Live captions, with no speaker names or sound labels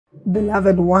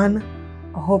Beloved one,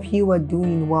 I hope you are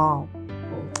doing well.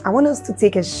 I want us to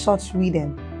take a short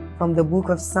reading from the book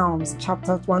of Psalms,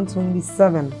 chapter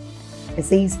 127. It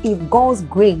says, if God's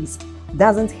grace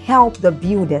doesn't help the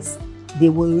builders, they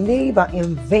will labor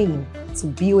in vain to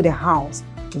build a house.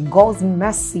 If God's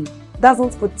mercy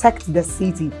doesn't protect the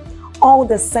city, all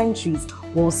the centuries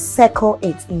will circle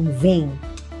it in vain.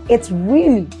 It's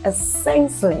really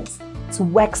senseless to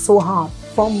work so hard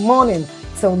from morning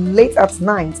till late at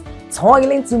night,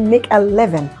 toiling to make a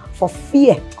living for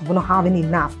fear of not having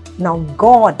enough. Now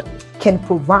God can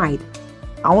provide.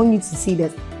 I want you to see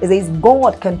this. It says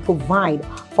God can provide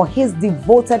for his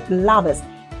devoted lovers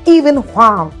even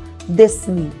while they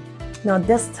sleep. Now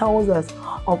this tells us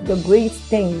of the great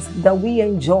things that we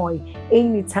enjoy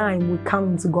anytime we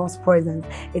come into God's presence.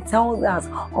 It tells us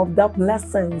of the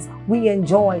blessings we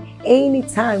enjoy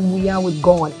anytime we are with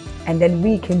God. And then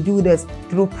we can do this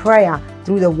through prayer,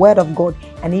 through the word of God,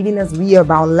 and even as we are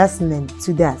about listening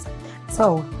to that.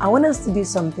 So I want us to do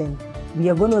something. We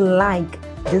are going to like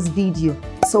this video.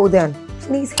 So then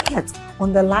please hit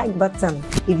on the like button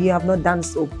if you have not done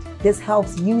so. This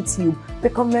helps YouTube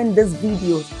recommend this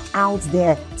video out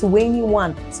there to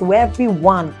anyone, so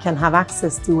everyone can have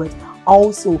access to it.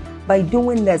 Also, by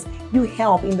doing this, you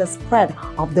help in the spread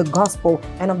of the gospel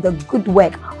and of the good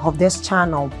work of this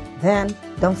channel. Then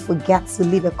don't forget to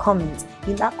leave a comment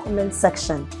in that comment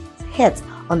section. Hit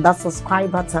on that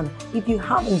subscribe button if you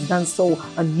haven't done so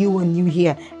and you are new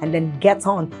here, and then get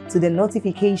on to the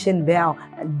notification bell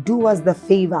and do us the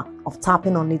favor of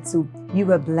tapping on it too.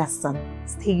 You are blessed.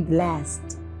 Stay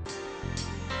blessed.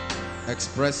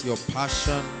 Express your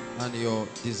passion and your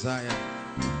desire.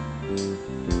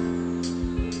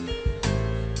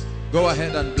 Go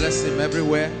ahead and bless him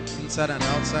everywhere, inside and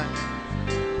outside.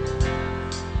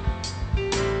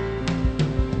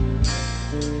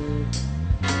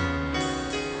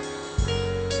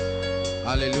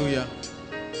 Hallelujah.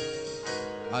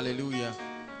 Hallelujah.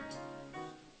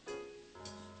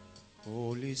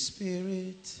 Holy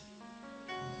Spirit,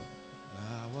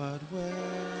 thou art welcoming.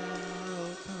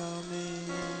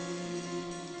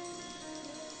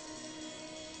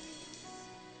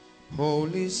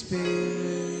 Holy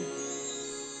Spirit,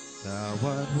 thou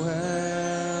art welcoming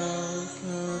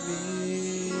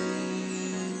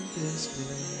this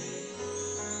place.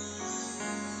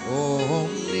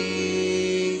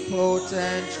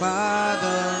 Omnipotent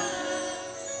Father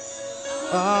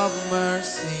of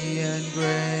mercy and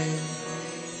grace,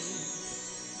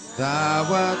 thou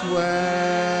art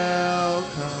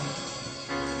welcome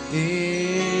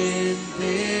in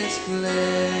this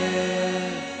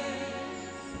place.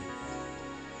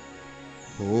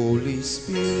 Holy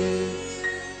Spirit,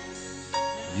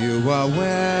 you are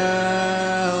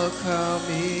welcome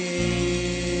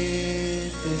in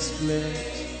this place.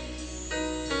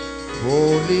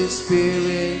 Holy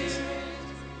Spirit,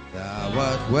 thou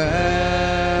art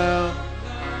welcome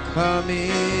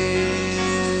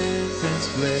in this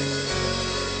place.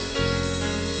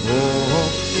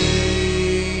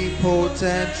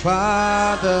 Omnipotent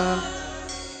Father,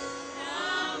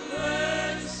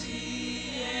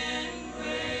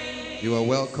 you are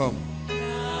welcome.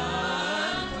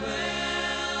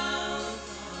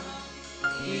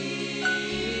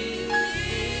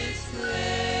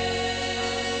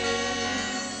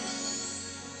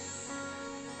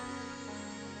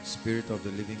 Spirit of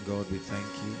the living God, we thank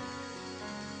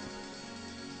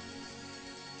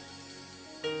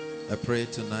you. I pray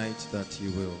tonight that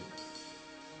you will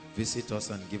visit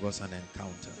us and give us an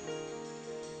encounter.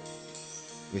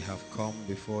 We have come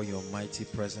before your mighty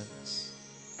presence.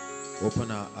 Open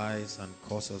our eyes and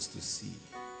cause us to see.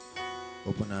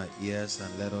 Open our ears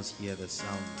and let us hear the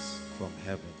sounds from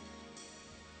heaven.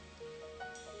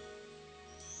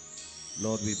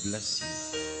 Lord, we bless you.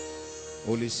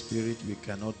 Holy Spirit, we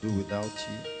cannot do without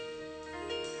you.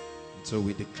 And so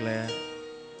we declare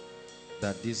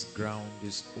that this ground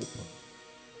is open.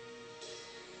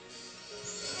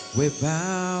 We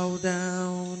bow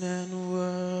down and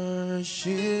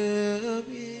worship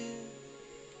you.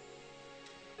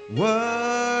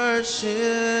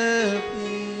 Worship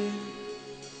him.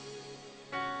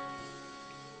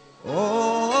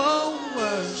 Oh,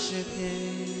 worship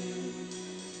him.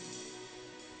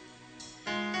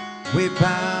 We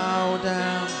bow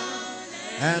down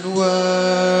and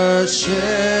worship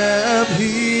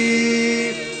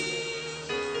him.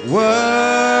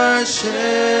 Worship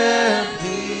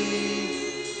him.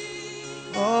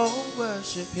 Oh,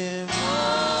 worship him.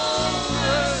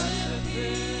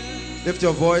 Lift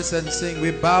your voice and sing. We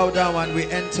bow down and we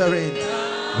enter in.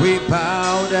 We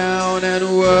bow down and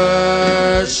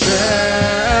worship.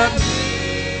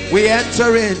 We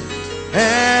enter in.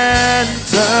 And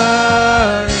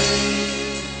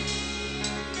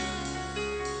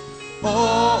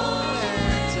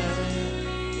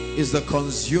is the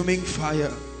consuming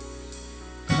fire.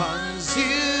 Consuming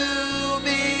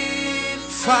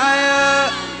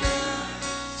fire,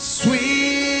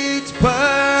 sweet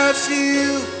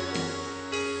perfume,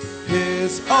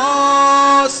 His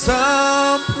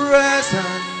awesome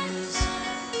presence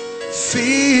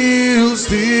fills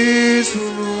this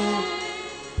room.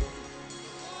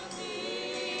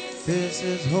 This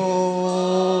is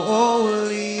holy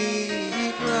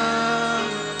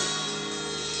ground.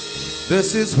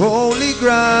 This is holy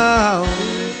ground.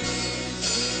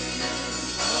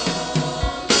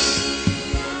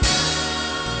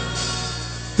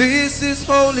 This is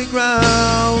holy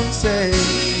ground. Say,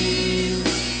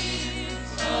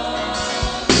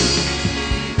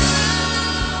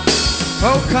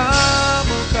 oh come,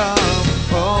 oh come,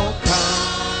 oh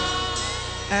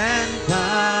come and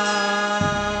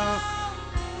bow.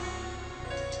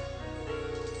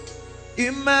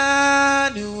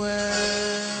 Emmanuel,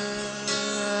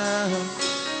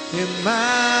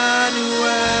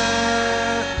 Emmanuel,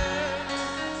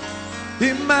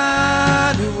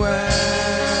 Emmanuel,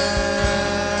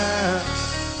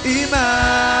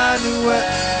 Emmanuel.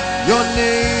 Your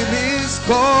name is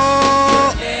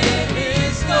called. Emmanuel.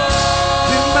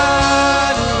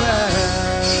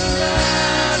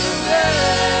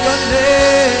 Your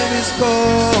name is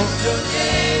called.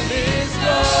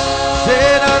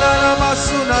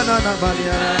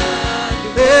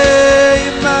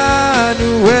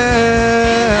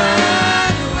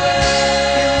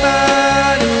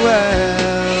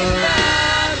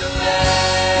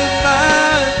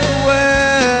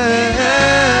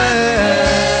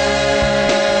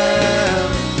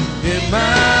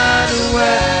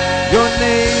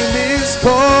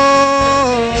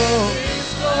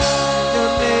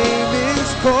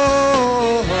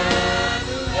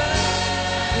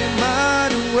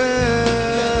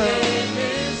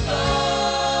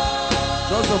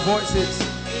 Voices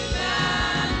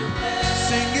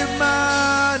sing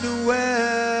Emmanuel,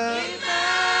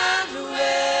 Emmanuel,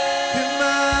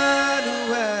 Emmanuel,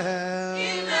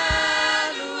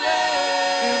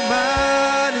 Emmanuel,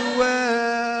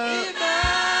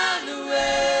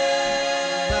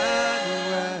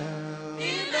 Emmanuel.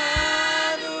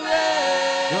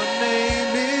 Your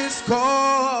name is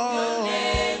called.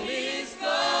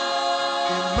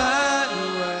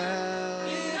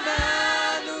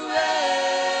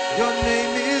 Your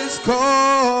name is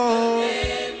called.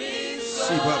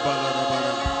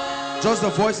 Just the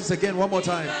voices again, one more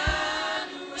time.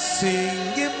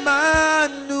 Sing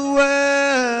Emmanuel,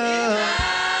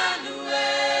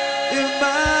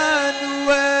 Emmanuel,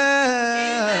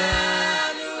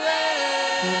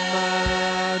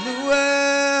 Emmanuel,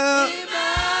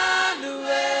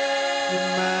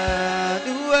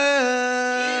 Emmanuel.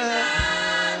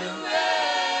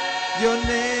 Your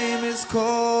name is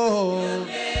called.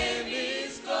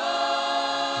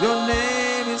 Your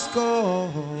name is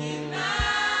called.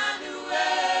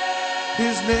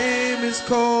 His name is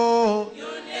called.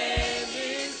 Your name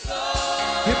is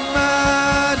called.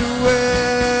 Emmanuel.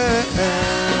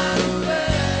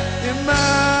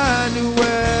 Emmanuel.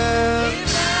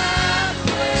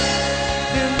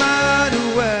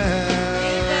 Emmanuel.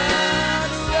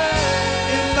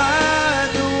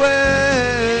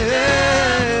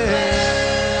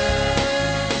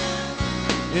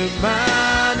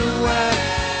 Emmanuel.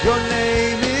 Your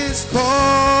name is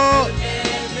called.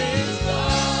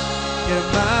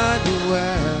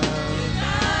 Emmanuel.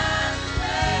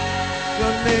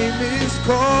 Your name is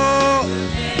called.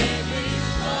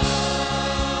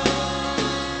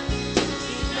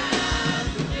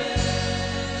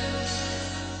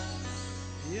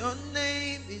 Your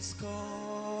name is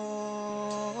called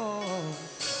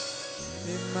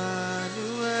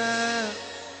Emmanuel.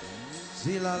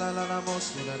 Zila la la la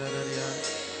mosula da da da.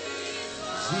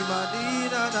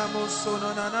 Zimadina na mosono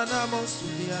na na na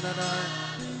mosulia na na.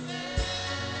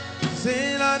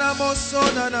 Zila na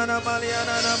mosona na na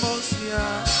maliana na mosia.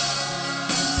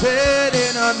 Zede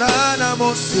na na na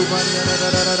mosu maliana na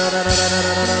na na na na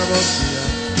na na mosia.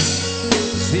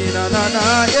 Zina na na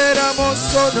era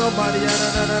mosono maliana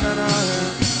na na na na.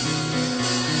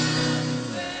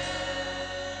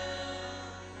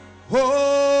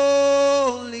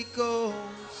 Holy Ghost,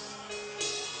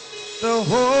 the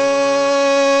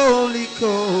Holy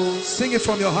Ghost. Sing it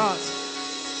from your heart.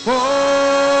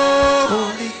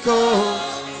 Holy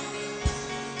Ghost,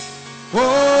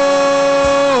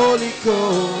 Holy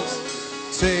Ghost,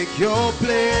 take your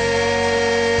place,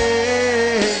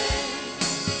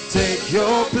 take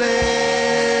your place,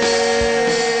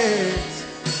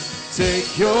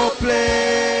 take your place,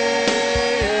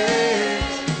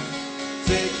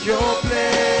 take your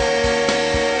place.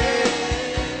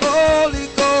 Holy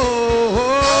Ghost.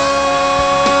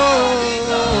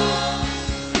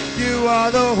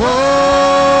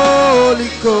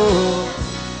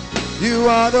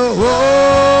 are the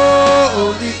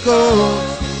Holy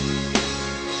Ghost.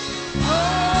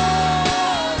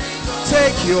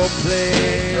 Take your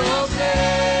place.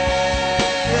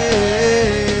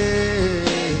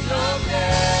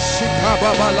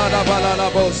 Shikababalada balada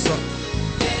bosa.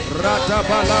 Rata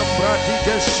balam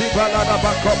bratike shibalada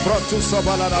bakoprotusa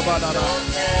balada balada.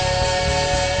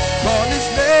 Call his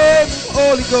name,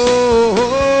 Holy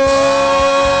Ghost.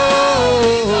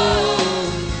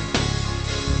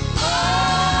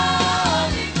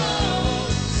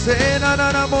 Say na na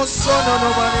na moso no no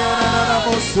Maria na na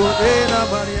moso na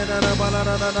Maria na na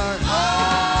balada na na.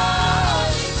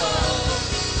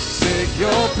 Take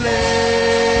your place.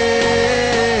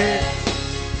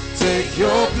 Take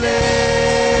your place.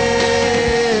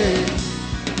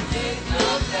 Take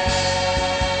your place.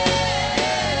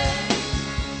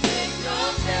 Take your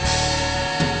place.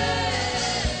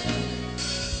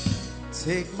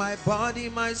 Take my body,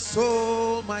 my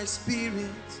soul, my spirit.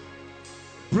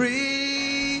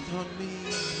 Breathe on me.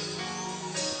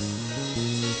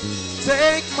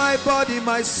 Take my body,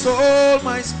 my soul,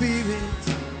 my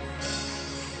spirit.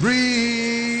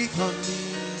 Breathe on me.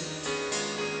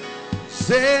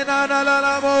 Say na na na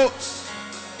na mos,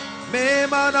 me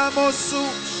mana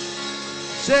mosus,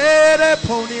 shere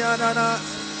poni anana,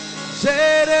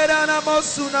 shere na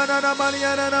mosu na na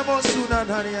mania na mosu na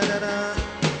na na,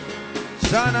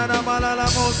 shana na malala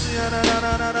mosi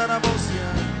na na mosi.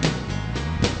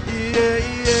 Yeah,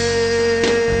 yeah,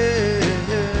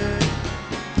 yeah,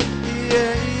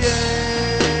 yeah, yeah.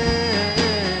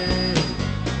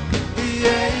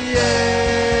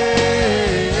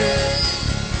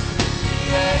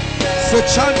 So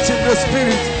chant in the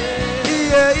spirit.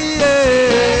 Yeah, yeah,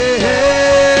 yeah,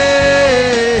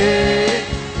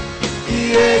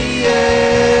 yeah, yeah, yeah.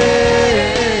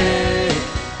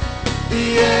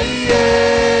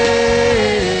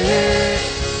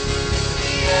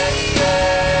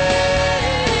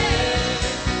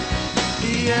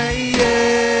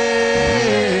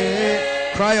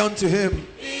 Cry unto him.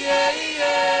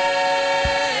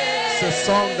 It's a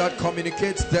song that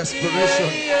communicates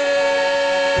desperation.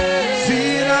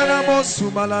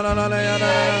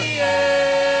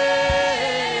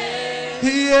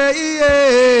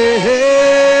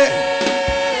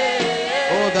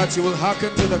 Oh, that you will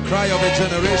hearken to the cry of a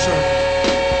generation.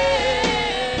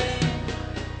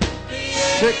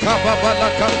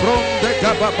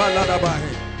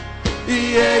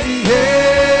 Yeah, yeah,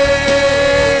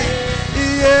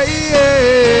 yeah,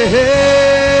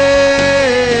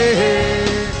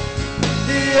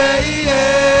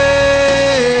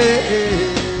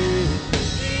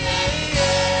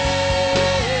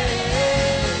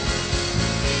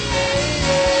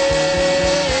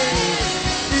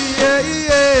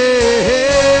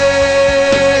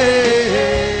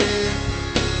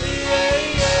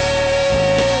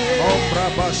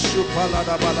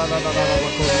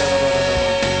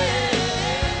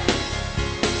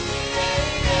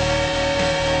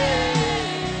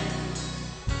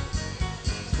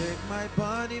 take my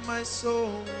body, my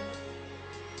soul,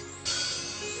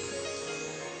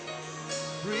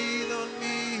 breathe on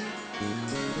me.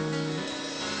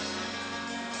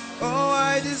 Oh,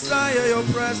 I desire your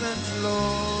presence,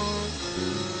 Lord.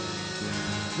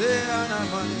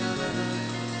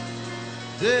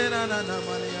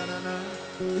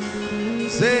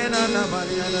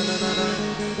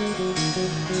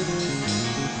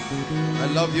 I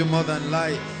love you more than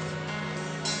life.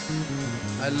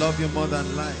 I love you more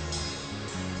than life.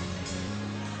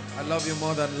 I love you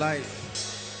more than life.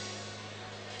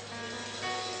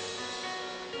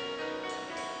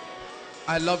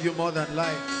 I love you more than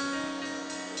life.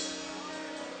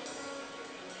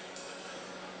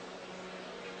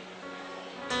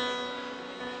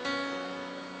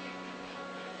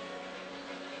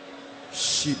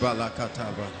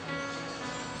 Shibalakataba.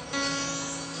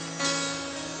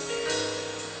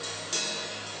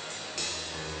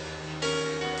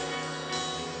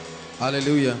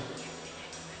 Hallelujah.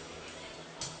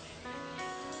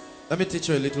 Let me teach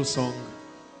you a little song.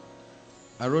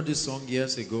 I wrote this song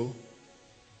years ago.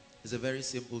 It's a very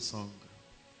simple song.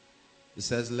 It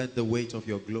says, let the weight of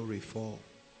your glory fall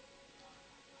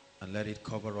and let it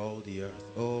cover all the earth.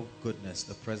 Oh goodness,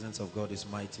 the presence of God is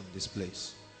mighty in this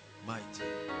place. Mighty.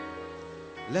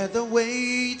 Let the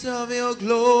weight of your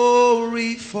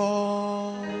glory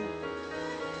fall.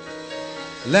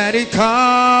 Let it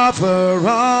cover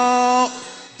all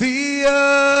the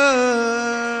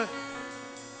earth.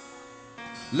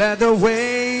 Let the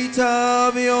weight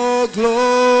of your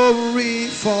glory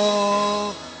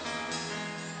fall.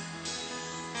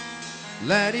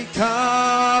 Let it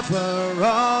cover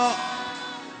all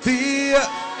the earth.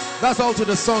 That's all to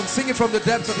the song. Sing it from the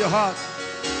depths of your heart.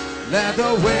 Let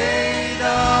the weight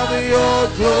of your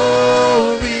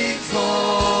glory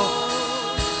fall.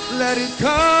 Let it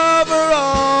cover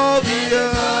all the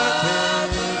earth.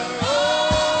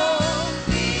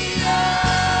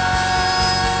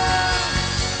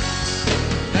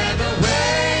 Let the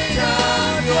weight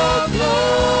of your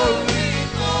glory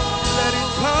fall. Let it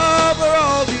cover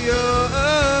all the earth.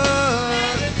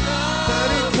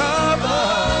 Let it cover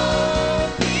all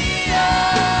the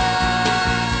earth.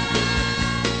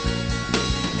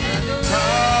 Let it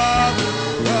cover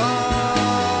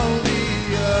all the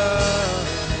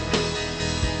earth.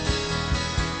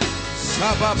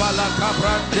 Sababala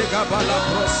kabrante gabala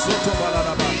prosoto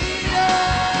balaraba.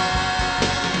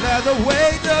 Let the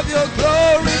weight of your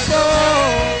glory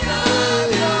fall.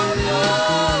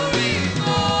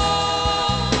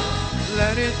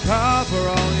 Let it cover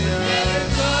all the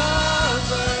earth.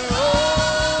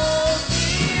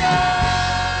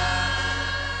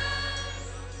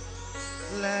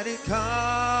 Let it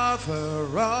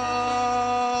cover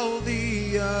all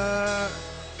the earth.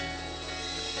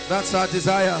 That's our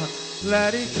desire.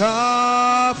 Let it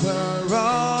cover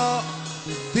all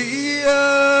the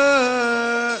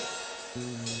earth.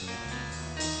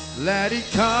 Let it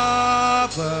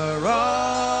cover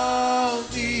all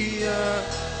the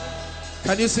earth.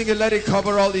 Can you sing it? Let it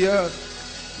cover all the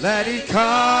earth. Let it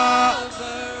cover.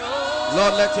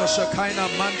 Lord, let your Shekinah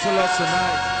mantle us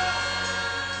tonight.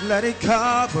 Let it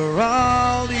cover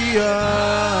all the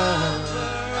earth.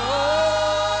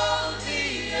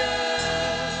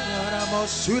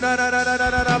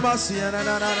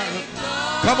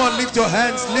 Come on, lift your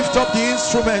hands, lift up the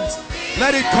instrument.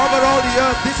 Let it cover all the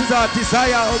earth. This is our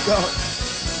desire, oh God.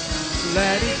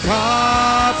 Let it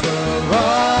cover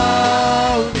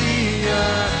all the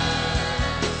earth.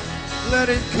 Let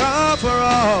it cover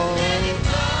all.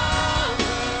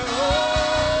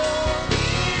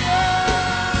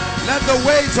 Let the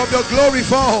weight of your glory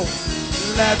fall.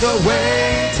 Let the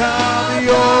weight of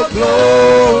your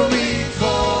glory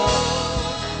fall.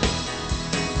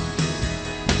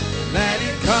 Let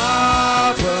it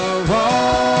cover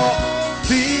all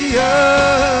the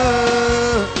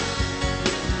earth.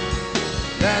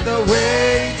 Let the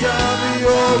weight of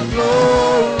your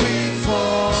glory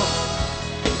fall.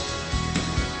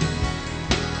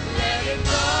 Let it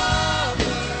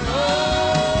cover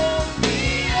all the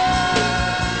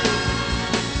earth.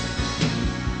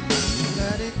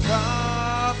 Let it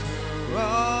cover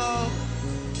all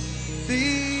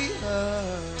the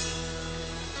earth.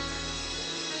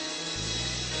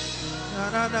 Na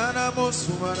na na na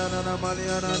mosuma na na na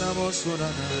maliana na mosuna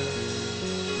na.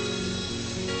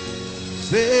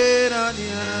 Zena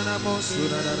niana na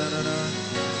mosuna na na na na.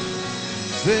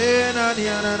 Zena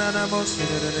niana na na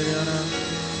mosuna na na na.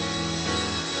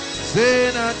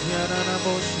 Zena niana na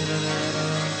mosuna na na na.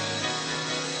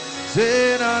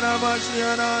 Zena na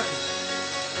mosuna.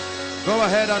 Go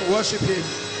ahead and worship Him.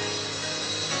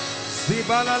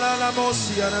 Zibala la la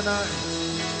mosuna na.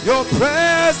 Your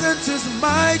presence is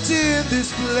mighty in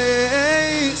this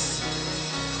place.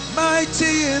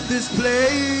 Mighty in this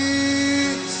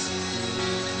place.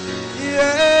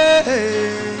 Yeah.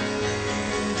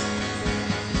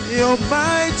 You're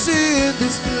mighty in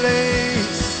this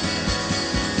place.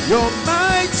 You're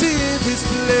mighty in this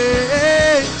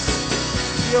place.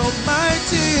 You're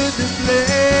mighty in this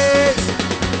place.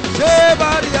 Say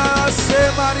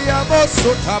Maria,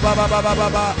 Mosota Baba Baba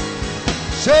Baba.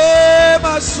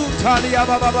 Shema Sutalia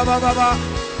Baba Baba Baba.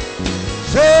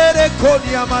 Shere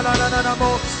Kodia Manana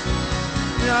Mos.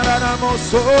 Yarana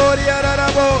Mosoria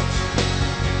Ramos.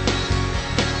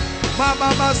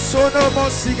 Mama Masono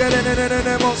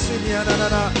Mosigene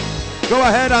Mosiniana. Go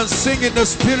ahead and sing in the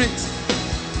spirit.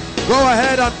 Go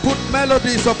ahead and put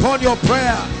melodies upon your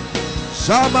prayer.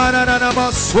 Shamanana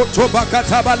Masoto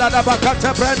Bakata Balada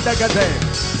Bakata Brandagate.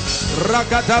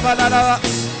 Rakata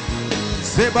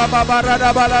Seba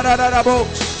Barada Balada Box,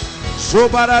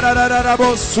 Sobarada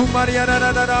Box,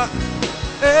 Sumariana.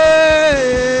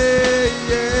 Hey,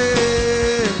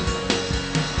 yeah.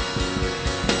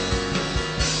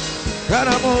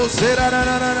 Caramo,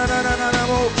 Serana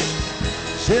Box,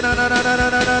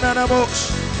 Shenana Box,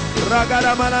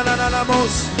 Ragada Manana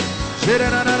Box,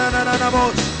 Shenana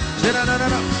Box,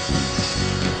 Shenana.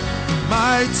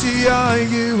 Mighty are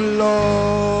you,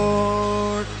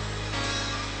 Lord.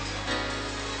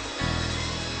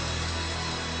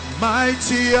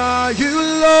 Mighty are you,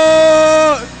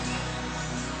 Lord,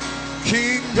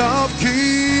 King of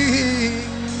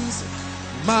kings.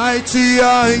 Mighty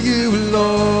are you,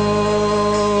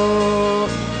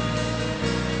 Lord.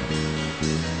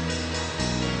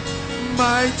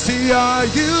 Mighty are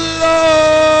you,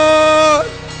 Lord.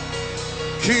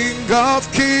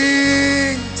 of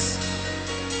kings,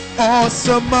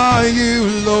 awesome are you,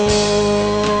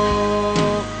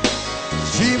 Lord.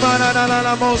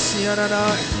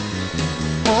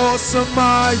 Awesome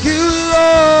are you,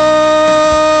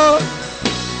 Lord.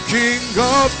 King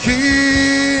of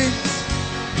kings,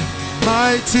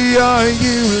 mighty are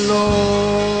you,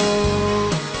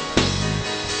 Lord.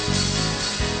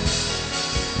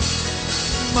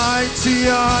 Mighty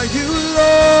are you,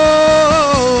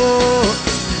 Lord.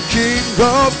 King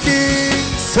of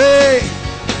kings, say,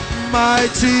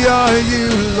 mighty are you,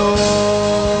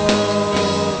 Lord.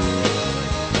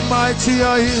 Mighty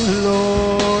are you,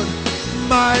 Lord.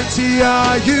 Mighty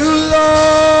are you,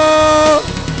 Lord.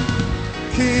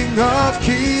 King of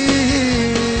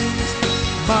kings,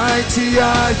 mighty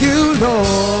are you,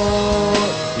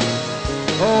 Lord.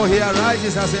 Oh, he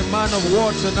arises as a man of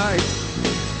war tonight.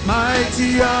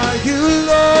 Mighty are you,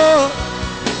 Lord.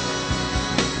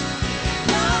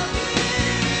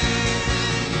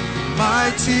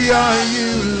 Mighty are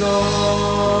you,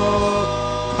 Lord.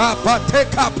 Papa te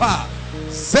kapa,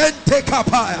 sente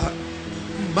kapaya.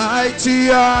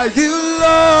 Mighty are you,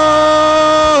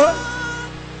 Lord.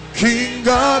 King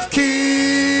of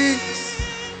kings,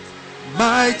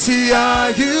 mighty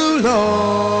are you,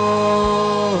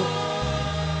 Lord.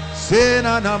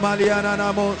 Senana Maliana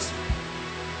Namos,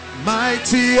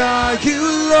 mighty are you,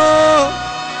 Lord.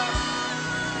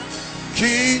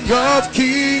 King of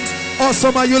kings,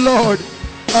 awesome are you, Lord.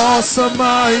 Awesome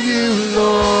are you,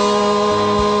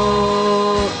 Lord.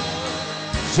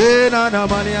 Senana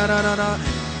Maliana.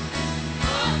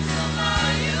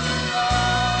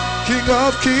 King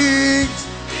of kings,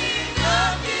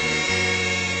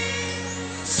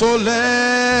 so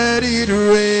let it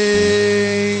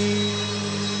rain,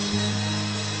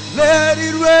 let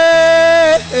it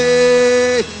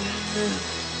rain.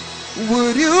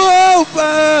 Would you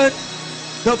open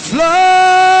the floodgates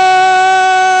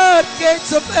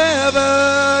of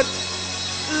heaven?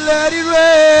 Let it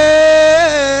rain,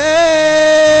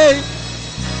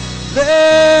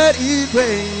 let it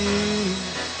rain.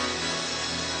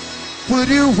 Would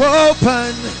you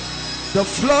open the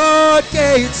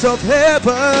floodgates of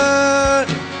heaven?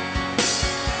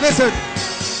 Listen,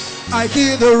 I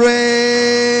hear the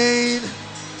rain.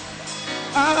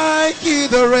 I hear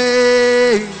the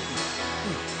rain.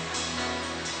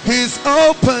 He's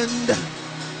opened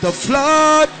the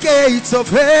floodgates of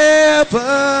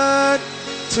heaven.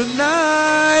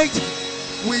 Tonight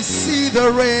we see the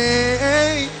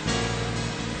rain.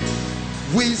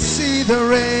 We see the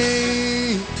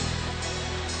rain.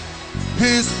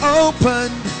 He's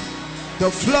opened the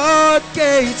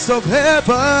floodgates of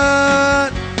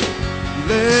heaven.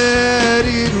 Let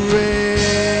it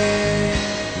rain.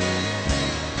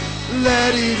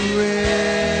 Let it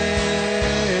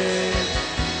rain.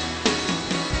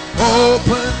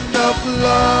 Open the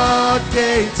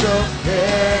floodgates of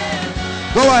heaven.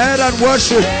 Go ahead and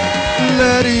worship.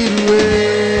 Let it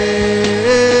rain.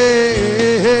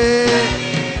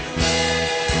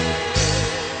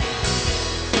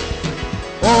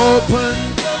 Open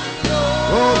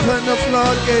the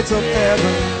floodgates of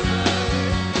heaven.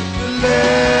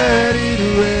 Let it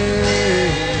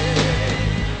rain.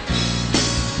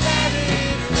 Let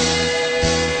it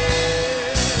rain.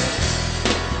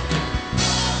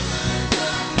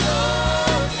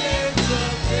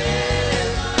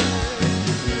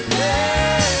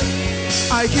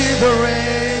 I hear the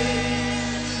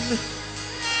rain.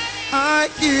 I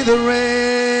hear the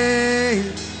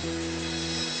rain.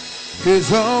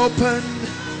 He's opened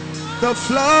the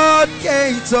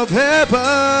floodgates of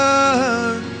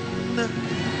heaven.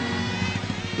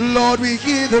 Lord, we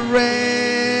hear the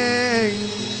rain.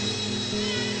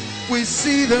 We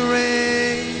see the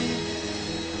rain.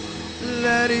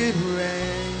 Let it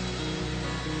rain.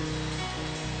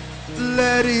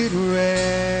 Let it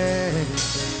rain.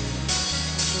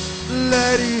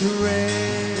 Let it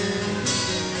rain.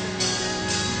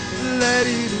 Let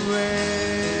it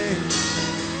rain.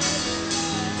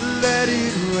 Let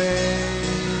it rain.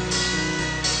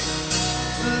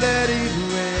 Let it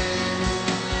rain.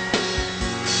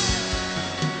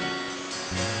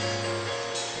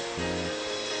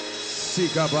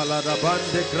 Sikabalada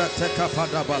bande grateka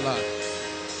padabala.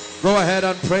 Go ahead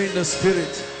and pray in the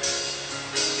spirit.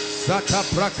 Sata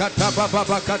prakata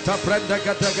babakata prenda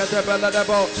gata gata balada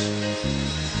bosh.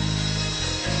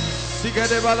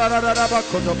 Sigade balada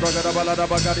bakoto prakata balada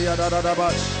bagaria da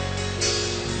bash.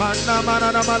 Mana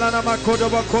mana mana makodo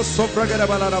bakoso prakata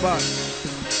balada bash.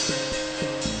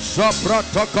 Sopra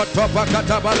tokoto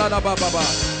bakata balada baba.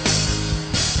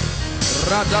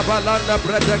 Rada balanda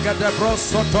breda gata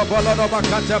broso to balada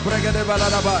bakata pregade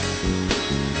balada bash.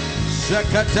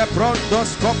 Zekete prondos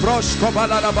koproshko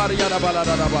balada bariada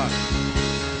balada ba.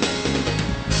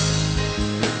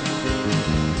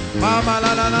 Mama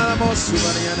la la la mosu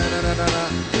bariada na na na.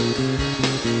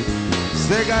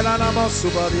 Zega la la mosu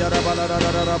bariada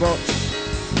balada da bo.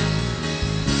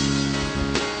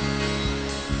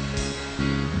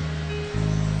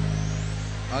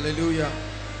 Hallelujah.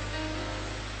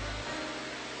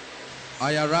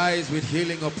 I arise with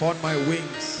healing upon my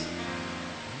wings,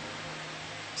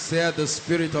 saith the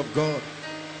Spirit of God.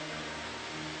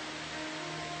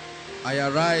 I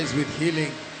arise with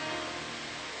healing.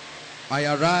 I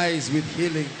arise with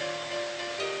healing.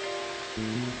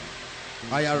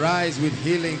 I arise with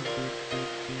healing.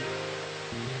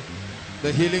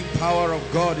 The healing power of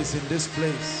God is in this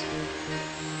place.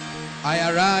 I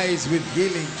arise with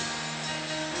healing.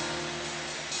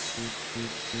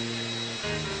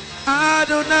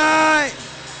 Adonai,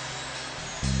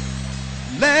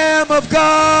 Lamb of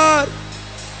God.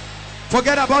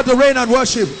 Forget about the rain and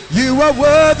worship. You are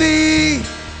worthy,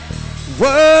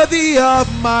 worthy of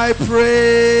my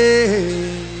praise.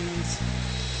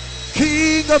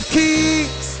 King of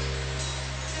kings,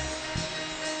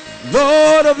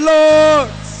 Lord of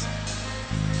lords,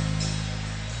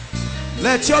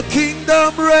 let your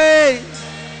kingdom reign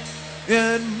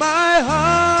in my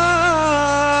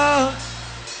heart.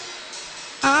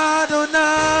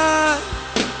 Adonai,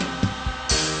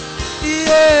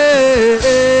 yeah.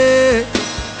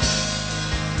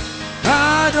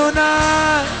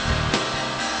 Adonai,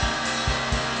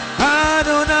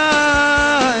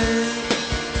 Adonai,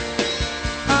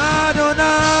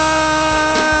 Adonai.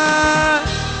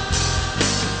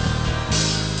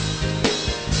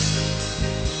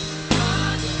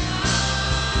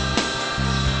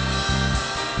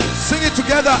 Sing it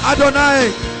together,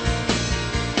 Adonai.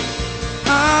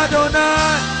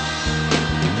 Adonai,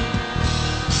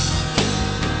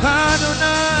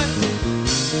 Adonai,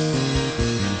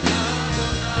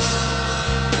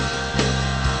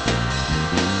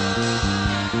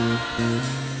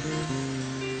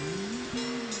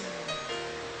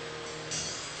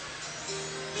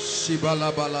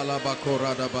 Shibala balala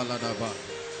bakorada baladaba.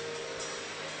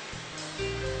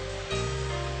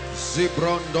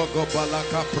 Zibrondo go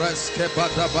balaka preske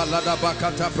bada balada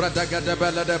bakata pradaga de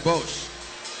bela de bosh.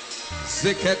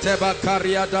 Zikete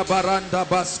bakaria da baranda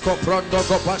basko prondo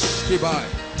go bashkibai.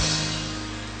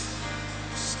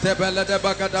 Stebele de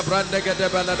bagada brandege de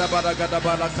bela de baraga da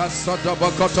balaka sodo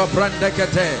bokoto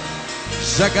brandekete.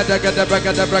 Zagadega de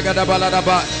bagada bragada balada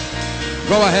bash.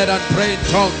 Go ahead and pray in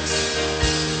tongues.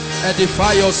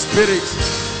 Edify your spirit.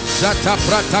 Jata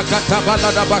prata kata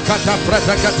balada bakata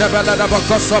prata kata balada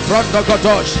bakoso prondo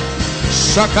godosh.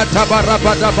 Shakata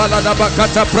barabada balada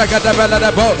bakata bragada bela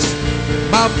de bosh.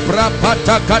 Mampra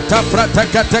pata kata prata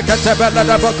kata kata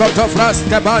balada bakoto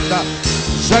fraske banda.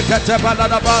 Shakata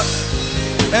balada bas.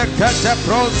 Ekate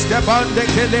proske bande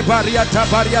kele bariata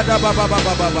bariada baba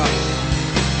baba baba.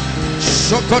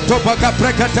 Shokoto baka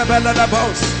prekata balada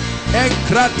bos.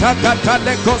 Enkrata kata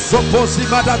leko soposi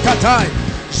madakatai.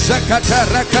 Shakata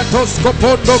rakatos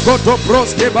kopondo goto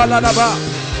proske balada ba.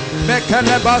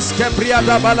 Mekele baske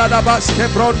briada balada baske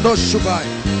brondo shubai.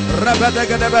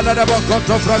 Rabadega de balada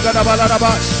bokoto fragada balada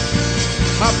bash.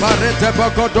 Aparete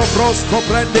bokoto prosko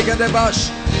brendiga de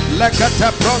bash.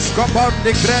 Lekate prosko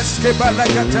bondi kreski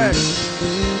balekate.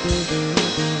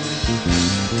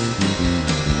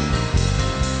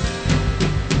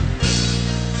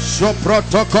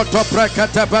 Shoproto koto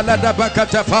prekate balada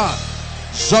bakate pa.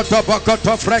 Shoto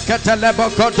bokoto frekate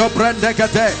lebokoto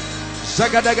brendegate.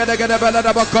 Zagadega de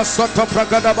balada bokosoto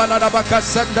fragada balada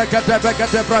bakasende kate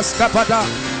bekate praskapada.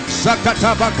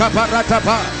 Zakata bakaparata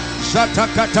ba.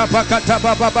 Zatakata bakata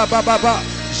baba baba baba.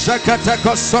 Zakata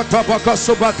kosoto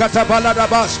bokosuba kata balada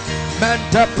bash.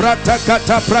 Mente prata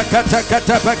kata prakata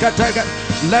kata bakata.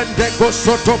 Lende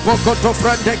kosoto bokoto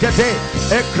frendegate.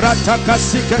 Ekrata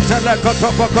kasikete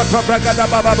lekoto bokoto bragada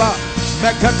baba baba.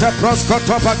 Mekate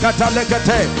proskoto bakata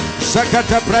legate.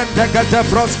 Zakata brendegate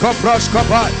prosko prosko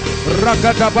ba.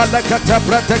 Ragada balakata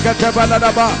prategate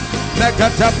balada ba.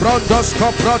 Lekata brondos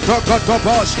koproto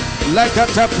kotobosh.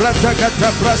 Lekata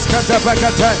prategate praskate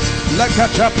bakate.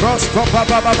 Lekata prosko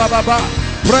baba baba baba.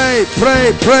 Pray,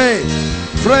 pray, pray,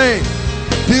 pray.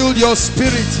 Build your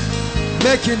spirit.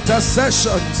 Make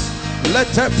intercessions.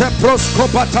 Lekata prosko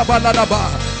batabaladaba.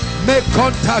 Make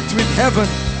contact with heaven.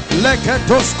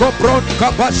 Lekatosko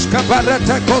bronka bashka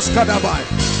barete koskadabai.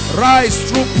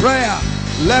 Rise through prayer.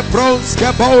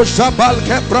 Lebronske bo shabal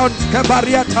kebronske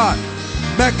bariata.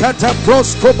 Mekata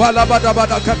prosko balabada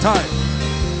badakatai.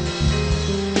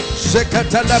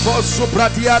 Shekata lebo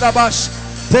subradiada bash.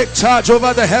 Take charge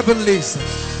over the heavenlies.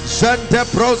 Zende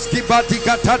broski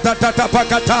batika tata tata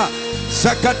bakata.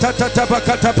 Zakata tata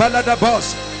bakata palada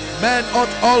boss. Men ought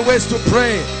always to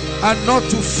pray and not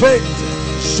to faint.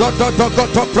 Zodo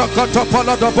dogoto prokoto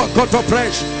polodo bokoto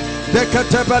presh.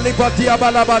 Dekete balibatia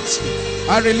balabats.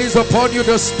 I release upon you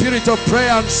the spirit of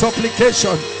prayer and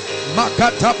supplication.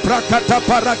 Makata prakata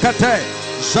parakate.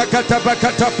 Zakata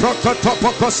bakata prokoto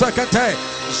poko sakate.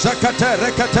 Zakate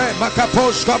rekate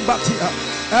makaposh gambatia.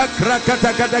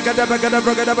 Ekrakata gada gada bagada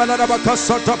bagada balada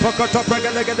bakasoto pokoto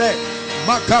pragadegade.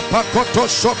 Makapakoto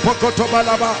shopokoto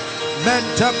balaba.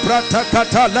 Mente prata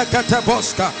kata lekate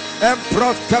boska.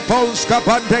 Emprotka polska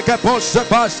bandega bosa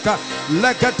baska.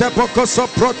 Lekate pokoso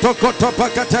protokoto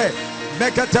pakate.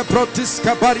 Megate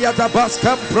protiska bariada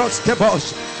baska proske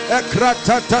bosh.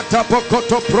 Ekrata tata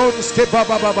pokoto pronske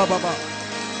baba baba baba.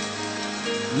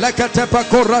 Lekate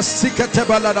pakora sikate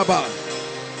baladaba.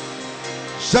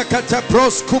 Jakate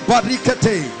prosku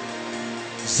barikate.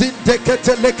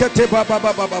 Zindekete lekate baba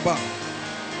baba baba.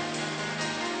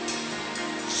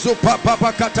 Supa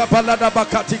papa kata balada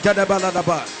bakati gada balada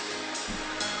ba.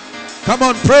 Come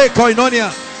on, pray,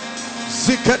 koinonia.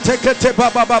 Zikete kete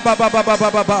baba baba baba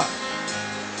baba baba.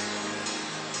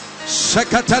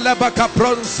 Shekatele baka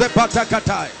bronze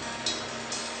batakatai.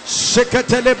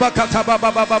 Shekatele bakata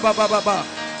baba baba baba baba.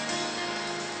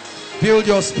 Build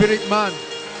your spirit, man.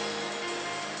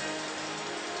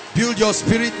 Build your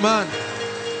spirit, man.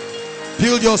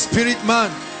 Build your spirit,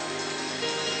 man.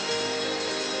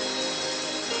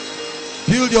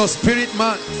 Build your spirit,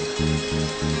 man.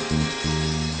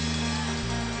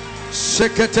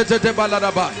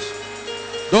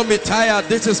 Don't be tired.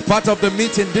 This is part of the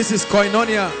meeting. This is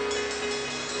koinonia.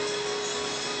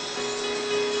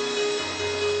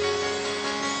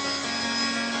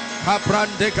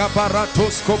 Kabrande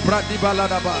kabaratos kobradi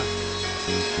baladaba.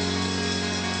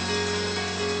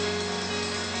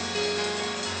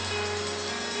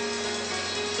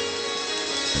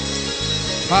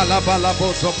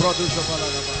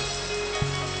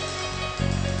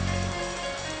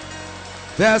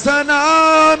 There's an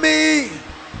army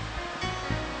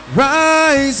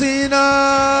rising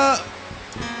up.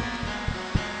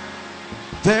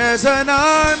 There's an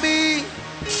army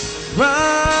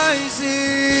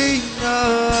rising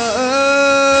up.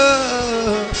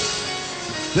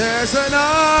 There's an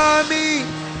army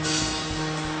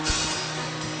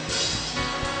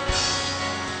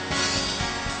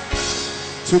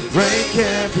to break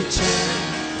every chain.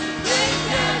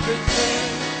 Break every chain.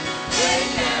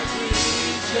 Break every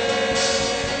chain.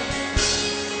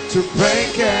 To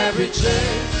break every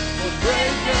Chain. To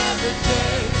break every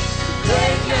chain. To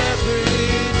break every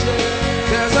chain.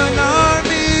 There's an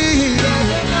army.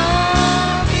 There's an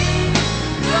army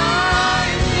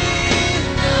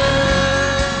rising up.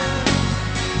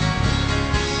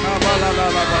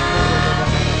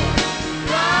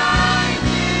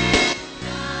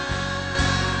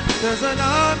 There's an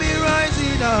army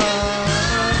rising up.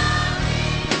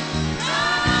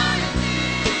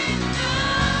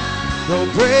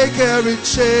 They'll break every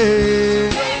chain.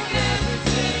 Break every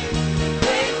chain.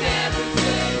 Break every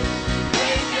chain.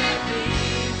 Break every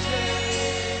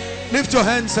chain. Lift your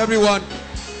hands, everyone.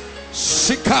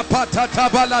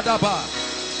 Shikapatatabaladaba.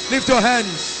 Lift your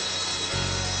hands.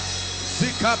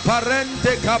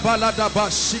 Zikaparente kabaladaba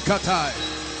shikatai.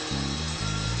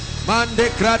 Mande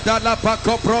gradala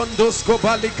pakoprondos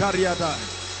kobali kariada.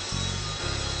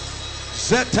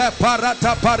 Zete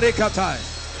parata parikatai.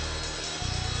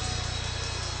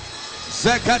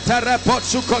 Zekatare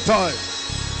potsukotoi.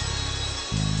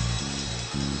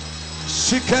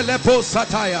 Shikelepo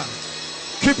sataya.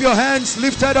 Keep your hands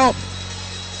lifted up.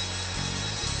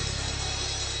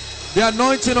 The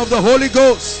anointing of the Holy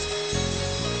Ghost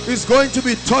is going to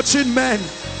be touching men,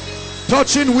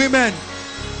 touching women.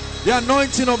 The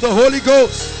anointing of the Holy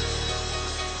Ghost.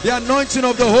 The anointing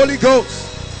of the Holy Ghost.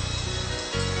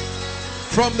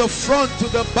 From the front to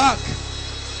the back.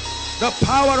 The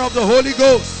power of the Holy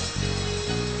Ghost.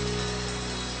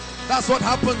 That's what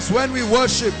happens when we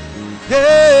worship.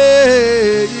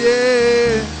 Yeah,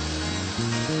 yeah.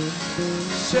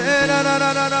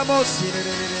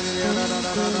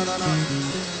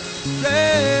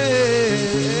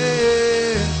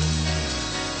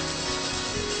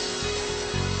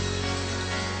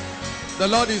 The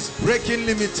Lord is breaking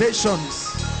limitations.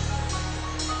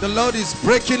 The Lord is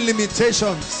breaking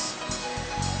limitations.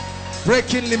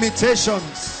 Breaking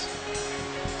limitations.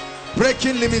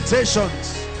 Breaking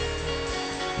limitations.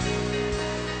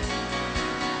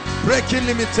 Breaking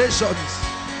limitations.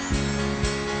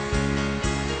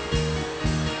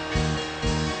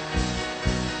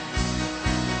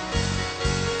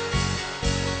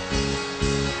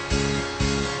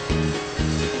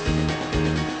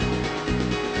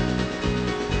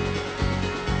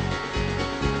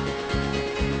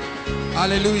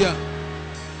 Hallelujah.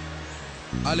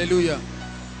 Hallelujah.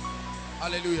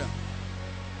 Hallelujah.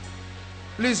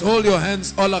 Please hold your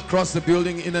hands all across the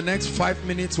building. In the next 5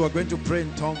 minutes, we're going to pray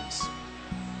in tongues.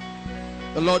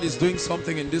 The Lord is doing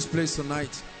something in this place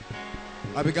tonight.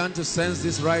 I began to sense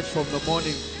this right from the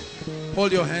morning.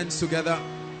 Hold your hands together.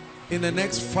 In the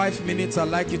next 5 minutes, I'd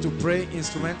like you to pray.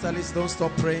 Instrumentalists, don't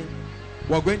stop praying.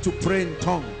 We're going to pray in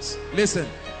tongues. Listen,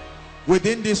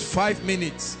 within these 5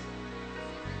 minutes,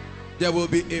 there will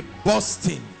be a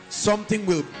bursting. Something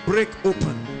will break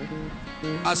open.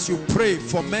 As you pray,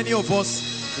 for many of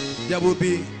us, there will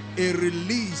be a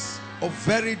release of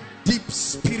very deep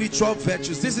spiritual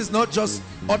virtues. This is not just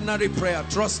ordinary prayer,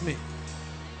 trust me.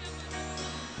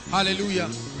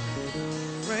 Hallelujah.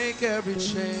 Break every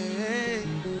chain.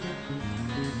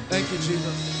 Thank you,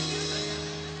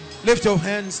 Jesus. Lift your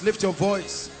hands, lift your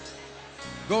voice.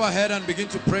 Go ahead and begin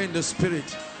to pray in the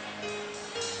spirit.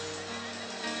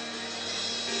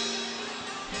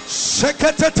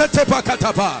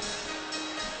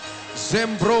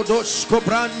 Zembrodos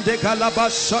kobrande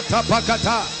kalabashata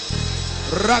pakata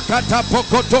rakata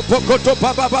pokoto pokoto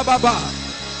baba baba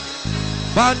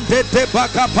bandete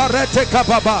baka parete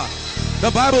kababa.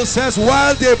 The Bible says,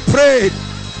 while they prayed,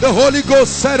 the Holy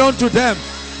Ghost said unto them,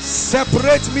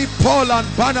 separate me Paul and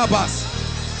Barnabas.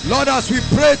 Lord, as we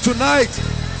pray tonight,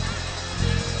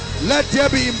 let there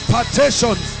be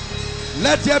impartations,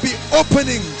 let there be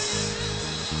openings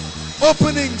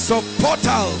of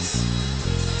portals,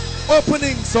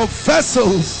 openings of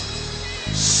vessels.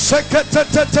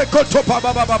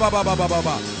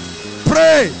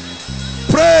 Pray,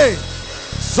 pray.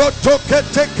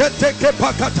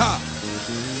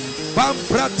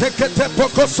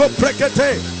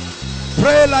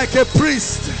 Pray like a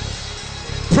priest.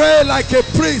 Pray like a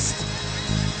priest.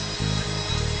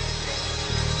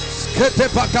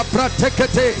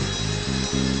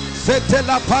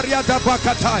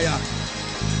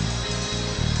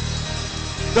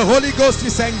 The Holy Ghost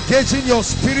is engaging your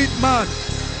spirit man.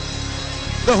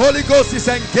 The Holy Ghost is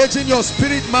engaging your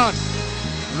spirit man.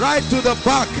 Right to the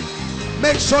back.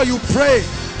 Make sure you pray.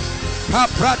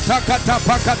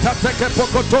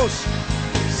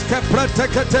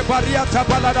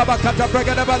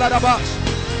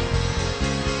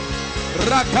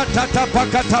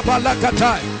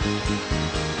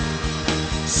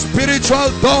 Spiritual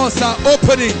doors are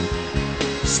opening.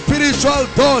 Spiritual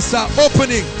doors are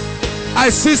opening. I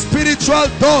see spiritual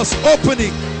doors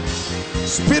opening.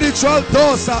 Spiritual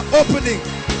doors are opening.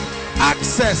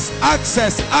 Access,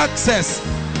 access, access.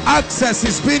 Access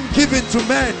is being given to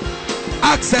men.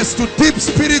 Access to deep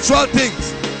spiritual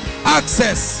things.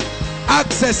 Access.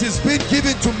 Access is being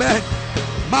given to men.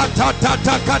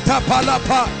 Matatata kata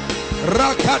palapa.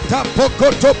 Rakata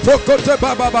pokoto pokote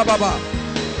baba baba.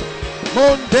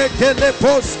 Monde gele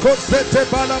posko sete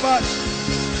balabash.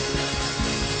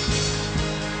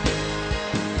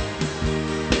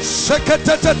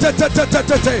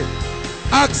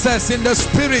 Access in the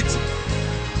spirit.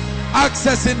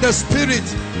 Access in the spirit.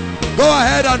 Go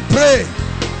ahead and pray.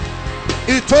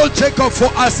 He told Jacob,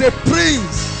 for as a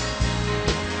prince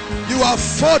you have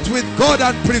fought with God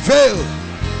and prevailed.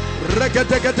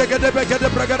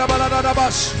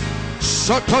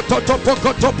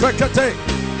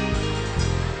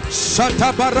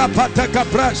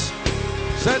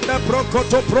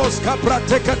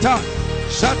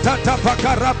 Shatata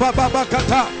pakaraba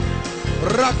babakata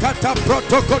rakata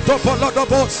protokoto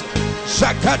polodobos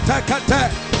shakata kata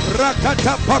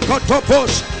rakata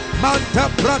pakotobos manta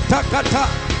pratakata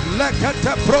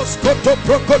lekata proskoto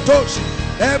prokotos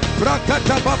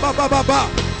emprakata baba baba.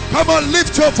 Come on,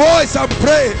 lift your voice and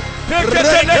pray.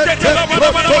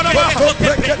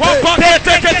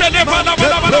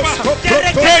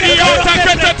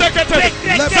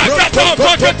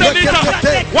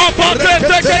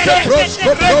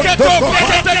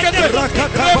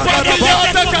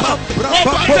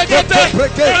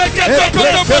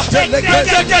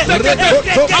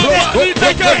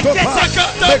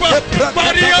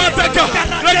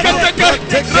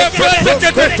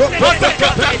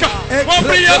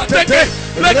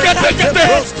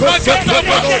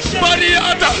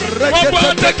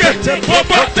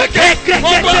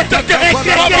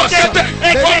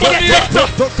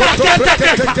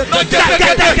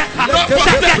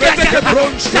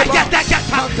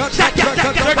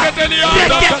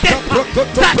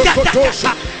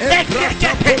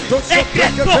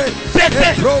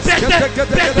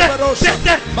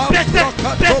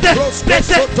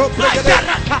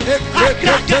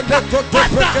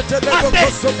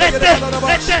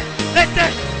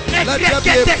 Let there be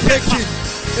a breaking,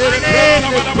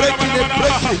 a breaking,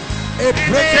 a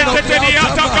breaking of the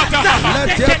altar.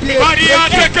 Let there be a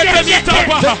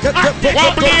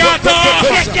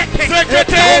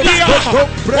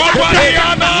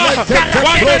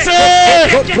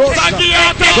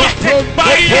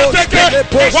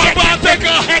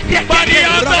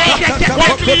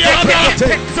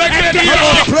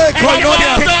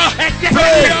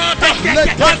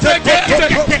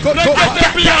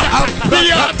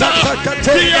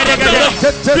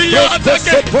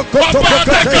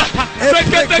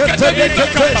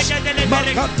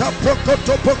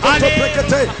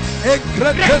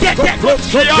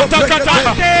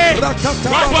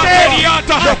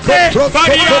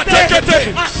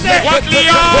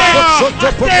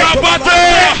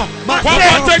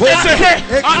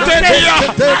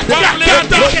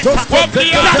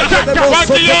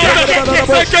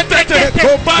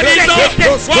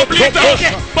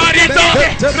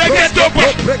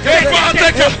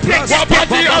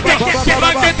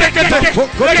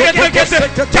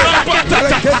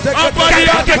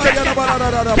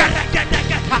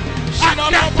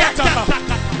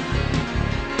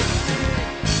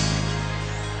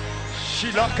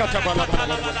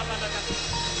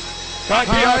I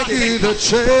hear the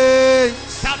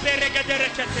chains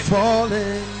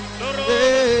falling.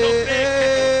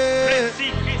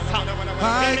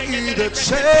 I hear the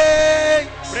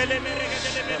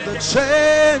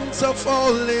chains are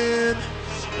falling.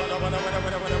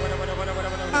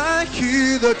 I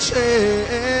hear the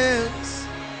chains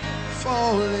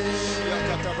falling.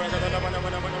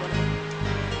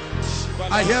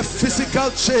 I hear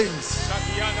physical chains.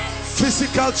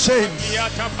 Physical chains.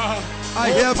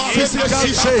 I hear physical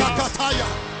chains.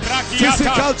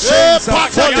 Physical chains are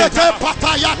falling.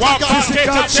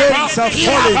 Physical chains are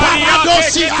falling.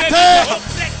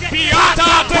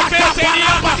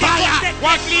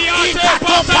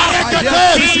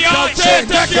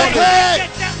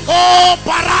 Oh,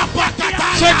 Barapakata!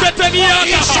 Chains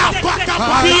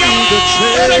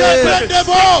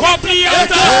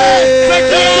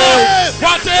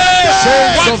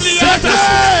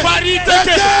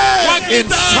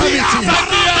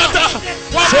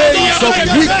of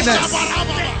weakness.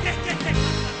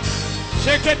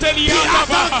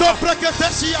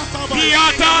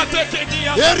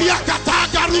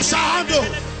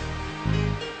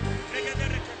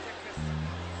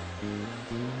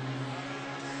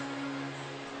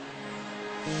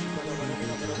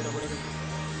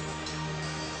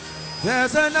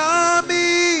 There's an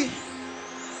army.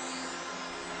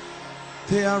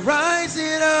 They are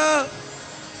rising up.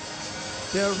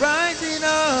 They're rising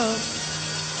up.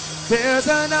 There's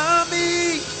an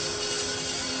army.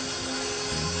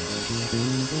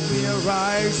 We are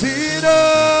rising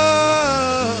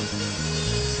up.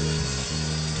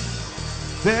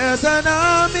 There's an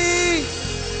army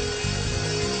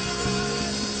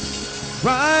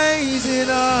rising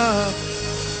up.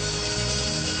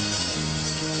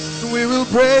 We will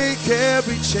break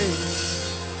every chain.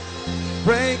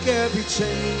 Break every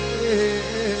chain.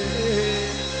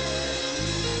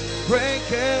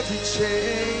 Break every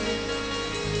chain.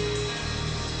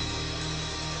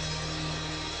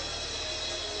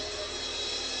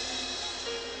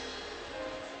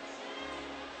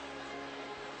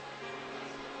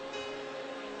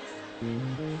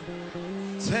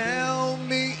 Tell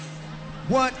me,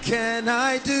 what can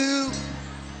I do?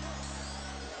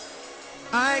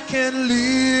 I can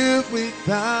live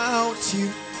without you.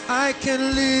 I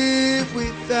can live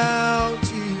without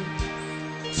you.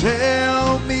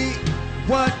 Tell me,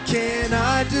 what can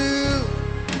I do?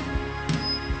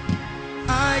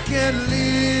 I can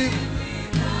live.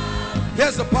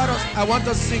 Here's the part of I want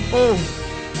us to sing. Oh,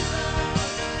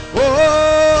 oh,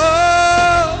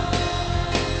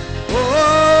 oh,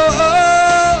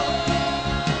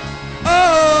 oh, oh.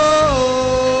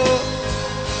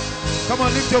 Come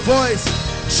on, lift your voice.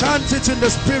 Chant it in the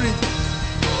spirit.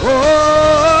 Oh,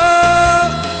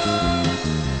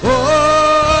 oh,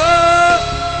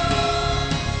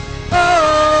 oh,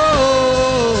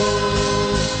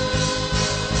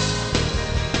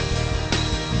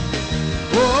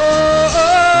 oh.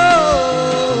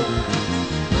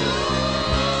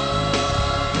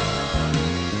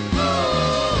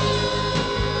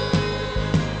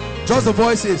 Just the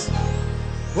voices.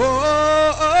 Oh,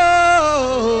 oh, oh.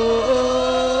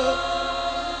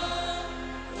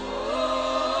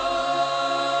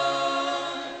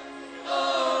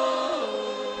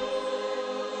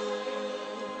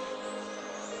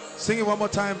 Sing it one more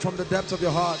time from the depths of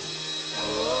your heart.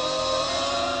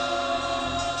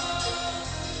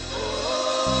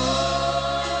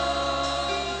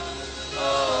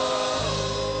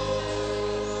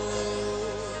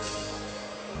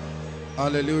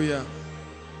 Hallelujah.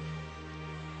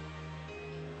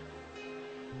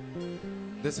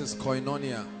 This is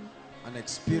koinonia, an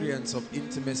experience of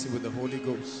intimacy with the Holy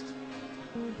Ghost.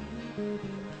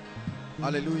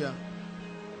 Hallelujah.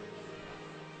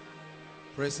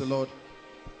 Praise the Lord.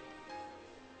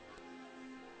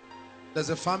 There's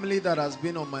a family that has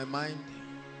been on my mind.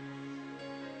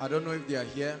 I don't know if they are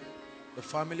here. The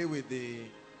family with the...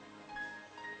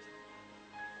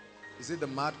 Is it the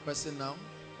mad person now?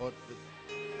 Or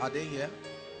are they here?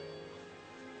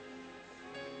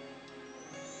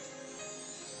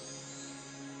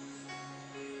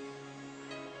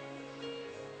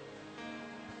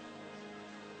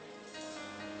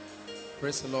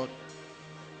 Praise the Lord.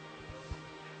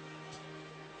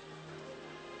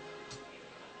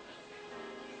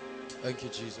 Thank you,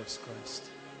 Jesus Christ.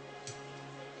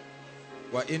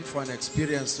 We're in for an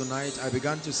experience tonight. I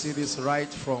began to see this right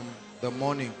from the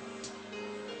morning.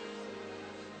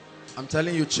 I'm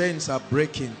telling you, chains are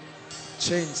breaking.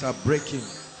 Chains are breaking.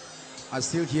 I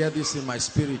still hear this in my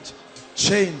spirit.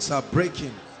 Chains are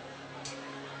breaking.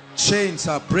 Chains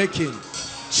are breaking.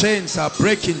 Chains are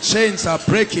breaking. Chains are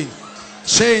breaking.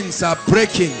 Chains are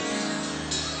breaking.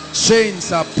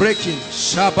 Chains are breaking.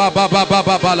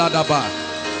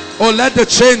 Oh, let the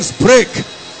chains break.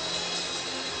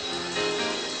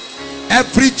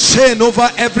 Every chain over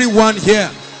everyone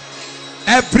here.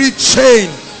 Every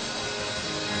chain.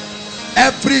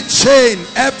 Every chain.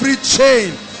 Every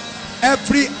chain.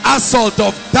 Every assault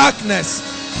of darkness.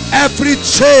 Every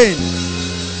chain.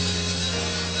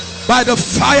 By the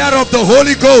fire of the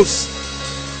Holy Ghost.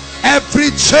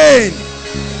 Every chain.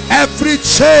 Every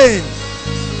chain.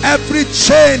 Every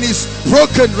chain is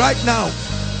broken right now.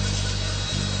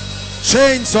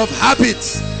 Chains of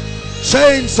habits,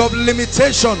 chains of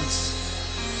limitations.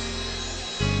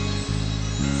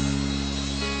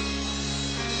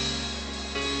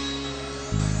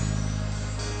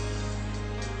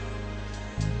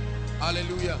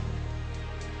 Hallelujah.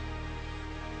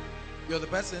 You're the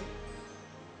person?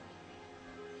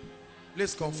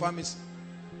 Please confirm it.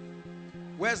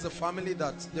 Where's the family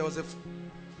that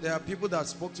there are people that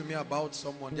spoke to me about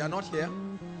someone. They are not here.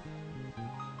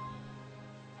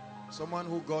 Someone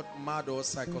who got mad or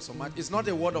psychosomatic. It's not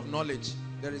a word of knowledge.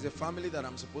 There is a family that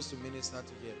I'm supposed to minister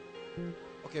to here.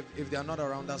 Okay, if they are not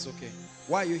around, that's okay.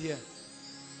 Why are you here?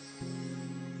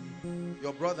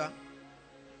 Your brother,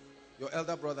 your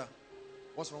elder brother,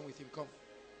 what's wrong with him? Come.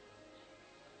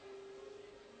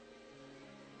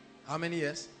 How many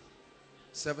years?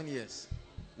 7 years.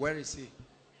 Where is he?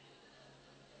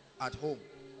 At home.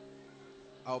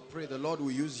 I'll pray the Lord will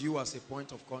use you as a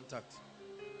point of contact.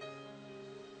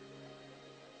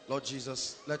 Lord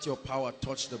Jesus, let your power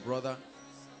touch the brother,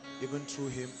 even through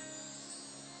him,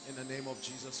 in the name of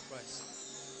Jesus Christ.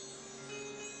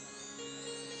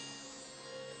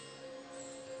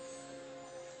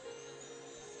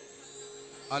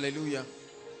 Hallelujah.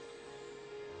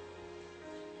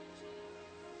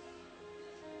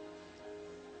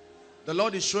 The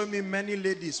Lord is showing me many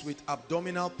ladies with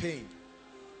abdominal pain.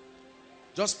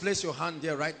 Just place your hand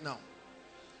there right now.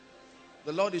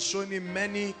 The Lord is showing me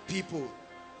many people,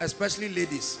 especially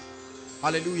ladies.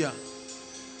 Hallelujah.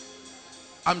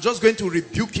 I'm just going to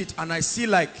rebuke it, and I see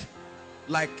like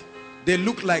they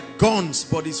look like guns,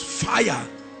 but it's fire,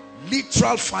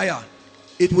 literal fire.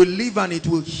 It will leave and it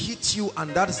will hit you,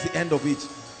 and that is the end of it.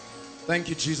 Thank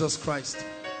you, Jesus Christ.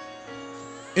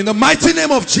 In the mighty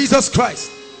name of Jesus Christ,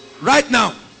 right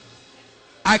now,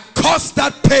 I cause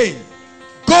that pain.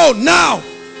 Go now.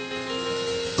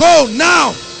 Go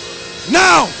now.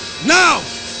 Now. Now.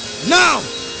 Now.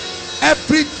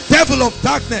 Every devil of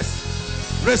darkness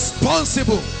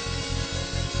responsible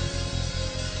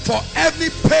for every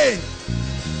pain,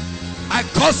 I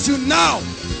curse you now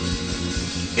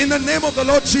in the name of the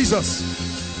Lord Jesus.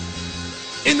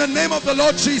 In the name of the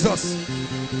Lord Jesus.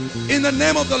 In the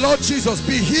name of the Lord Jesus.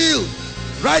 Be healed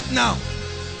right now.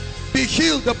 Be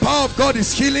healed. The power of God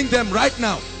is healing them right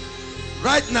now.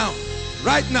 Right now.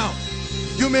 Right now.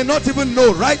 You may not even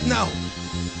know right now.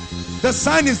 The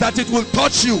sign is that it will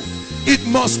touch you. It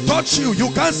must touch you. You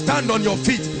can't stand on your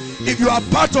feet. If you are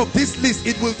part of this list,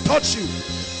 it will touch you.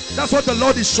 That's what the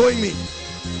Lord is showing me.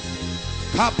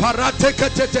 I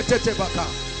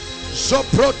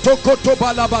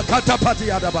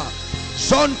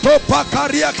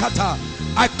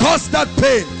cause that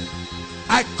pain.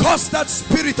 I cause that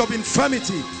spirit of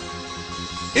infirmity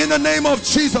in the name of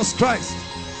Jesus Christ.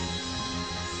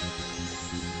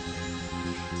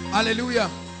 Hallelujah.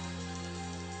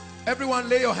 Everyone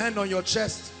lay your hand on your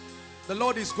chest. The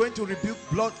Lord is going to rebuke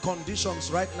blood conditions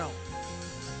right now.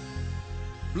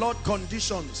 Blood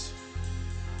conditions.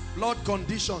 Blood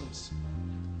conditions.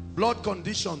 Blood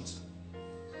conditions.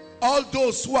 All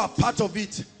those who are part of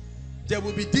it, there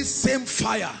will be this same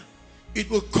fire. It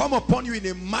will come upon you in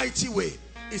a mighty way.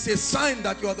 It's a sign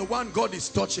that you are the one God is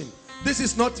touching. This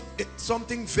is not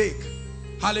something vague.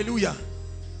 Hallelujah.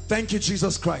 Thank you,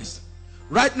 Jesus Christ.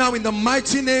 Right now, in the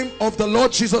mighty name of the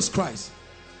Lord Jesus Christ,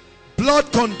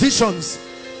 blood conditions,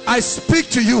 I speak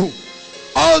to you.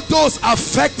 All those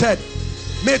affected,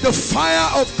 may the fire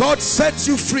of God set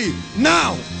you free.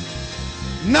 Now,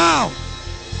 now,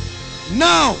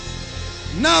 now,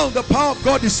 now the power of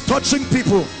God is touching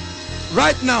people.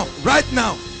 Right now, right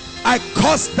now. I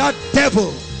curse that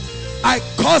devil. I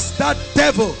curse that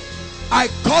devil. I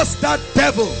curse that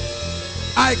devil.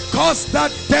 I curse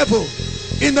that devil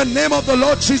in the name of the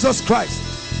Lord Jesus Christ.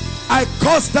 I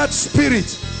curse that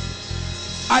spirit.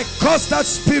 I curse that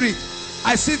spirit.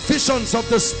 I see visions of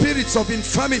the spirits of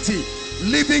infirmity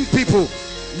leaving people,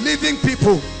 leaving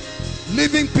people,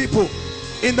 leaving people.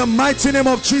 In the mighty name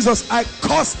of Jesus, I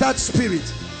curse that spirit.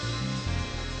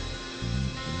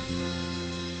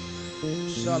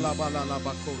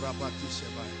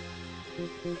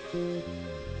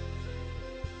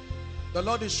 The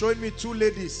Lord is showing me two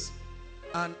ladies,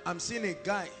 and I'm seeing a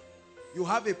guy. You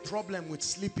have a problem with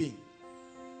sleeping.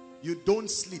 You don't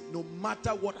sleep. No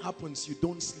matter what happens, you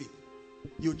don't sleep.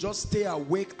 You just stay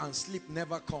awake and sleep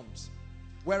never comes.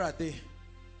 Where are they?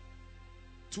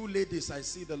 Two ladies I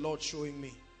see the Lord showing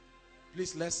me.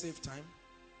 Please, let's save time.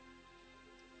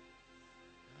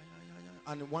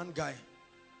 And one guy.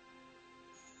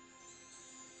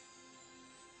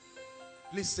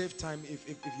 Please save time if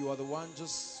you are the one,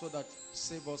 just so that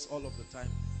save us all of the time.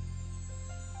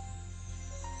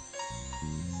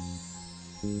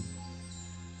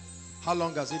 How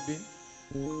long has it been?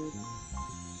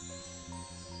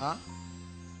 Huh?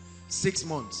 6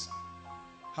 months.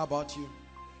 How about you?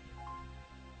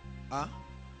 Huh?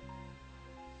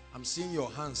 I'm seeing your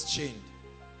hands chained.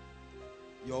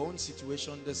 Your own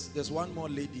situation. There's one more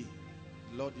lady.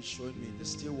 The Lord is showing me.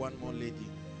 There's still one more lady.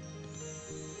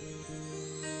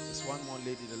 There's one more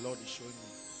lady the Lord is showing me.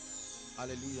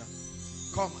 Hallelujah.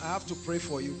 Come, I have to pray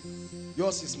for you.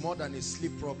 Yours is more than a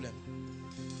sleep problem.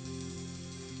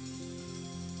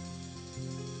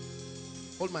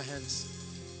 Hold my hands.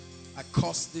 I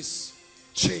curse this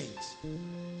chains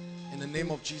in the name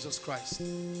of Jesus Christ.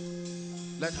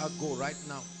 Let her go right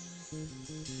now.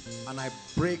 And I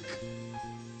break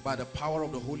by the power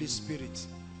of the Holy Spirit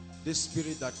this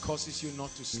spirit that causes you not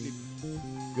to sleep.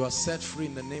 You are set free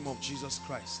in the name of Jesus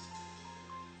Christ.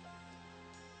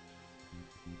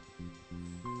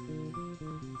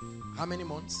 How many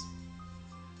months?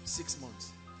 6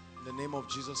 months. In the name of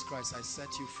Jesus Christ, I set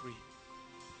you free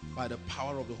by the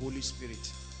power of the Holy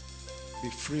Spirit. Be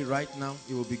free right now.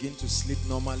 You will begin to sleep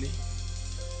normally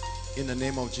in the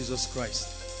name of Jesus Christ.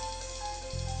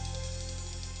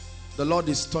 The Lord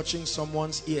is touching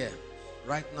someone's ear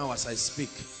right now as I speak.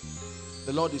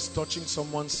 The Lord is touching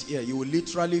someone's ear. You will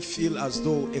literally feel as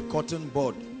though a cotton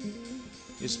bud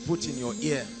is put in your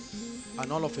ear,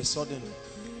 and all of a sudden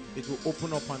it will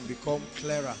open up and become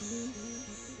clearer.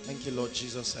 Thank you, Lord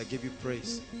Jesus. I give you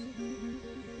praise.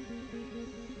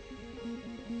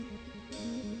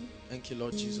 Thank you,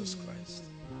 Lord Jesus Christ.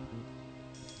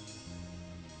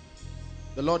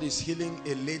 The Lord is healing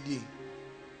a lady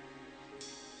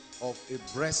of a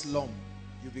breast lump.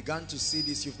 You began to see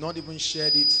this. You've not even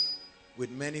shared it with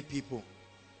many people.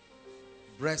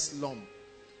 Breast lump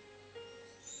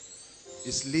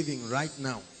is living right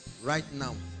now,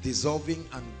 dissolving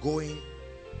and going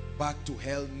back to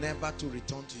hell, never to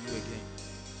return to you again.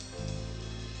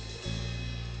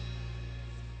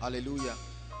 Hallelujah.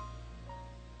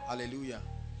 Hallelujah.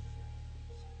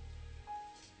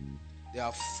 There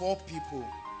are 4 people.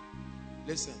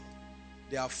 Listen,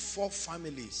 there are 4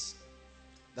 families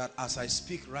that as I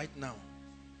speak right now,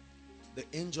 the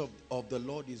angel of the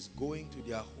Lord is going to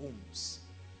their homes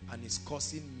and is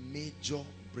causing major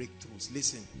breakthroughs.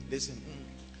 Listen, listen.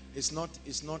 It's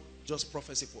not just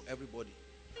prophecy for everybody.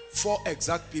 4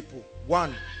 exact people.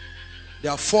 1,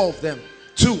 there are 4 of them.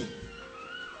 2,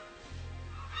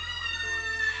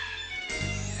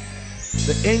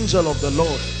 the angel of the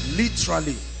Lord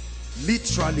literally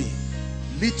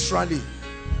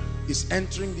is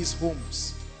entering these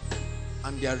homes,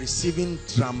 and they are receiving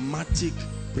dramatic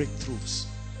breakthroughs.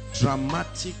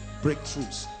 Dramatic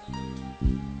breakthroughs.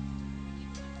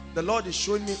 The Lord is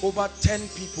showing me over 10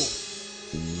 people,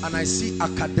 and I see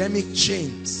academic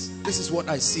chains. This is what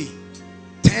I see.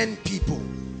 10 people.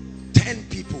 10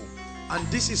 people. And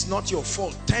this is not your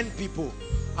fault. 10 people.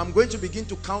 I'm going to begin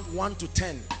to count 1 to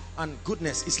 10. And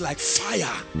goodness, it's like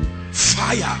fire.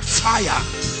 Fire. Fire.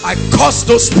 I curse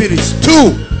those spirits.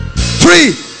 2,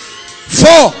 3,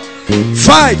 4,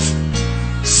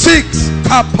 5, 6,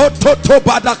 kapototo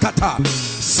badakata,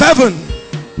 7,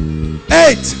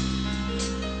 8,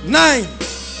 9.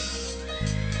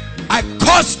 I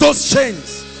curse those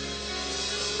chains.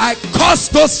 I curse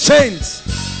those chains.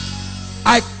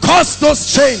 I curse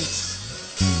those chains.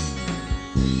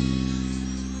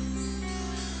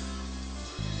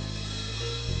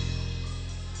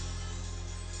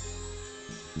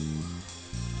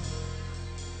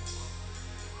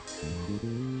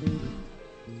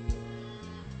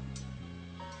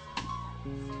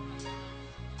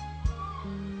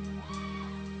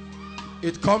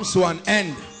 It comes to an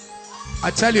end. I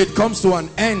tell you, it comes to an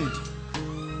end.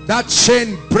 That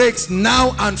chain breaks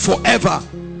now and forever.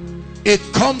 It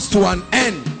comes to an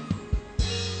end.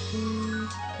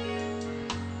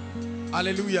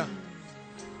 Hallelujah.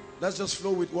 Let's just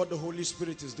flow with what the Holy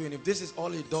Spirit is doing. If this is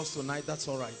all he does tonight, that's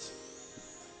all right.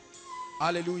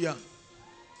 Hallelujah.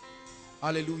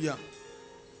 Hallelujah.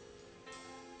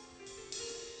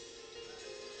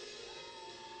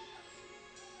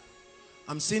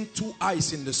 I'm seeing two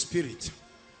eyes in the spirit,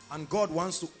 and God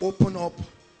wants to open up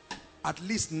at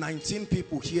least 19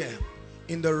 people here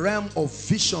in the realm of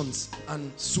visions and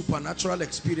supernatural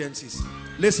experiences.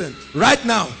 Listen, right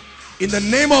now, in the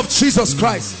name of Jesus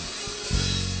Christ,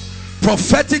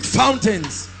 prophetic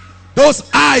fountains, those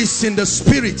eyes in the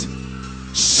spirit,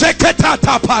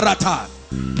 sheketata parata,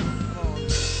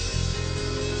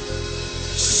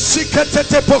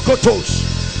 shiketete pokotosh.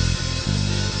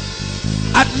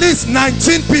 At least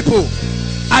 19 people.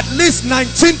 At least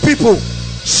 19 people.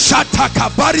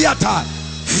 Shatakabariata.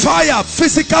 Fire,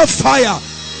 physical fire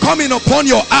coming upon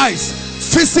your eyes.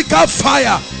 Physical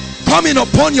fire coming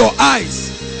upon your eyes.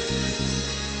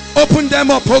 Open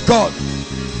them up, oh God,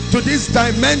 to these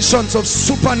dimensions of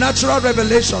supernatural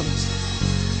revelations.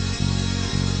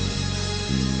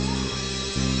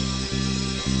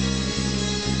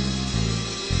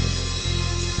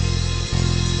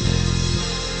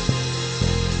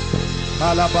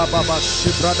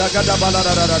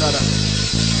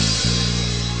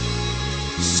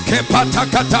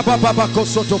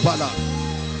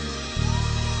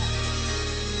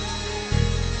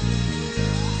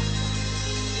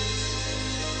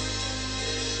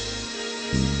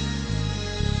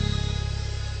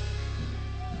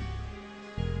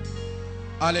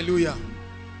 Hallelujah.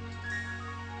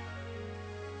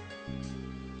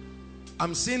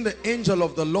 I'm seeing the angel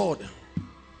of the Lord.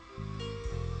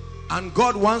 And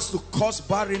God wants to cause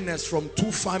barrenness from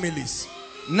two families.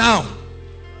 Now,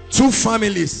 two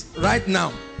families right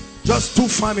now. Just two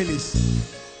families.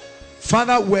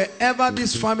 Father, wherever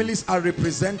these families are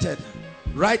represented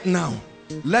right now,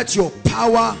 let your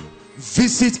power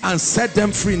visit and set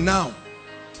them free now.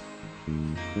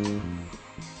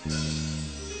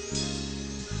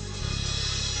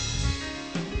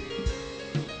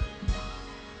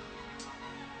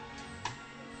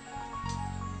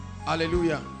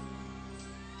 Hallelujah.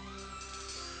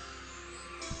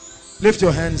 Lift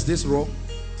your hands this row.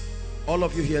 All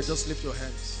of you here, just lift your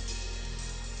hands.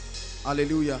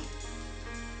 Hallelujah.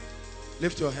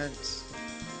 Lift your hands.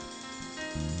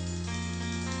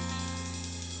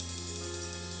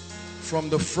 From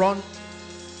the front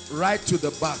right to the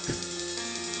back,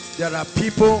 there are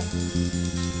people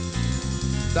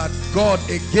that God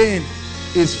again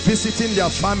is visiting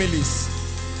their families.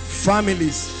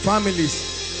 Families.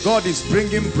 God is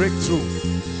bringing breakthrough.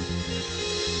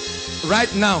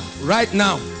 Right now,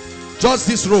 just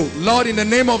this row. Lord, in the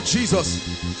name of Jesus,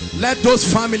 let those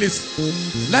families,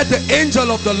 let the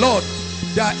angel of the Lord,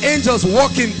 there are angels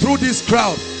walking through this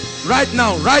crowd right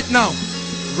now,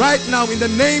 in the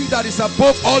name that is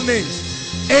above all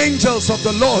names. Angels of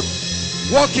the Lord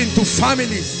walking to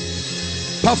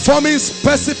families, performing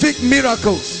specific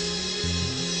miracles.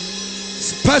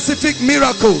 Specific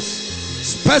miracles.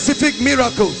 Specific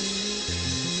miracles.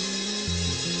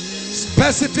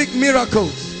 Specific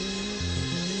miracles.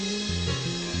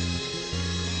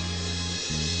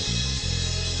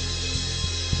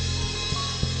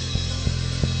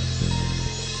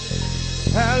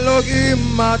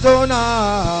 Elohim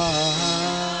Madonna.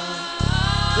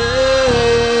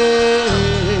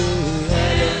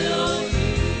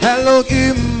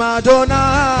 Elohim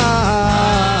Madonna.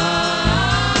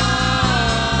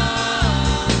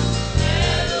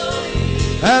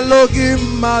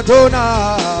 Elohim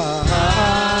Madonna.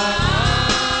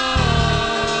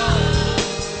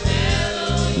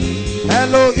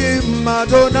 Elohim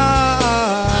Madonna.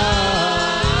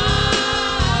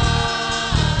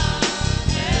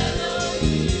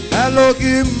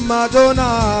 Elohim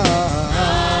Madonna.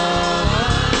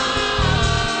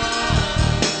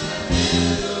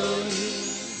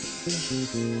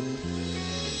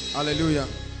 Hallelujah.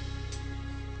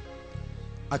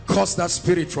 I curse that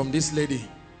spirit from this lady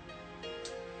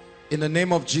in the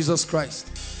name of Jesus Christ.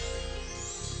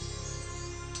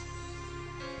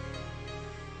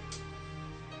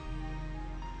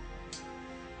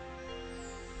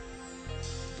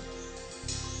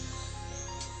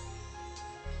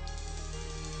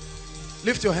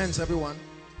 Lift your hands, everyone.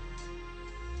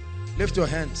 Lift your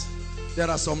hands. There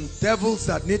are some devils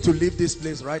that need to leave this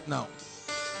place right now.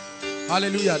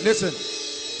 Hallelujah. Listen,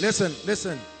 listen,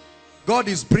 listen. God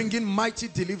is bringing mighty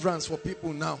deliverance for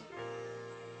people now.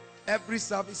 Every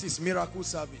service is miracle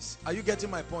service. Are you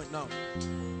getting my point now?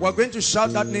 We're going to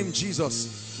shout that name,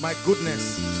 Jesus. My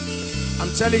goodness.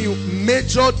 I'm telling you,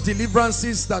 major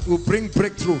deliverances that will bring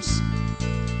breakthroughs.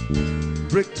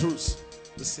 Breakthroughs.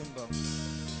 The symbol.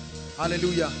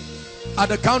 Hallelujah. At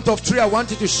the count of 3, I want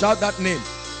you to shout that name.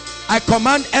 I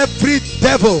command every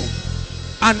devil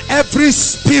and every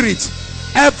spirit,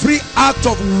 every act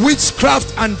of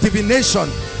witchcraft and divination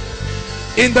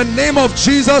in the name of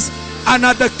Jesus, and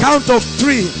at the count of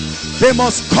 3 they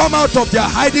must come out of their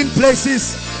hiding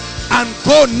places and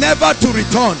go never to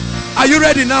return. Are you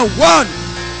ready now? 1,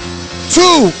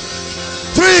 2,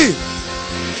 3.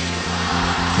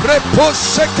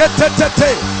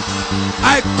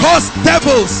 I curse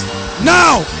devils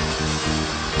now.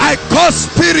 I curse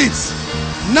spirits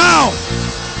now.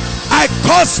 I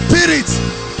curse spirits,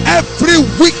 every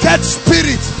wicked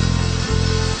spirit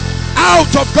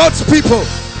out of God's people,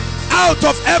 out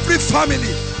of every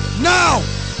family. Now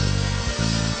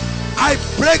I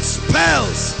break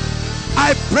spells,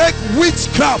 I break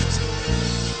witchcraft,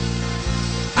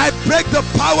 I break the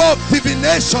power of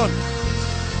divination.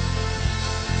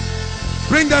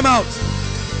 Bring them out.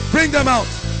 Bring them out.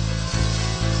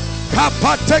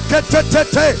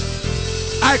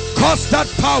 I curse that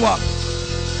power.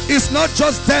 It's not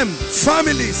just them,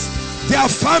 families, their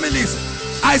families.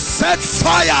 I set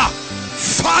fire,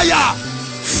 fire,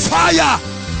 fire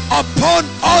upon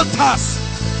altars.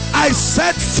 I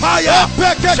set fire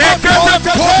upon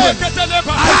coven.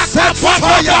 I set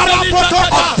fire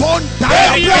upon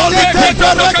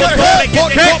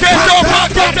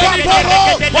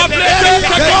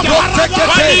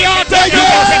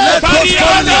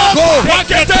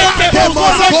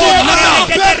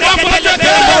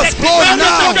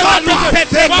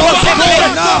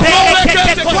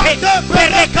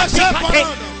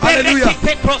Hallelujah.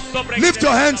 Lift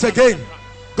your hands again.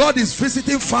 God is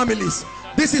visiting families.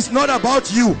 This is not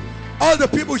about you. All the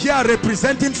people here are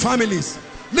representing families.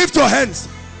 Lift your hands.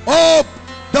 Oh,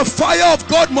 the fire of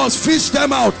God must fish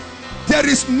them out. There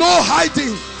is no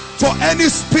hiding for any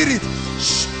spirit.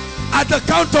 At the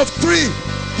count of 3,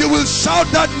 you will shout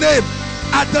that name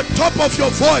at the top of your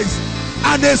voice,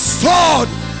 and a sword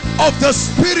of the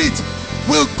spirit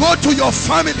will go to your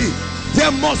family.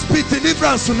 There must be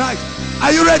deliverance tonight.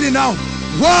 Are you ready now?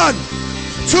 1,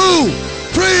 2,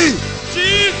 3.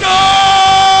 Jesus!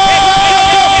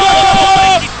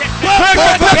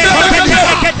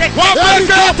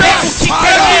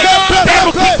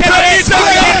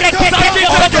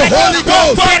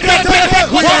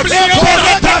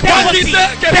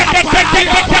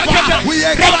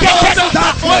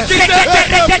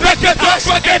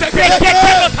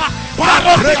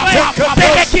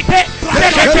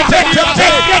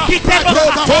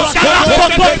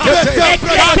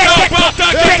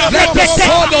 Let the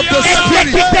sword of the spirit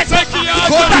go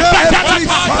to every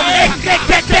family. Let the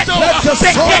sword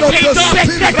of the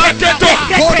spirit go to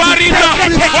every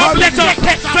family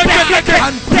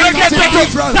and bring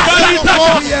deliverance.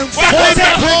 We enforce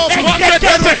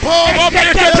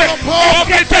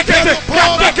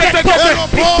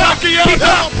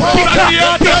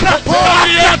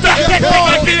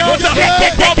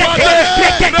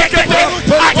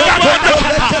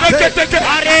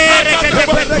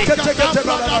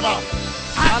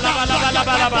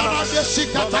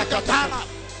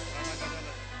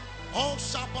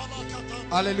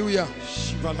Hallelujah.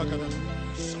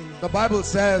 The Bible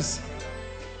says,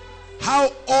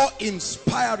 how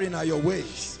awe-inspiring are your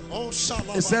ways.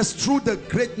 It says, through the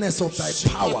greatness of thy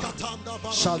power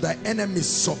shall thy enemies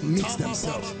submit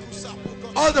themselves.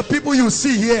 All the people you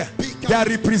see here, they are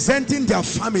representing their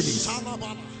families.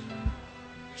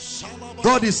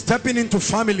 God is stepping into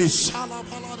families.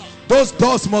 Those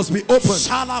doors must be opened.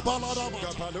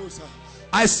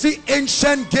 I see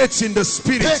ancient gates in the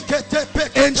spirit.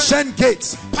 Ancient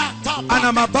gates. And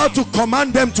I'm about to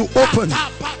command them to open.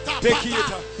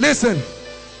 Listen.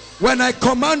 When I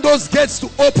command those gates to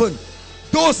open,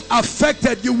 those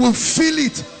affected, you will feel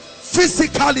it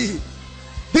physically.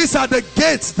 These are the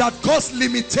gates that cause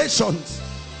limitations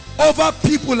over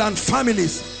people and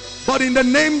families. But in the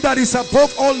name that is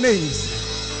above all names,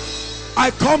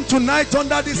 I come tonight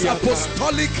under this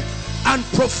apostolic and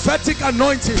prophetic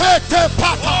anointing. Gates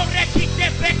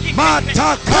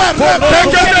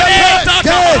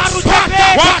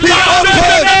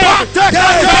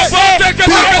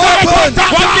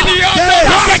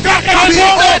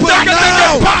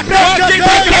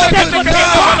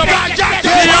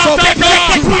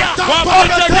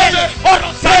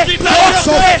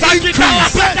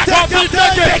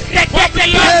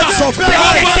of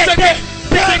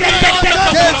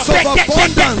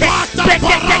abundance,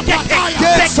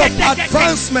 gates of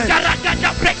advancement.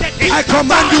 I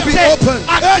command you be open.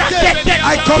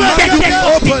 I command you be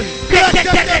open.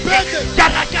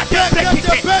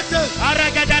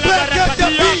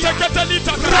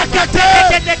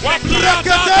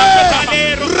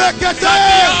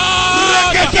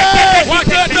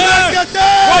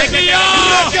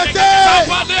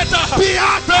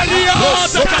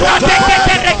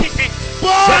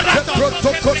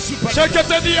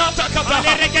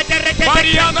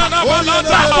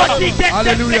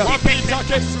 Hallelujah.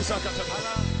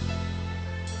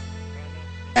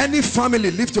 Any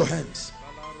family, lift your hands,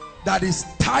 that is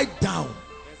tied down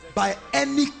by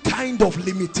any kind of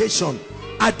limitation,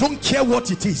 I don't care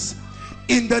what it is,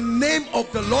 in the name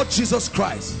of the Lord Jesus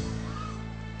Christ,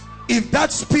 if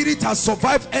that spirit has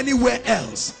survived anywhere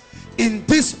else, in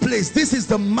this place, this is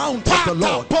the mount of the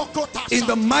Lord, in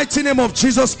the mighty name of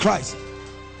Jesus Christ,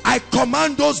 I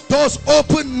command those doors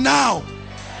open now.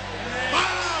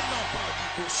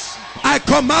 I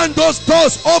command those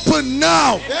doors open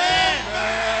now.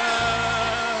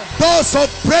 Doors of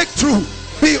breakthrough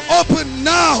be open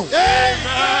now.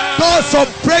 Doors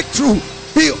of breakthrough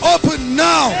be open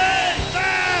now.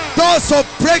 Doors of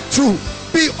breakthrough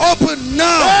be open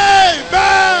now.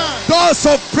 Doors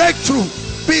of breakthrough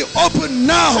be open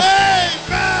now.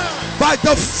 By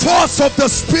the force of the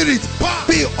Spirit,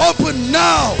 be open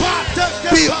now.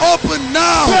 Be open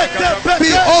now.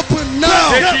 Be open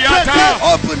now. Be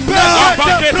open now.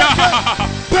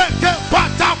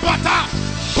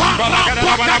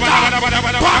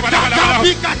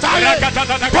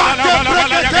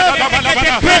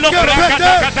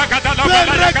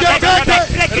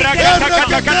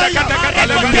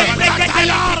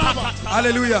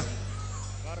 Hallelujah.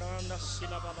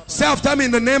 Say after me,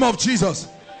 in the name of Jesus.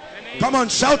 Come on,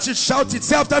 shout it, shout it.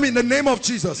 Say after me, in the name of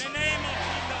Jesus.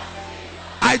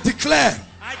 I declare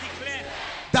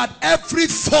that every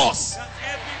force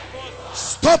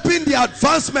stopping the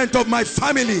advancement of my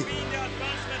family,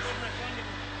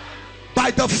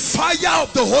 by the fire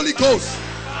of the Holy Ghost,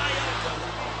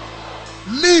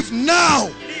 leave now.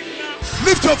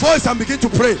 Lift your voice and begin to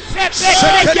pray.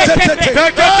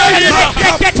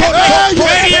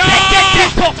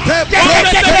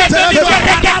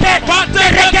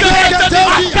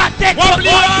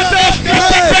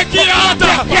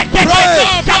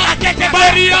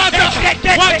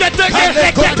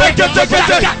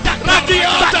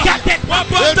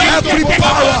 Every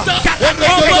power,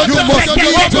 you must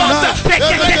leave tonight.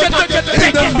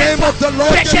 In the name of the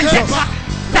Lord Jesus.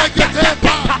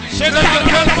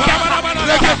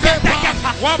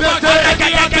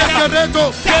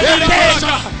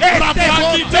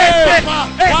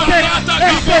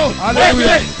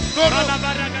 Hallelujah.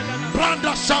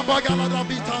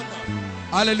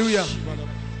 Hallelujah.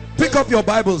 Pick up your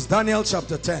Bibles, Daniel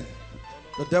chapter 10.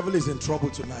 The devil is in trouble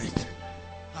tonight.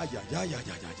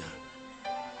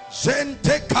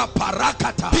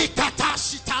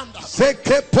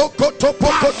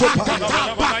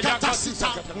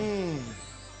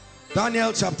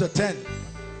 Daniel chapter 10.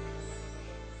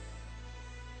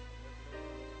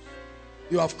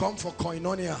 You have come for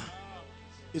koinonia.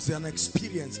 It's an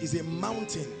experience, it's a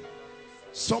mountain.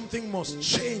 Something must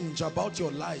change about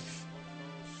your life.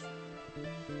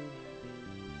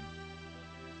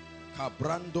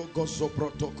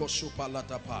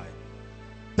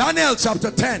 Daniel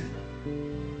chapter 10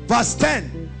 verse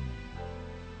 10.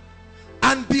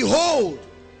 And behold,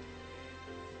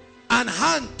 an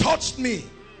hand touched me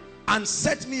and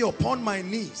set me upon my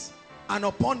knees and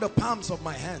upon the palms of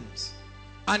my hands.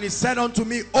 And he said unto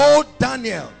me, O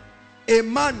Daniel, a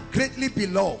man greatly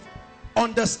beloved,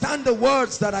 understand the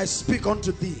words that I speak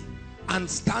unto thee, and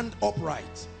stand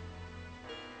upright.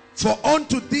 For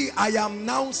unto thee I am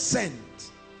now sent.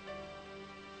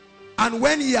 And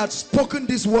when he had spoken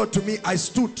this word to me, I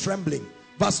stood trembling.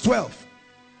 Verse 12.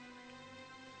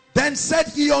 Then said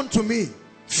he unto me,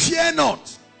 fear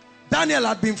not. Daniel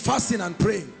had been fasting and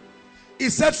praying. He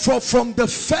said, for from the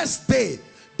first day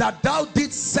that thou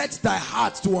didst set thy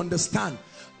heart to understand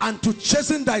and to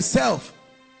chasten thyself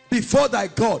before thy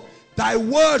God, thy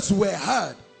words were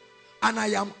heard, and I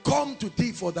am come to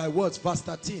thee for thy words. Verse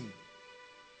 13.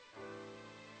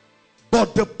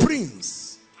 But the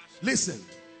prince, listen,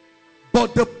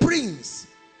 but the prince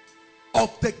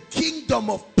of the kingdom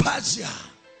of Persia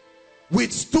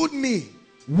withstood me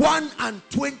 21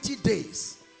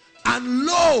 days. And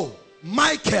lo,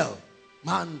 Michael,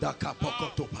 one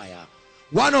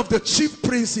of the chief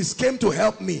princes, came to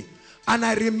help me. And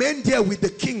I remained there with the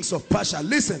kings of Persia.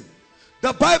 Listen,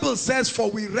 the Bible says,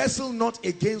 for we wrestle not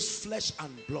against flesh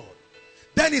and blood.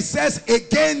 Then it says,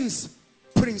 against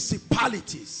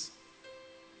principalities,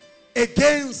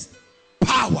 against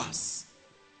powers,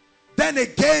 then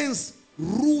against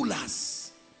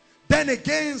rulers, then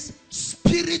against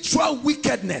spiritual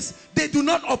wickedness. They do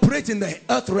not operate in the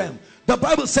earth realm. The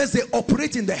Bible says they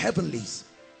operate in the heavenlies.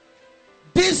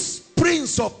 This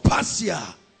prince of Persia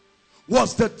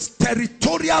was the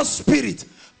territorial spirit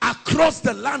across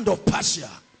the land of Persia.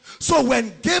 So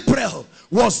when Gabriel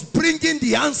was bringing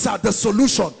the answer, the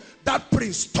solution, that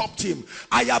prince stopped him.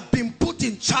 I have been put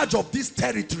in charge of this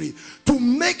territory to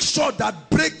make sure that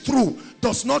breakthrough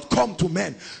does not come to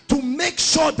men, to make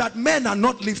sure that men are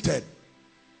not lifted.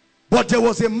 But there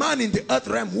was a man in the earth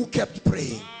realm who kept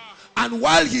praying. And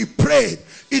while he prayed,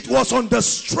 it was on the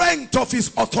strength of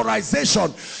his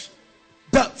authorization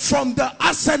from the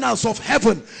arsenals of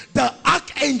heaven, the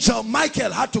archangel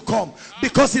Michael had to come,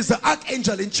 because he's the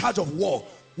archangel in charge of war.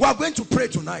 We are going to pray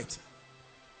tonight.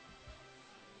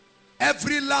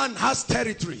 Every land has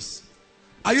territories.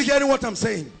 Are you hearing what I'm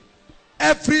saying?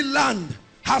 Every land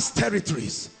has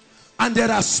territories. And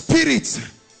there are spirits.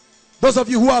 Those of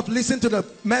you who have listened to the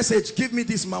message, give me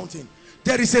this mountain.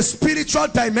 There is a spiritual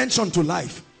dimension to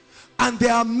life. And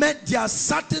there are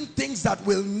certain things that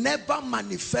will never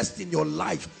manifest in your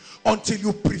life until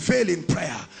you prevail in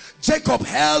prayer. Jacob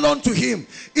held on to him.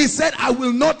 He said, I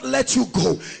will not let you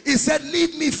go. He said,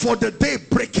 leave me for the day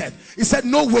breaketh. He said,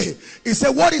 no way. He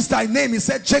said, what is thy name? He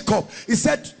said, Jacob. He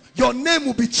said, your name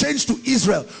will be changed to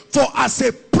Israel. For as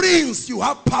a prince you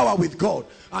have power with God,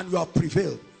 and you have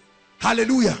prevailed.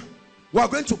 Hallelujah. We are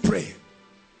going to pray.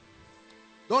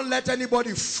 Don't let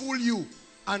anybody fool you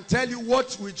and tell you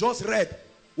what we just read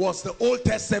was the Old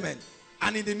Testament.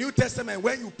 And in the New Testament,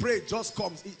 when you pray, it just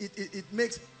comes. It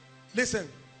makes, listen,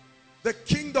 the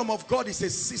kingdom of God is a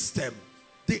system.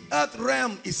 The earth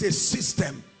realm is a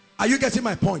system. Are you getting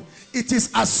my point? It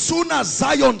is as soon as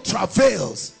Zion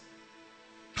travails,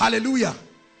 hallelujah,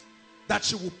 that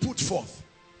she will put forth.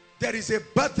 There is a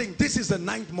birthing. This is the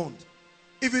 9th month.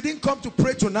 If you didn't come to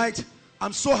pray tonight,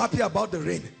 I'm so happy about the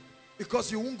rain,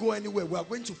 because you won't go anywhere. We are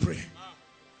going to pray.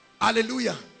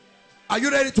 Hallelujah. Are you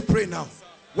ready to pray now?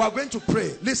 We are going to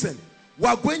pray. Listen, we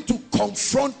are going to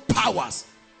confront powers.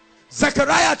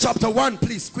 Zechariah chapter 1,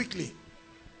 please, quickly.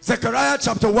 Zechariah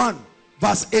chapter 1,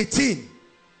 verse 18.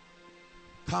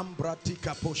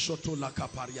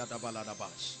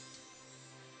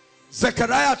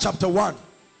 Zechariah chapter 1.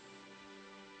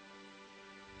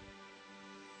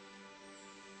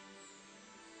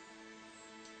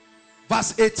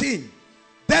 Verse 18.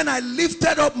 Then I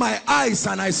lifted up my eyes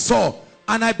and I saw,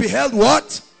 and I beheld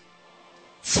what?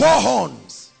 4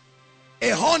 horns. A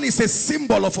horn is a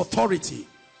symbol of authority.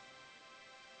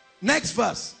 Next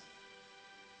verse.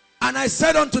 And I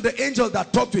said unto the angel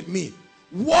that talked with me,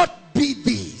 what be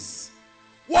these?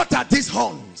 What are these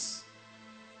horns?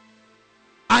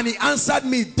 And he answered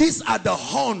me, these are the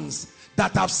horns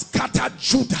that have scattered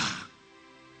Judah.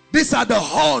 These are the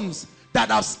horns that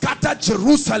have scattered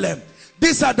Jerusalem.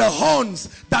 These are the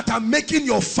horns that are making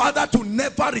your father to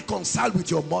never reconcile with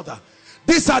your mother.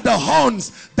 These are the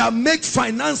horns that make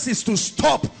finances to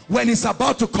stop when it's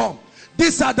about to come.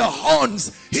 These are the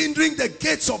horns hindering the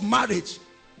gates of marriage.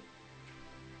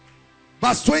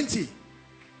 Verse 20.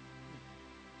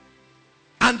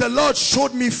 And the Lord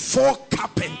showed me 4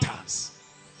 carpenters.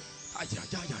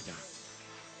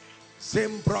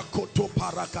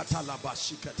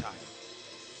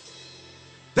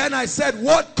 Then I said,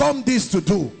 what come these to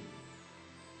do?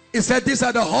 He said, these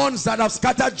are the horns that have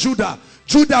scattered Judah.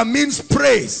 Judah means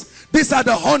praise. These are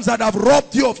the horns that have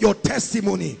robbed you of your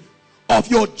testimony, of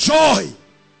your joy.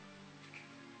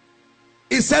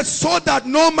 He said, so that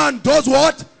no man does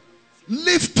what?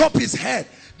 Lift up his head.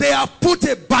 They have put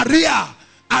a barrier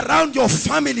around your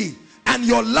family and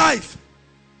your life.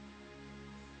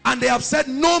 And they have said,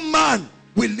 no man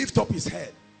will lift up his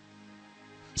head.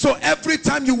 So every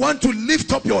time you want to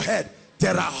lift up your head,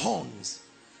 there are horns.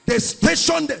 They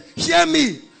station them. Hear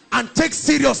me and take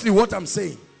seriously what I'm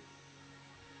saying.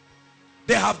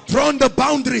 They have drawn the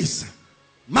boundaries.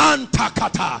 Man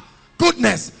takata.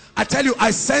 Goodness, I tell you,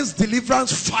 I sense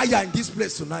deliverance fire in this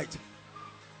place tonight.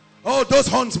 Oh, those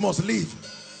horns must leave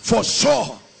for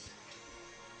sure.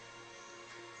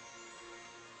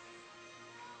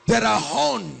 There are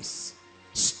horns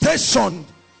stationed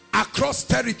across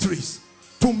territories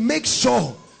to make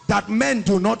sure that men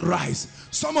do not rise.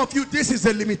 Some of you, this is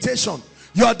a limitation.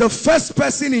 You are the first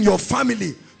person in your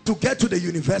family to get to the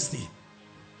university.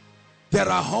 There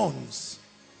are horns.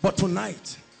 But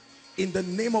tonight, in the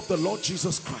name of the Lord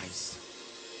Jesus Christ,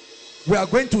 we are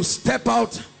going to step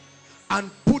out and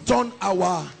put on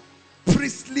our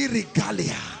priestly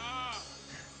regalia.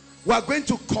 We are going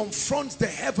to confront the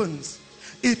heavens.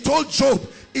 He told Job,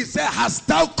 he said, hast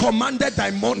thou commanded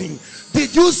thy morning?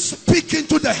 Did you speak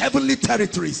into the heavenly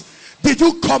territories? Did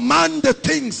you command the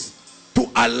things to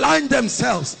align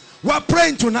themselves? We are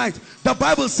praying tonight. The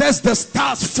Bible says the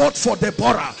stars fought for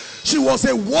Deborah. She was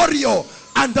a warrior,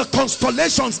 and the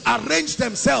constellations arranged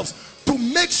themselves to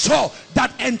make sure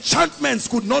that enchantments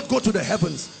could not go to the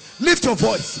heavens. Lift your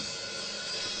voice.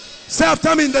 Say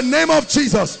after me, in the name of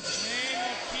Jesus.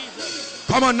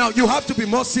 Come on now, you have to be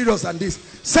more serious than this.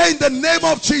 Say, in the name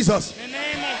of Jesus. In the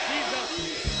name of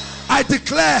Jesus. I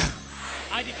declare.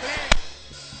 I declare.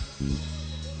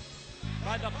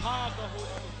 By the power of the Holy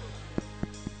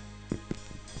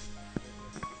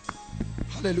Spirit.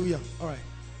 Hallelujah. All right.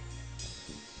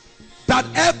 That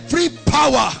every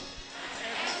power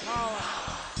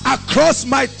across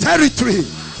my territory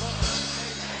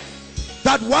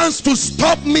that wants to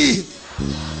stop me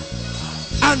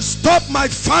and stop my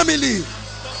family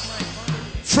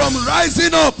from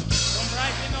rising up,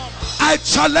 I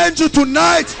challenge you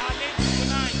tonight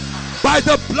by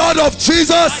the blood of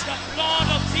Jesus.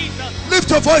 Lift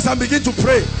your voice and begin to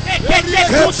pray. In the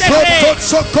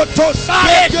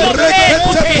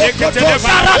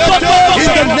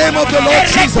name of the Lord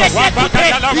Jesus.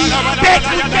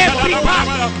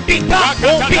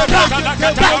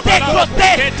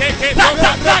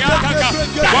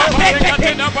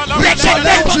 We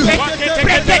challenge you.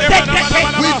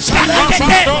 We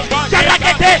challenge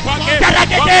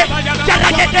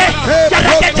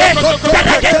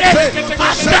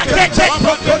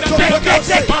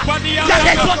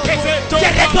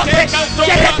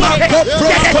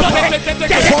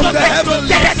from the heavens.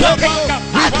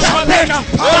 We challenge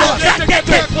powers.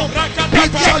 We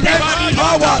challenge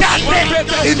powers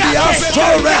in the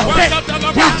astral realm.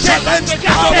 We challenge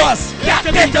powers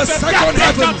in the second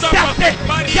heavens.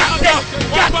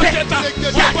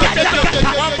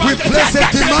 We place a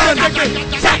demand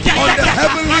on the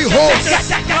heavenly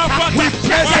hosts. We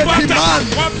place a demand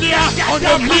on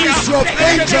the ministry of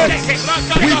angels.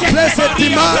 We place a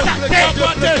demand.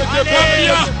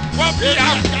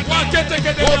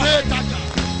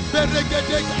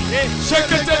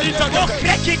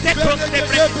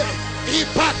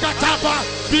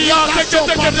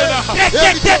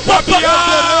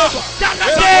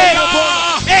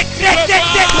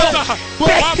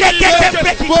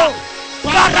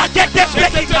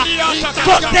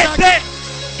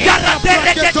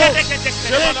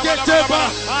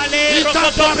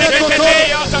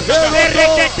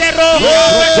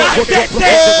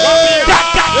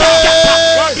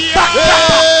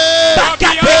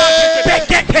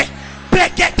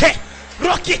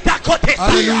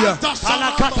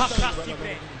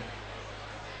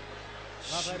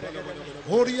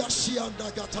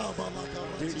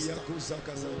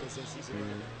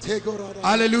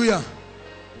 Hallelujah.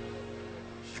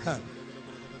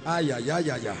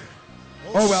 Hallelujah.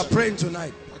 Oh, we are praying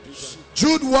tonight.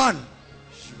 Jude 1.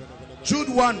 Jude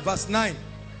 1 verse 9.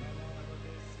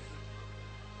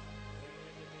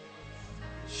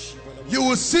 You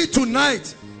will see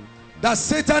tonight that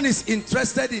Satan is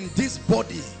interested in this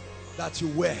body that you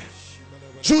wear.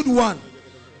 Jude 1.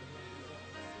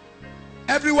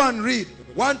 Everyone read.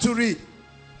 Want to read?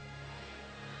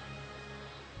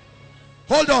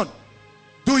 Hold on.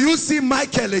 Do you see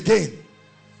Michael again?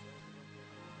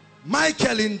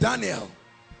 Michael in Daniel,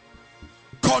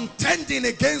 contending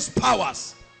against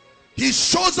powers. He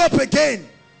shows up again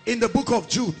in the book of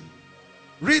Jude.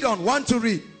 Read on. Want to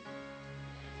read?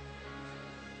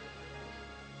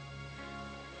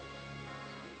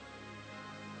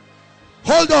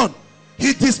 Hold on.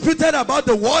 He disputed about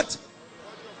the what?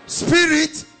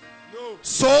 Spirit,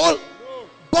 soul,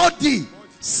 body.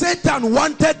 Satan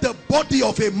wanted the body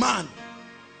of a man.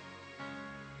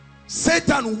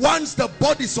 Satan wants the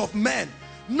bodies of men,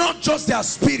 not just their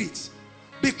spirits.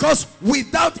 Because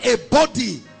without a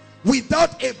body,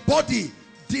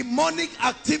 demonic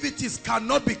activities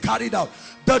cannot be carried out.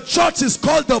 The church is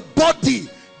called the body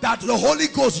that the Holy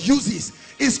Ghost uses.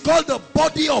 It's called the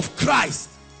body of Christ.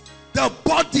 The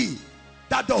body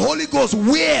that the Holy Ghost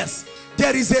wears.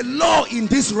 There is a law in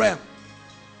this realm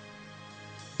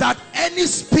that any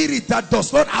spirit that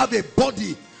does not have a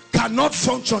body cannot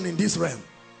function in this realm.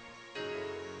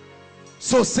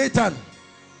 So Satan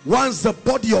wants the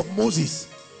body of Moses.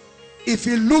 If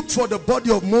he looked for the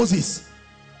body of Moses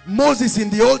in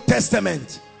the Old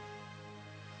Testament,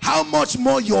 how much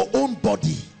more your own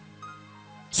body?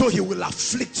 So he will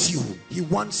afflict you. He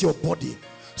wants your body.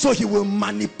 So he will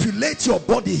manipulate your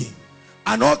body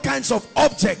and all kinds of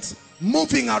objects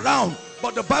moving around.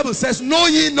 But the Bible says, know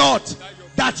ye not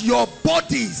that your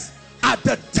bodies are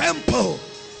the temple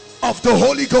of the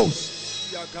Holy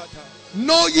Ghost?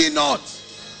 Know ye not?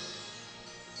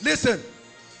 Listen,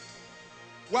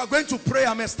 we are going to pray.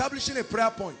 I'm establishing a prayer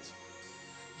point.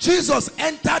 Jesus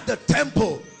entered the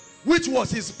temple, which was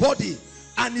his body,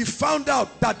 and he found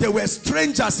out that there were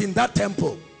strangers in that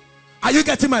temple. Are you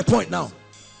getting my point now?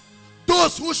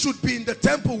 Those who should be in the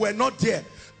temple were not there,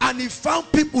 and he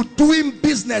found people doing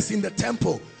business in the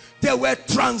temple. There were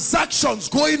transactions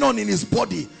going on in his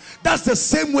body. That's the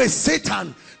same way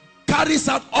Satan carries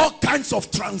out all kinds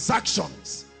of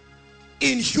transactions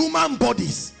in human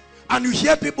bodies. And you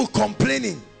hear people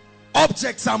complaining,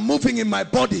 objects are moving in my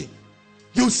body.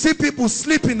 You see people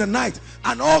sleep in the night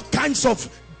and all kinds of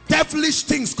devilish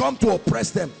things come to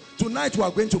oppress them. Tonight we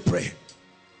are going to pray.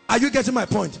 Are you getting my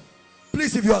point?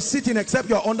 Please, if you are sitting, except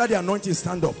you are under the anointing,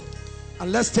 stand up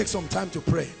and let's take some time to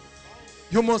pray.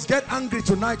 You must get angry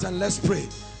tonight and let's pray,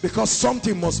 because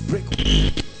something must break.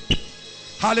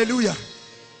 Hallelujah.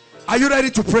 Are you ready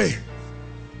to pray?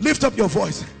 Lift up your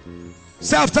voice.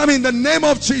 Say after me, in the name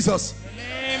of Jesus. In the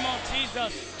name of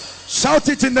Jesus. Shout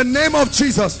it, in the name of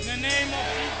Jesus. In the name of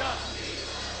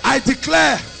Jesus. I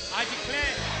declare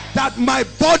that my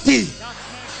body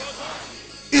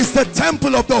is the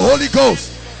temple of the Holy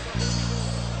Ghost.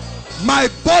 My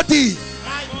body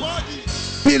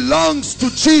belongs to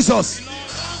Jesus.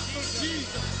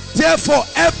 Therefore,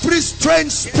 every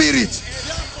strange spirit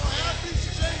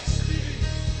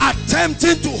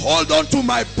attempting to hold on to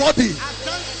my body,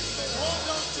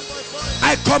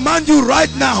 I command you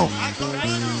right now,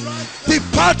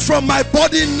 depart from my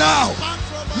body now.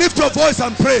 Lift your voice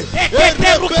and pray. Every stranger,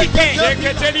 every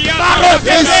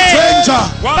stranger,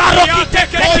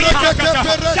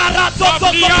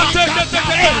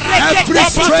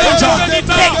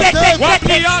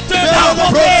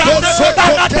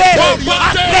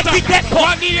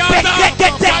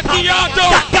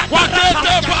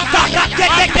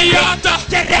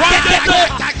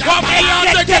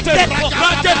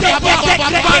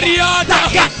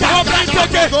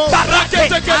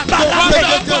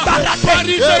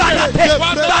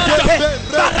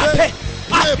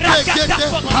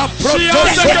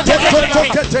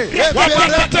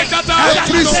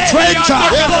 every stranger,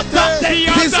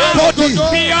 his body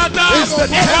is the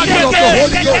temple of the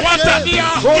Holy Ghost.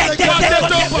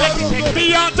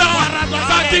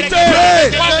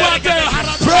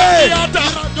 Pray,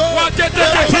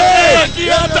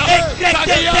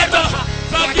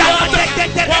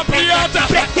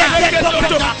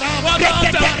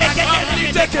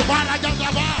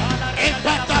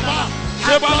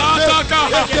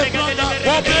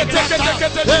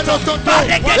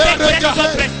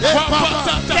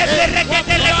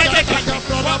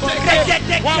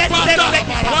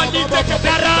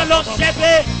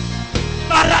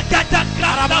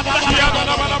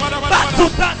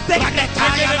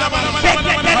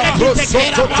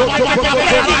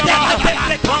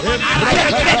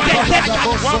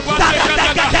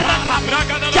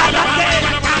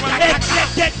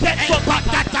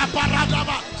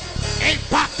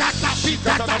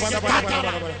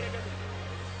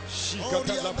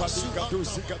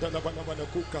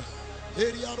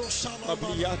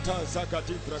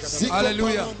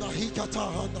 Hallelujah.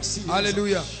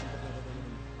 Hallelujah.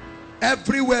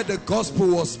 Everywhere the gospel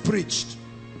was preached,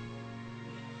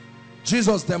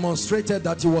 Jesus demonstrated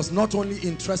that he was not only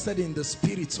interested in the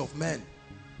spirits of men,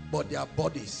 but their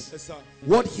bodies. Yes,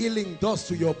 what healing does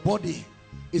to your body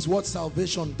is what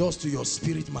salvation does to your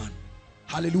spirit, man.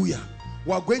 Hallelujah.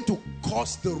 We are going to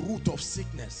cause the root of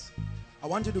sickness. I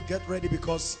want you to get ready,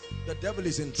 because the devil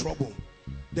is in trouble.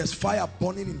 There's fire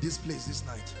burning in this place this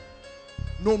night.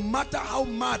 No matter how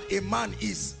mad a man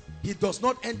is, he does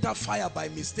not enter fire by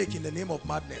mistake in the name of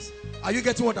madness. Are you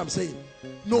getting what I'm saying?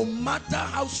 No matter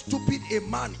how stupid a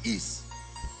man is,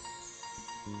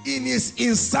 in his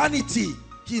insanity,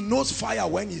 he knows fire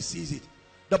when he sees it.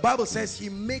 The Bible says he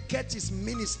maketh his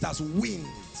ministers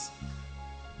winds.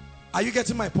 Are you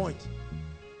getting my point?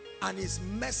 And his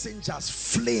messengers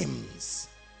flames.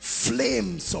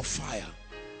 Flames of fire.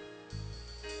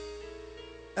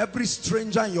 Every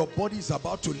stranger in your body is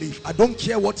about to leave. I don't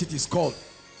care what it is called.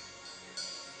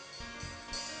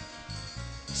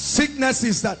 Sickness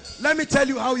is that. Let me tell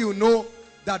you how you know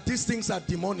that these things are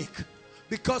demonic.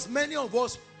 Because many of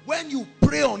us, when you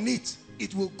pray on it,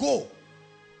 it will go.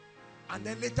 and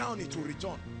then later on it will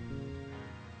return.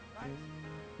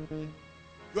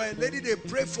 You're a lady, they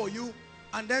pray for you,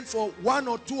 and then for 1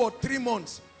 or 2 or 3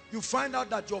 months, you find out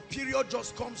that your period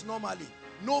just comes normally.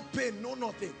 No pain, no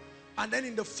nothing. And then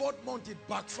in the 4th month, it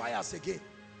backfires again.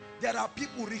 There are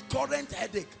people, recurrent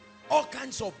headache, all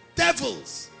kinds of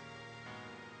devils.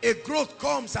 A growth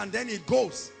comes and then it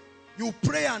goes. You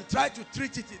pray and try to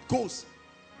treat it, it goes.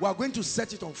 We are going to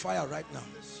set it on fire right now.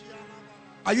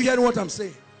 Are you hearing what I'm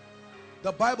saying?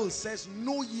 The Bible says,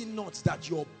 know ye not that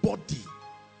your body,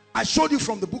 I showed you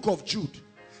from the book of Jude,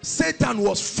 Satan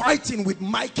was fighting with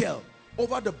Michael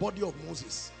over the body of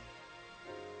Moses.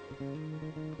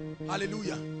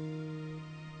 Hallelujah.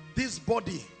 This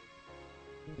body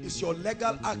is your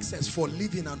legal access for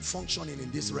living and functioning in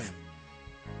this realm.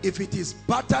 If it is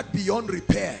battered beyond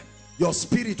repair, your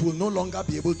spirit will no longer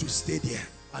be able to stay there,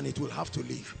 and it will have to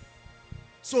leave.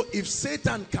 So if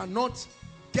Satan cannot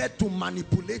get to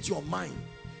manipulate your mind,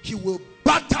 he will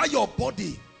batter your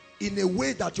body in a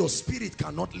way that your spirit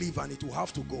cannot live, and it will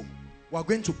have to go. We are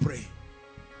going to pray.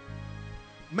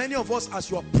 Many of us, as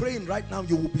you are praying right now,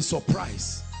 you will be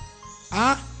surprised.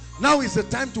 Now is the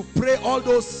time to pray all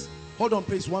those. Hold on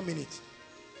please, 1 minute.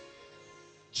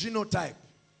 Genotype.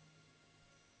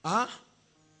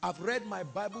 I've read my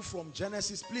Bible from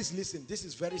Genesis. Please listen, this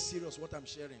is very serious what I'm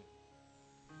sharing.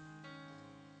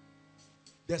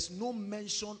 There's no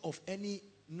mention of any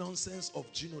nonsense of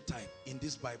genotype in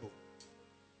this Bible.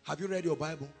 Have you read your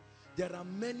Bible? There are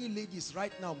many ladies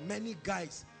right now, many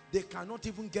guys, they cannot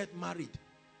even get married.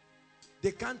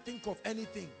 They can't think of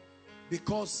anything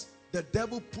because the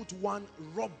devil put one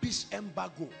rubbish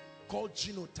embargo called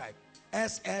genotype.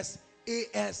 SS,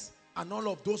 AS, and all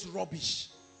of those rubbish.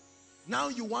 Now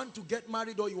you want to get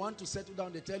married or you want to settle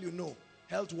down, they tell you no,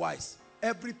 health-wise.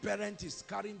 Every parent is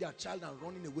carrying their child and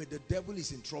running away. The devil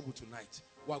is in trouble tonight.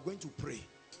 We are going to pray.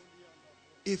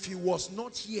 If he was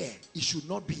not here, he should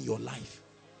not be in your life.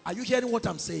 Are you hearing what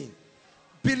I'm saying?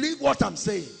 Believe what I'm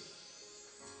saying.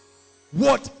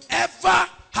 Whatever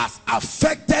has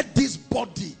affected this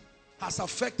body has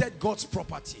affected God's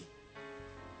property.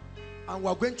 And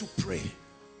we're going to pray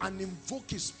and invoke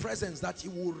his presence, that he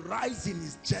will rise in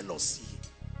his jealousy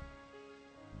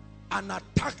and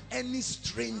attack any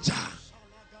stranger.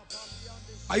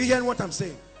 Are you hearing what I'm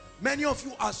saying? Many of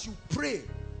you, as you pray,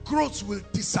 growths will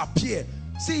disappear.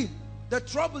 See, the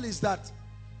trouble is that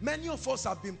many of us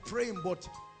have been praying, but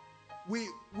we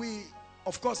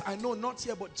of course, I know not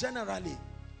here, but generally,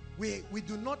 we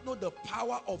do not know the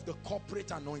power of the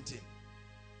corporate anointing.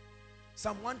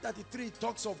 Psalm 133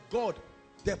 talks of God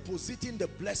depositing the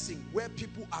blessing where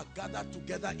people are gathered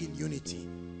together in unity.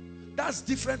 That's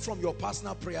different from your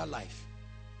personal prayer life.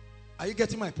 Are you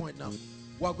getting my point now?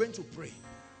 We are going to pray.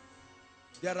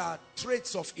 There are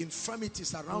traits of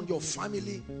infirmities around your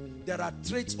family. There are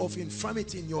traits of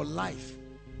infirmity in your life.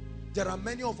 There are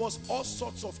many of us, all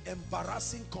sorts of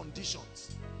embarrassing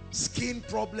conditions, skin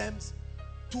problems,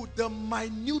 to the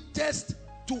minutest,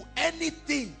 to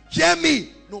anything. Hear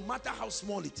me, no matter how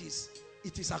small it is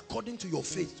according to your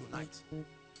faith tonight.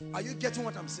 Are you getting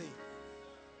what I'm saying?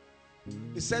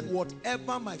 He said,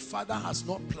 whatever my Father has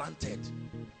not planted,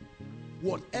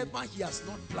 whatever he has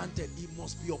not planted, it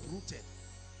must be uprooted.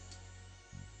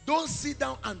 Don't sit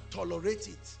down and tolerate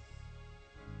it.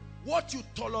 What you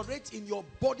tolerate in your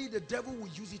body, the devil will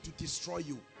use it to destroy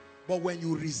you. But when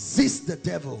you resist the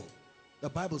devil, the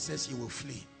Bible says he will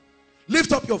flee.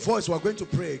 Lift up your voice. We are going to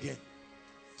pray again.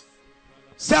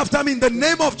 Say after me, in the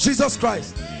name of Jesus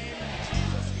Christ.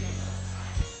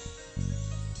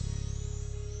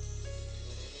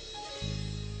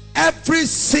 Every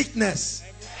sickness,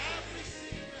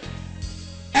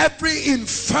 every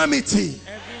infirmity,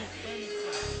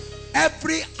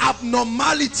 every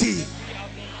abnormality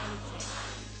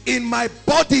in my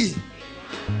body,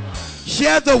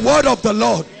 hear the word of the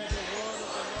Lord.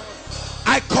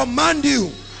 I command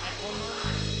you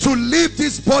to leave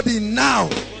this body now.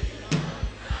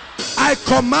 I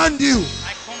command you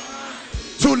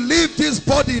to leave this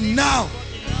body now.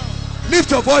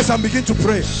 Lift your voice and begin to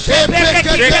pray. Every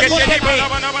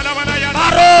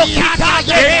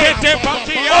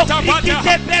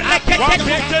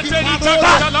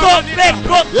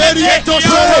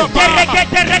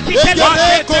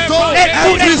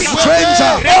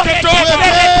stranger,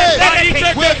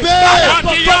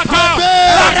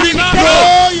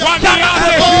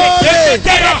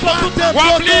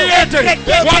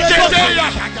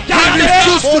 we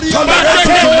refuse to tolerate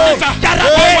it tonight.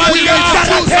 We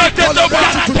refuse to tolerate it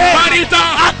tonight.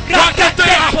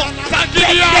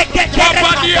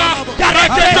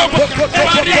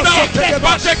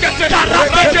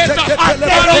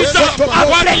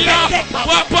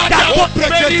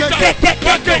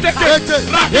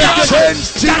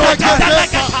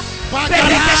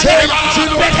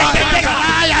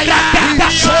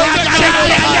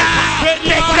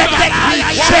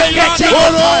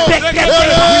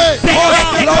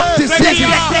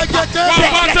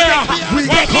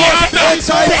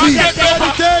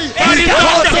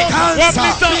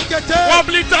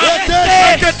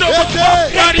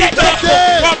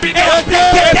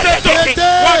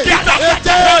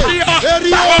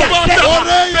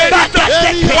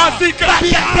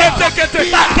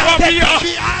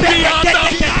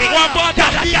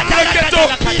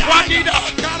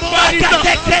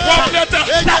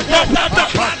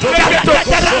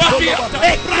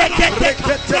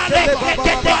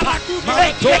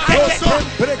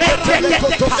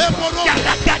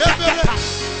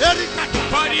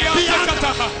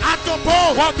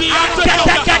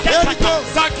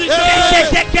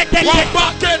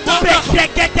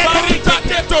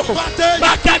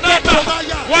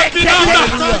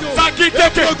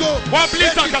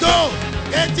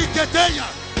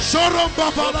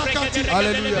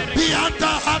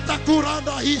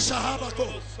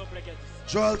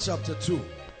 Joel chapter 2.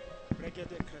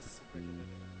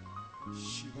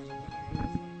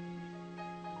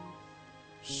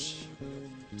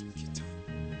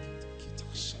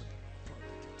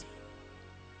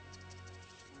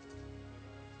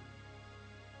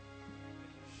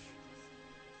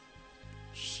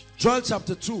 Joel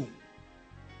chapter 2,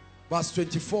 verse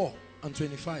 24 and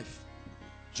 25.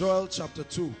 Joel chapter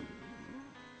 2.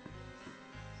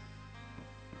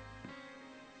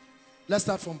 Let's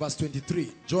start from verse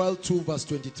 23. Joel 2 verse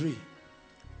 23.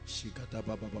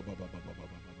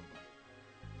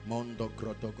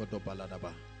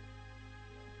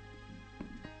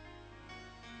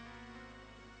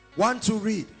 1 to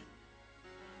read.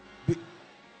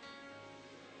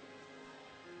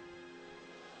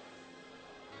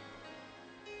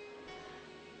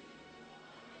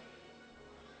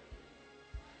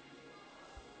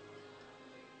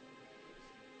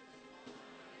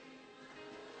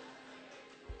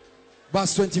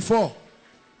 Verse 24.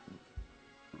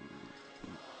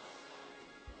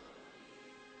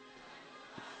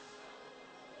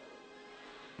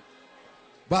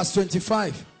 Verse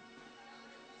 25.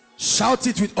 Shout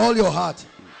it with all your heart.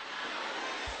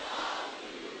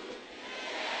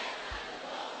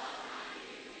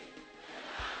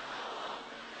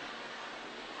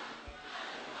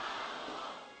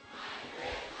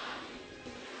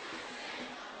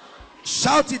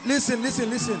 Shout it. Listen, listen,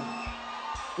 listen.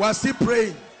 We're still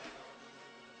praying.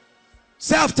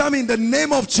 Say after me, in the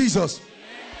name of Jesus.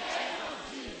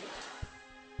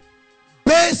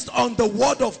 Based on the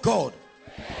word of God,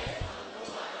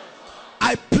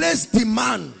 I place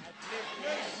demand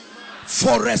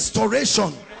for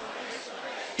restoration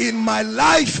in my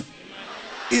life,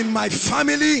 in my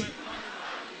family.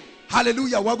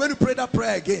 Hallelujah. We're going to pray that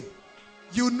prayer again.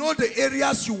 You know the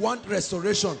areas you want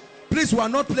restoration. Please, we are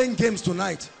not playing games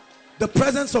tonight. The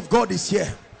presence of God is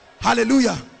here.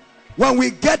 Hallelujah. When we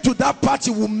get to that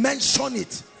party, we'll mention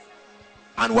it.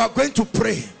 And we're going to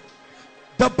pray.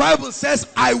 The Bible says,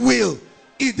 I will.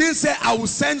 It didn't say, I will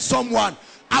send someone.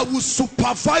 I will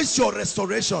supervise your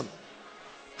restoration.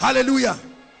 Hallelujah.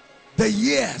 The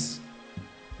years.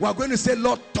 We're going to say,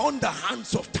 Lord, turn the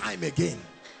hands of time again.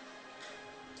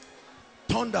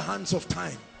 Turn the hands of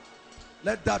time.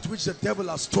 Let that which the devil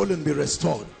has stolen be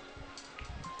restored.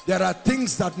 There are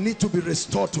things that need to be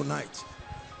restored tonight.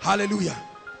 Hallelujah.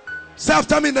 Say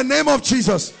after me, in the name of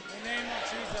Jesus.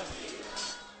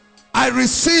 I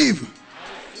receive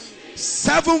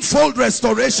sevenfold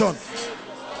restoration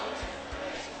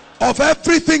of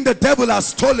everything the devil has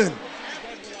stolen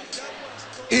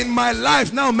in my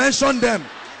life. Now mention them.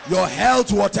 Your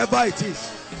health, whatever it is.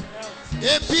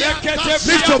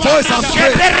 Lift your voice and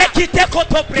pray.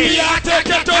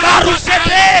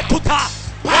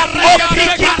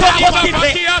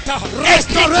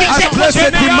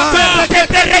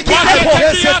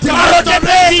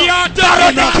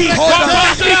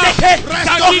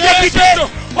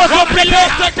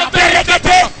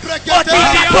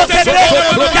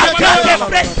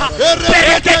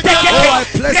 I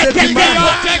place a demand.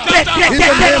 In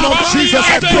the name of Jesus,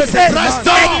 I place a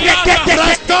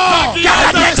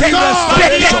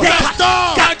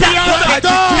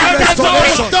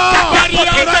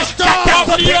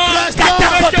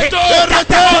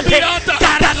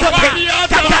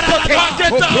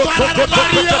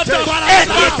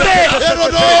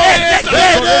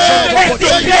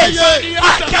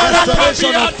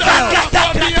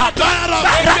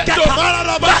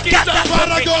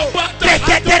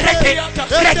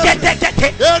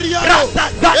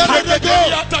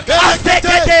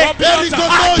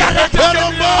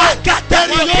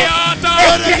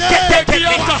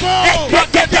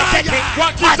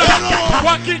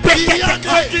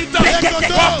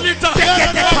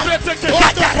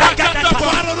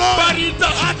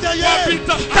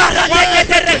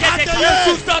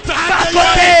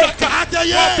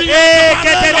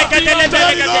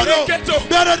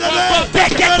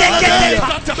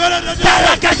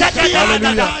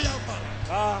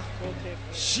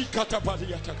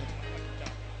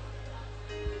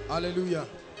Hallelujah.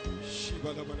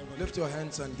 Lift your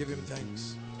hands and give him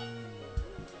thanks.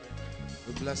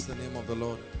 We bless the name of the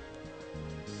Lord.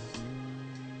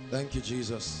 Thank you,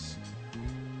 Jesus.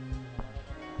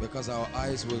 Because our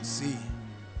eyes will see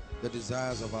the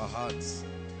desires of our hearts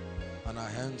and our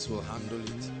hands will handle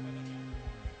it.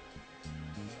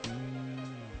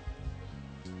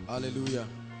 Hallelujah.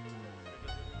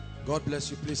 God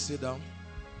bless you. Please sit down.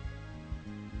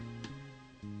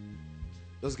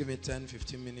 Just give me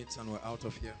 10-15 minutes and we're out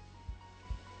of here.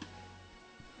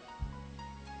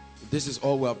 This is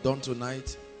all we have done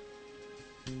tonight.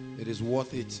 It is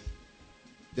worth it.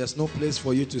 There's no place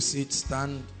for you to sit,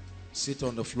 stand, sit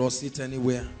on the floor, sit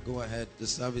anywhere. Go ahead. The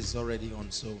service is already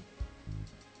on, so.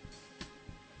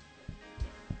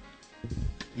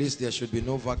 Please, there should be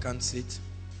no vacant seat.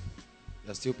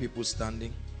 There are still people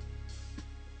standing.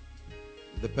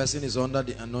 If the person is under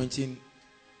the anointing,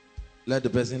 let the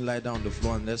person lie down on the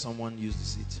floor and let someone use the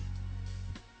seat.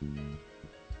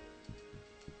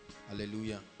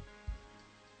 Hallelujah.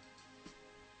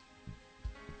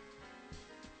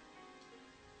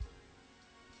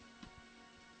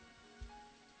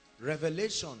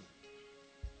 Revelation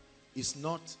is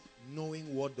not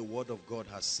knowing what the Word of God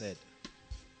has said.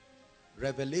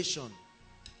 Revelation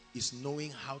is knowing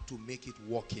how to make it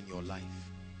work in your life.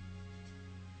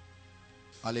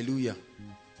 Hallelujah.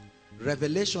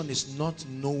 Revelation is not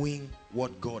knowing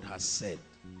what God has said.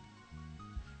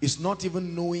 It's not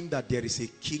even knowing that there is a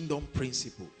kingdom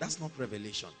principle. That's not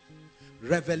revelation.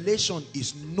 Revelation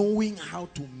is knowing how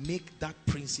to make that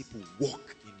principle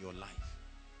work in your life.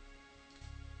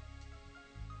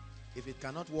 If it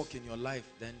cannot work in your life,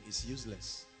 then it's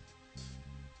useless.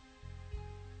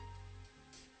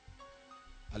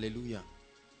 Hallelujah.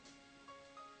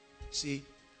 See,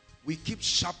 we keep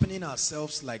sharpening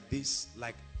ourselves like this,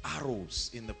 like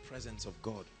arrows in the presence of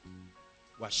God.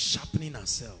 We're sharpening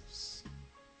ourselves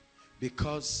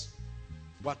because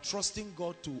we're trusting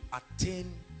God to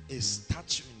attain a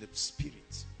stature in the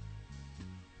spirit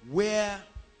where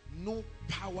no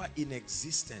power in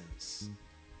existence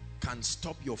can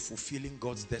stop your fulfilling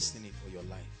God's destiny for your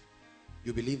life.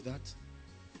 You believe that?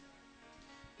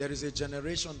 There is a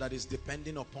generation that is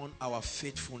depending upon our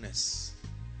faithfulness.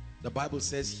 The Bible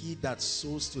says, he that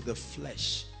sows to the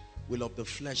flesh will of the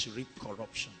flesh reap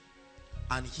corruption,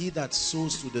 and he that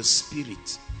sows to the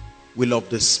spirit will of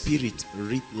the spirit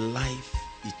reap life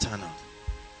eternal.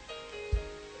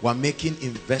 We're making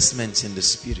investments in the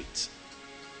spirit.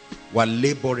 We're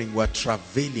laboring, we're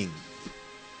travailing.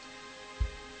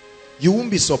 You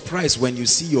won't be surprised when you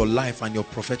see your life and your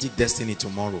prophetic destiny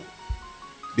tomorrow,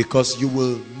 because you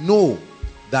will know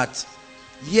that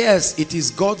yes, it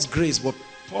is God's grace, but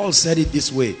Paul said it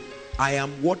this way: I am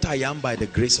what I am by the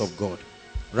grace of God,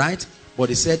 right? But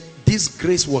he said, this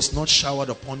grace was not showered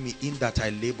upon me in that I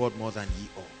labored more than ye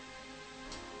all.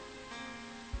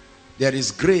 There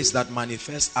is grace that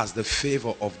manifests as the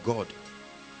favor of God,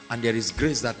 and there is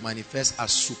grace that manifests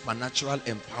as supernatural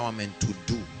empowerment to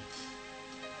do.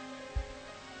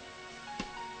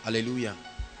 Hallelujah.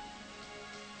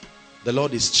 The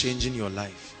Lord is changing your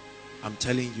life. I'm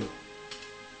telling you.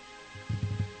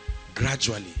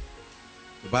 Gradually.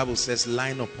 The Bible says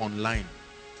line upon line,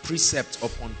 precept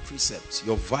upon precept,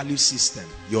 your value system,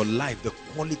 your life, the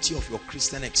quality of your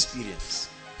Christian experience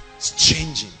is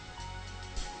changing.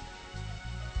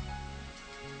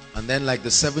 And then like the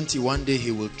 71 day,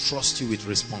 he will trust you with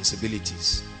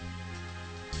responsibilities.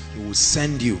 He will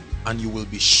send you and you will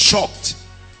be shocked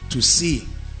to see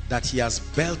that he has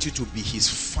built you to be his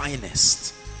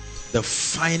finest, the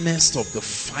finest of the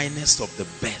finest of the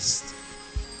best.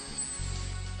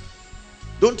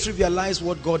 Don't trivialize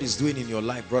what God is doing in your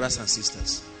life, brothers and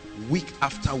sisters. Week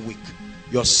after week,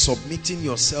 you're submitting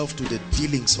yourself to the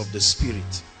dealings of the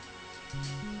Spirit,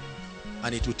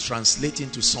 and it will translate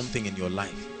into something in your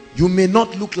life. You may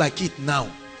not look like it now.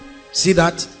 See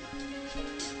that?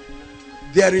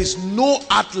 There is no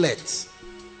athlete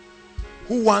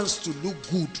who wants to look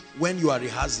good when you are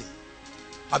rehearsing.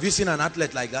 Have you seen an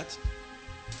athlete like that?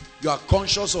 You are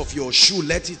conscious of your shoe,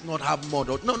 let it not have mud.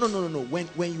 No.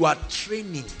 When you are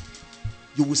training,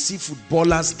 you will see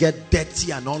footballers get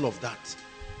dirty and all of that.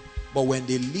 But when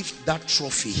they lift that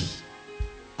trophy,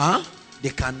 they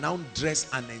can now dress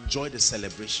and enjoy the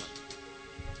celebration.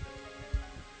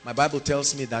 My Bible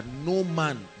tells me that no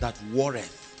man that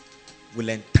warreth will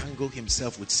entangle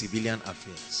himself with civilian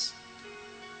affairs.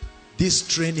 These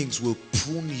trainings will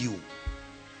prune you.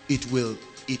 It will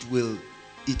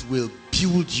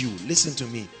build you. Listen to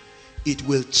me. It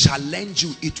will challenge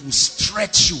you. It will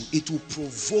stretch you. It will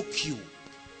provoke you.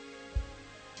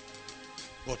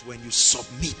 But when you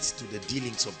submit to the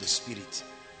dealings of the Spirit,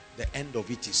 the end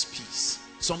of it is peace.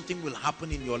 Something will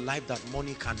happen in your life that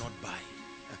money cannot buy.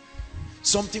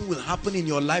 Something will happen in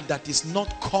your life that is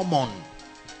not common.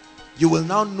 You will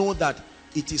now know that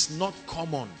it is not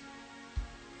common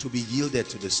to be yielded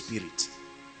to the Spirit.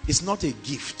 It's not a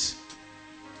gift.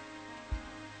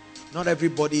 Not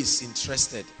everybody is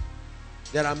interested.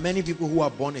 There are many people who are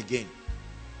born again,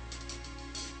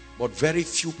 but very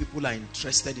few people are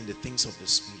interested in the things of the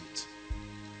Spirit.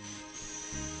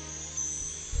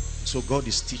 So God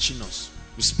is teaching us.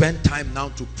 We spend time now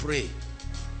to pray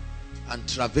and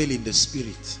travel in the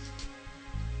Spirit.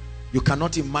 You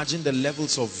cannot imagine the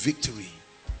levels of victory.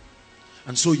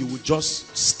 And so you will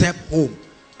just step home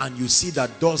and you see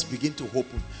that doors begin to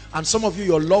open. And some of you,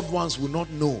 your loved ones will not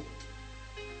know.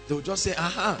 They will just say,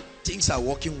 aha, things are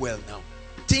working well now.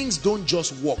 Things don't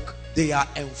just work. They are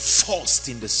enforced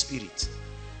in the Spirit.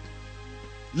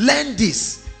 Learn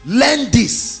this. Learn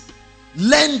this.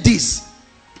 Learn this.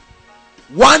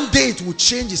 One day it will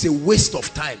change. Is a waste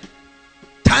of time.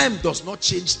 Time does not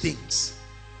change things.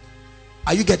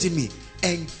 Are you getting me?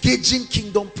 Engaging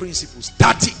kingdom principles.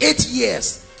 38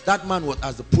 years. That man was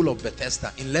at the pool of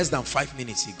Bethesda. In less than 5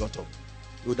 minutes he got up.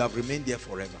 He would have remained there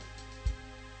forever.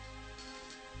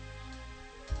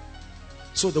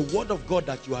 So the word of God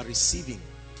that you are receiving,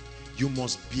 you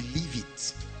must believe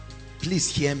it. Please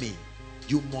hear me.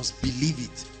 You must believe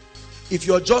it. If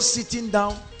you're just sitting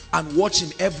down and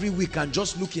watching every week and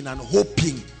just looking and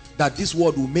hoping that this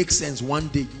word will make sense one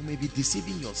day, you may be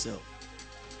deceiving yourself.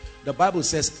 The Bible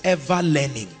says ever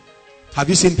learning. Have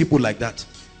you seen people like that?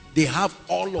 They have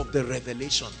all of the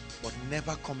revelation but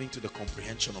never coming to the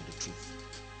comprehension of the truth.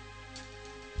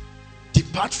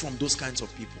 Depart from those kinds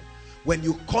of people. When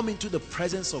you come into the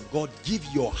presence of God, give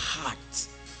your heart.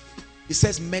 It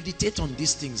says meditate on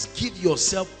these things. Give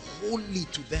yourself wholly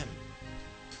to them.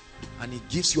 And it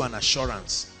gives you an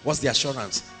assurance. What's the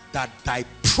assurance? That thy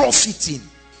profiting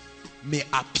may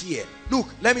appear. Look,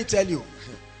 let me tell you.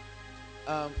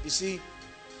 You see,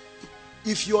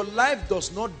 if your life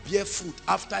does not bear fruit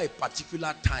after a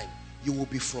particular time, you will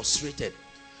be frustrated.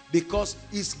 Because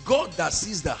it's God that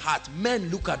sees the heart. Men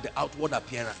look at the outward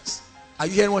appearance. Are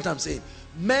you hearing what I'm saying?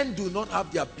 Men do not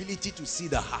have the ability to see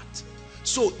the heart.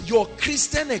 So your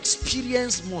Christian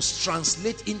experience must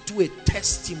translate into a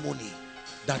testimony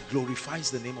that glorifies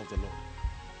the name of the Lord.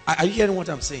 Are you hearing what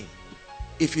I'm saying?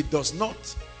 If it does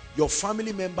not, your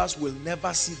family members will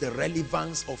never see the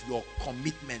relevance of your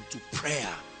commitment to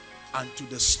prayer and to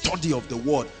the study of the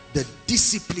word, the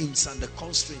disciplines and the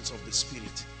constraints of the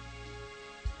Spirit.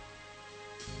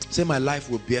 Say, my life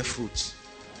will bear fruit.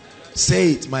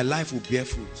 Say it, my life will bear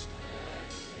fruit.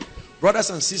 Brothers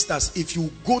and sisters, if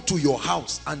you go to your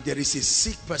house and there is a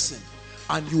sick person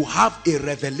and you have a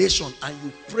revelation and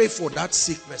you pray for that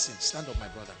sick person, stand up, my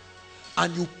brother,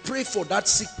 and you pray for that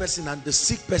sick person and the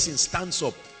sick person stands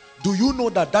up, do you know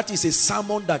that that is a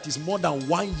sermon that is more than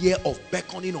 1 year of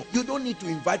beckoning up? You don't need to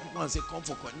invite people and say, come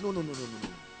for God. No.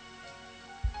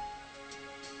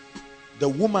 The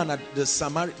woman, the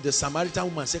Samaritan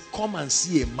woman said, come and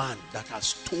see a man that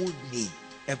has told me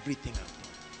everything I've done.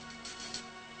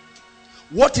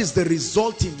 What is the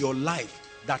result in your life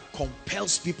that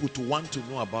compels people to want to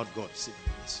know about God?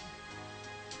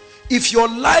 If your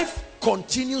life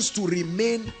continues to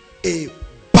remain a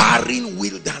barren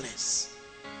wilderness,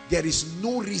 there is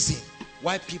no reason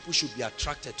why people should be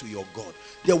attracted to your God.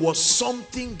 There was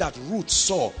something that Ruth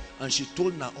saw and she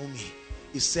told Naomi.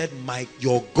 He said,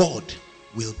 your God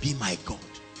will be my God.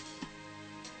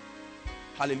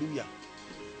 Hallelujah.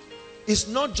 It's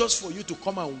not just for you to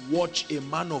come and watch a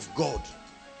man of God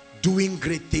doing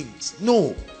great things.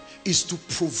 No, it's to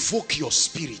provoke your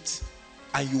spirit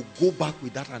and you go back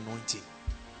with that anointing.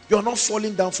 You're not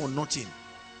falling down for nothing.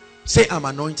 Say, I'm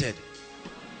anointed.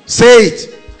 Say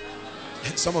it.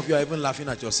 Some of you are even laughing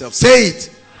at yourself. Say it.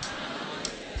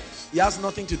 It has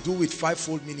nothing to do with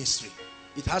fivefold ministry.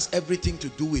 It has everything to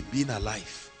do with being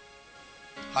alive.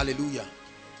 Hallelujah.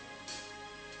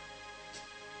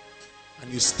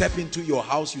 And you step into your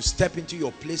house, you step into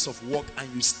your place of work,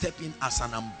 and you step in as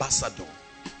an ambassador,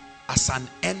 as an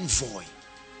envoy.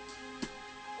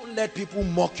 Don't let people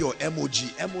mock your emoji.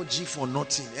 Emoji for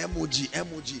nothing.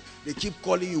 Emoji. They keep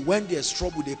calling you. When there's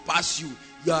trouble, they pass you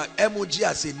your emoji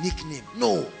as a nickname.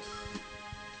 No.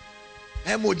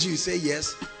 Emoji, you say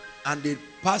yes. and they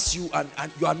pass you,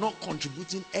 and you are not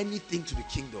contributing anything to the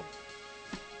kingdom.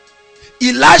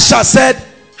 Elisha said,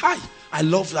 hi, I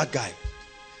love that guy.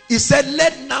 He said,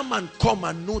 let Naaman come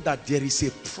and know that there is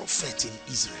a prophet in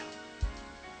Israel.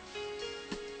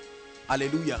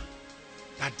 Hallelujah.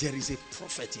 That there is a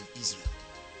prophet in Israel.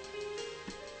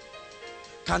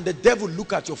 Can the devil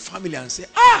look at your family and say,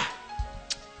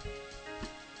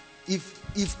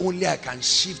 if only I can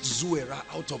shift Zuera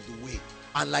out of the way,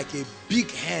 and like a big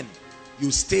hen,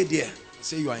 you stay there and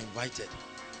say you are invited.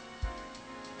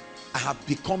 I have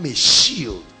become a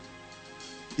shield.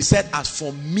 He said, as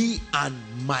for me and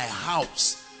my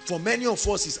house. For many of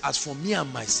us, it's as for me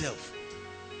and myself.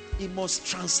 It must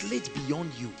translate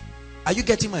beyond you. Are you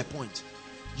getting my point?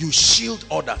 You shield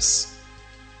others.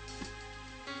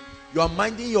 You are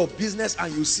minding your business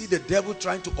and you see the devil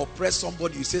trying to oppress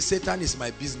somebody. You say, Satan is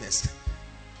my business.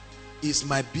 It's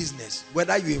my business.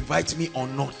 Whether you invite me or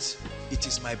not, it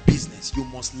is my business. You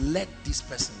must let this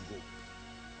person go.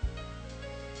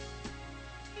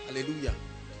 Hallelujah.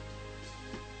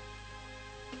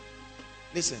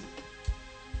 Listen,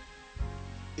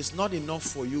 it's not enough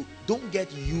for you. Don't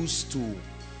get used to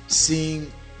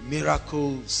seeing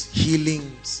miracles,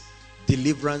 healings,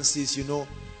 deliverances. You know,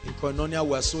 in Koinonia,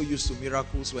 we're so used to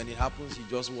miracles. When it happens, you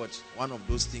just watch one of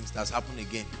those things that's happened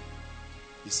again.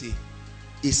 You see,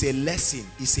 it's a lesson.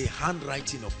 It's a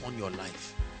handwriting upon your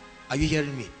life. Are you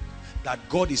hearing me? That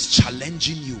God is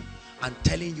challenging you and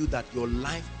telling you that your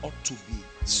life ought to be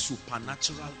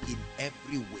supernatural in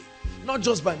every way. Not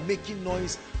just by making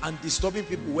noise and disturbing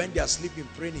people when they are sleeping,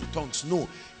 praying in tongues. No,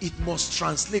 it must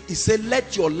translate. He said,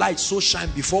 let your light so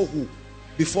shine before who?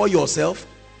 Before yourself?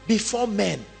 Before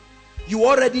men. You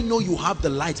already know you have the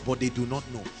light, but they do not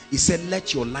know. He said,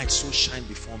 let your light so shine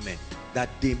before men that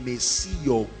they may see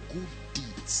your good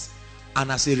deeds,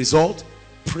 and as a result,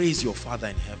 praise your Father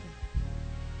in heaven.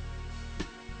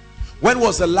 When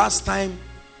was the last time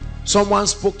someone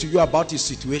spoke to you about his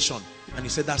situation and you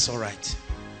said, that's all right?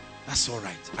 That's all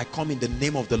right. I come in the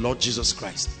name of the Lord Jesus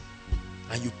Christ.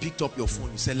 And you picked up your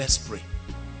phone. You said, let's pray.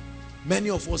 Many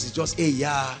of us is just, hey,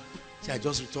 yeah. See, I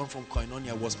just returned from Koinonia.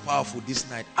 It was powerful this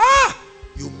night.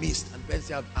 You missed. And Ben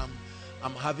said,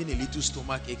 I'm having a little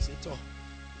stomach ache. Say, oh,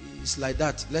 it's like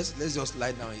that. Let's just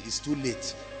lie down. It's too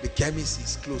late. The chemist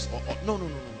is closed. No.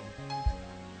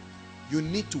 You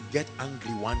need to get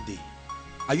angry one day.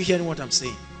 Are you hearing what I'm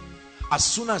saying? As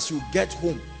soon as you get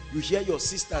home, you hear your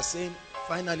sister saying,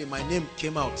 finally my name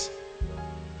came out.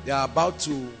 They are about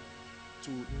to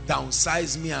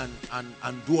downsize me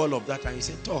and do all of that. And you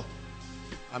say, oh,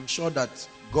 I'm sure that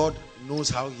God knows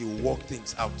how he will work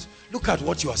things out. Look at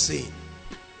what you are saying.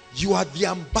 You are the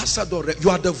ambassador.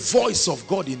 You are the voice of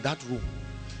God in that room.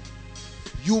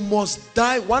 You must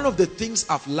die. One of the things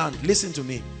I've learned, listen to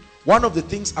me. One of the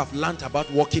things I've learned about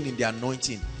walking in the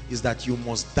anointing is that you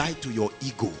must die to your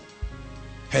ego.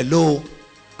 Hello?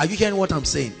 Are you hearing what I'm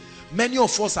saying? Many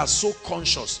of us are so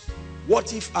conscious.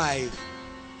 What if I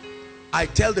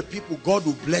tell the people God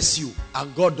will bless you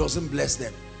and God doesn't bless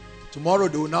them? Tomorrow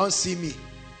they will now see me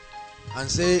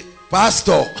and say,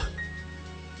 Pastor,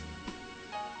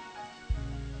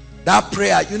 that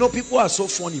prayer, you know, people are so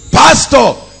funny.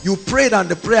 Pastor, you prayed and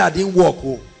the prayer didn't work.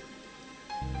 Oh.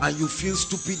 And you feel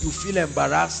stupid, you feel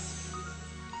embarrassed.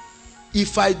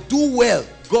 If I do well,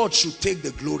 God should take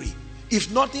the glory.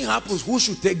 If nothing happens, who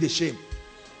should take the shame?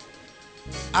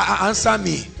 Answer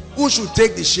me. Who should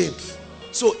take the shame?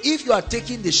 So if you are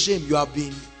taking the shame, you have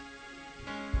been.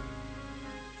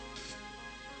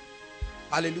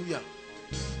 Hallelujah.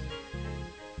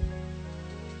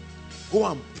 Go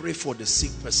and pray for the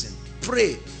sick person.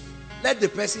 Pray. Let the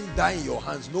person die in your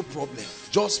hands. No problem.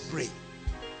 Just pray.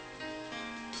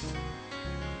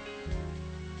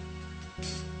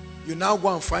 You now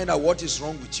go and find out what is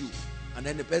wrong with you. And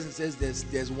then the person says,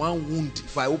 there's one wound.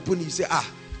 If I open it, you say,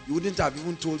 you wouldn't have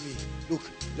even told me. Look,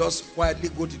 just quietly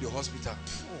go to the hospital.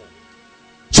 Oh.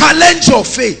 Challenge your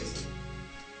faith.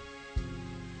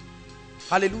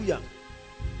 Hallelujah.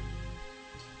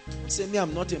 Don't say me,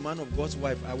 I'm not a man of God's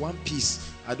wife. I want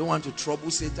peace. I don't want to trouble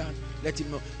Satan. Let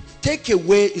him know. Take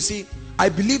away, you see, I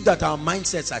believe that our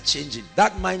mindsets are changing.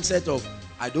 That mindset of,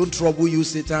 I don't trouble you,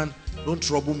 Satan. Don't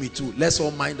trouble me too. Let's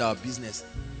all mind our business.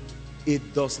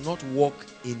 It does not work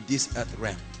in this earth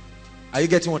realm. Are you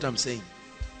getting what I'm saying?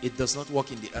 It does not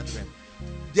work in the earth realm.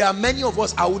 There are many of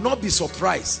us, I will not be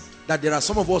surprised that there are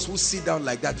some of us who sit down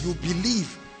like that. You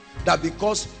believe that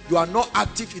because you are not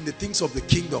active in the things of the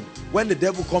kingdom, when the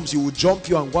devil comes, he will jump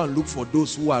you and go and look for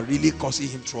those who are really causing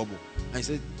him trouble. And he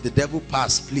said, the devil,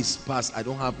 pass, please pass. I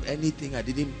don't have anything. I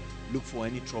didn't look for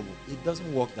any trouble. It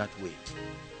doesn't work that way.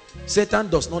 Satan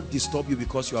does not disturb you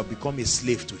because you have become a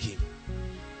slave to him.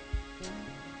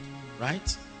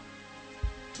 Right?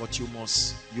 But you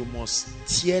must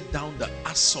tear down the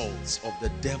assaults of the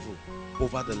devil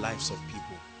over the lives of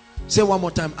people. Say one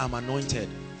more time, I'm anointed.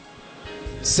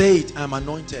 Say it, I'm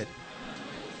anointed.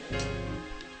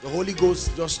 The Holy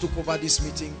Ghost just took over this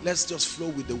meeting. Let's just flow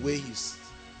with the way he's.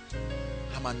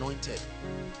 I'm anointed.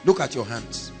 Look at your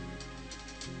hands.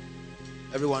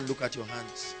 Everyone look at your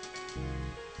hands.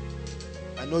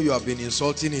 I know you have been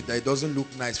insulting it, that it doesn't look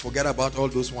nice. Forget about all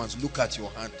those ones. Look at your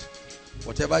hand.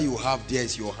 Whatever you have there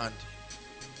is your hand.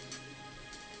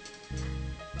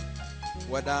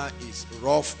 Whether it's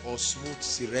rough or smooth,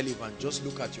 it's irrelevant. Just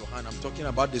look at your hand. I'm talking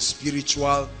about the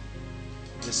spiritual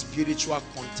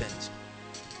content.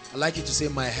 I'd like you to say,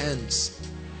 my hands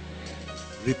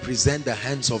represent the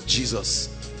hands of Jesus.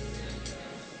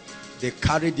 They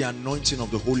carry the anointing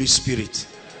of the Holy Spirit.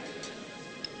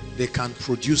 They can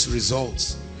produce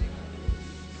results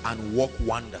and work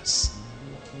wonders.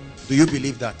 Do you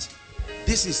believe that?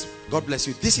 This is, God bless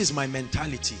you, this is my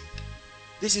mentality.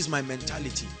 This is my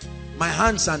mentality. My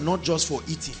hands are not just for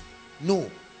eating. No.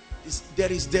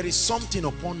 There is something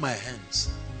upon my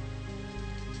hands.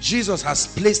 Jesus has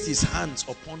placed his hands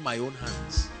upon my own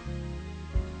hands.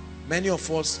 Many of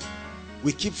us,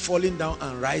 we keep falling down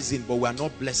and rising, but we are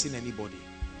not blessing anybody.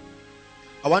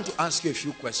 I want to ask you a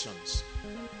few questions.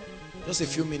 Just a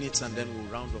few minutes and then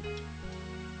we'll round up.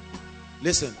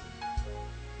 Listen.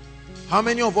 How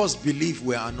many of us believe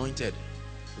we're anointed?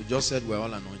 We just said we're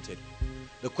all anointed.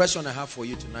 The question I have for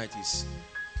you tonight is,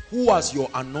 who has your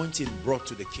anointing brought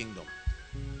to the kingdom?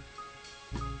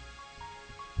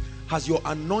 Has your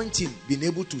anointing been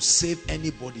able to save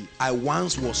anybody? I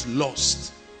once was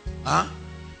lost. Huh?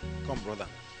 Come, brother.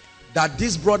 That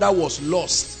this brother was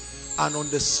lost, and on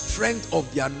the strength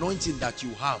of the anointing that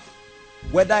you have,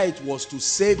 whether it was to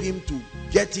save him, to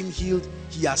get him healed,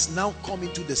 he has now come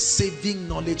into the saving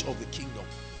knowledge of the kingdom.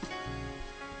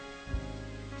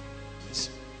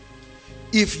 Yes.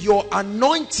 If your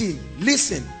anointing,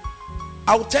 listen,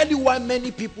 I'll tell you why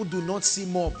many people do not see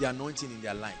more of the anointing in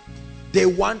their life. They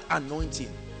want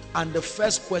anointing, and the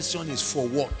first question is, for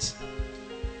what?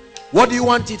 What do you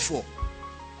want it for?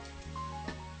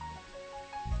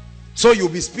 So you'll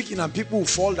be speaking and people will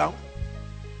fall down.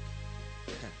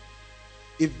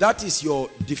 If that is your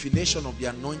definition of the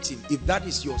anointing, if that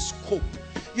is your scope,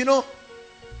 you know,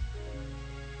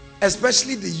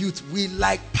 especially the youth, we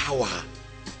like power,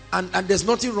 and there's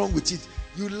nothing wrong with it.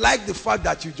 You like the fact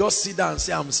that you just sit down and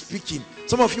say, I'm speaking.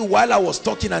 Some of you, while I was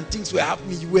talking and things were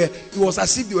happening, it was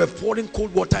as if you were pouring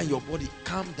cold water in your body.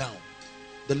 Calm down.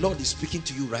 The Lord is speaking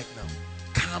to you right now.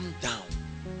 Calm down.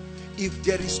 If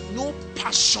there is no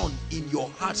passion in your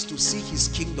hearts to see his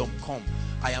kingdom come,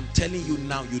 I am telling you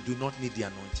now, you do not need the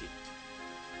anointing.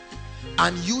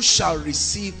 And you shall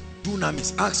receive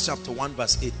dunamis. Acts chapter 1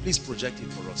 verse 8. Please project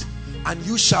it for us. And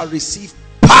you shall receive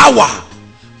power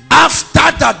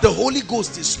after that the Holy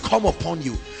Ghost is come upon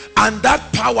you. And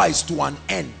that power is to an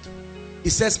end. It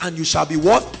says, and you shall be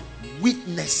what?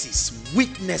 Witnesses.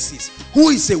 Witnesses. Who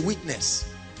is a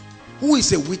witness? Who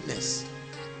is a witness?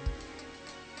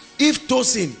 If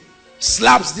Tosin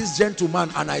slaps this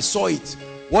gentleman and I saw it,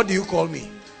 what do you call me?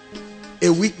 A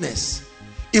witness.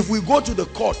 If we go to the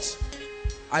court,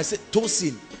 I say,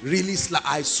 Tosin really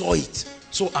I saw it,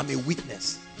 so I'm a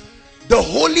witness. The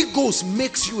Holy Ghost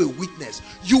makes you a witness.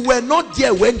 You were not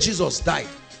there when Jesus died.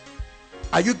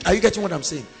 Are you getting what I'm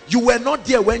saying? You were not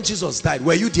there when Jesus died.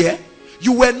 Were you there?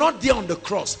 You were not there on the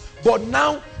cross. But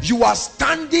now you are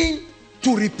standing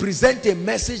to represent a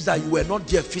message that you were not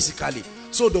there physically.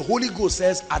 So the Holy Ghost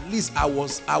says, at least I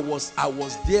was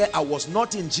there. I was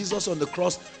not in Jesus on the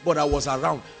cross, but I was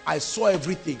around. I saw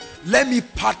everything. Let me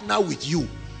partner with you.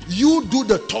 You do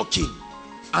the talking,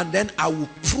 and then I will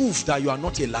prove that you are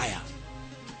not a liar.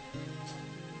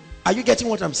 Are you getting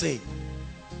what I'm saying?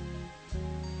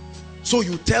 So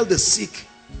you tell the sick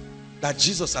that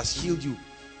Jesus has healed you.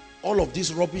 All of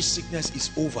this rubbish sickness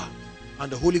is over.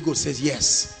 And the Holy Ghost says,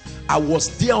 yes, I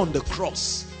was there on the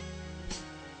cross.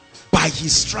 By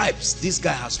his stripes, this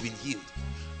guy has been healed.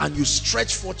 And you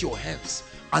stretch forth your hands,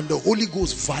 and the Holy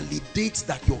Ghost validates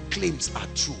that your claims are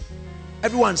true.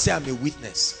 Everyone say, I'm a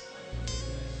witness.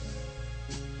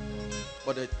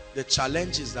 But the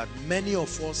challenge is that many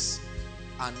of us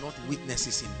are not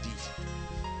witnesses indeed.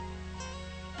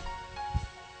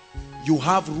 You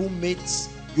have roommates,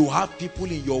 you have people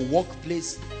in your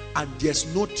workplace, and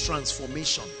there's no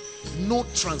transformation. No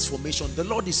transformation. The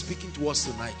Lord is speaking to us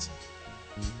tonight.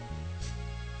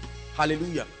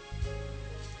 Hallelujah.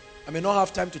 I may not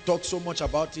have time to talk so much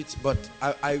about it, but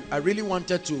I really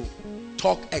wanted to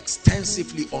talk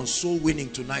extensively on soul winning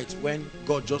tonight when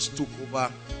God just took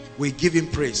over. We give him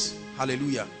praise.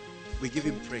 Hallelujah. We give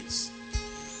him praise.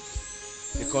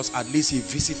 Because at least he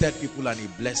visited people and he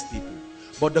blessed people.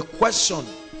 But the question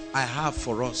I have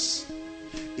for us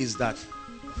is that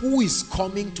who is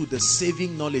coming to the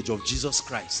saving knowledge of Jesus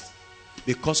Christ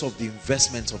because of the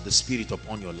investments of the Spirit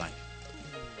upon your life?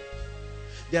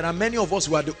 There are many of us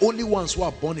who are the only ones who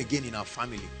are born again in our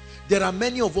family. There are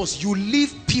many of us, you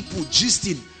leave people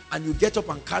gisting and you get up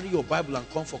and carry your Bible and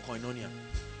come for koinonia.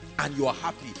 And you are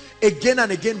happy. Again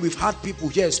and again, we've had people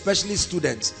here, especially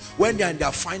students, when they are in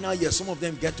their final year, some of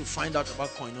them get to find out about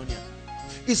koinonia.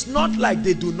 It's not like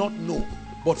they do not know,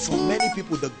 but for many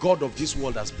people, the God of this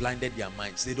world has blinded their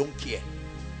minds. They don't care.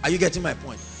 Are you getting my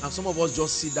point? And some of us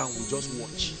just sit down, we just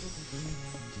watch.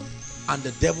 And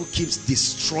the devil keeps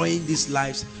destroying these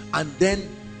lives. And then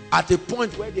at a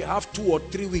point where they have 2 or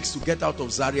 3 weeks to get out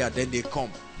of Zaria, then they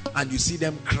come. And you see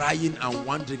them crying and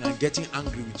wondering and getting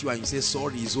angry with you, and you say,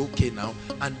 sorry, it's okay now.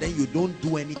 And then you don't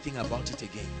do anything about it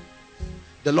again.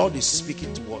 The Lord is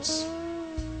speaking to us.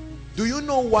 Do you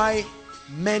know why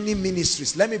many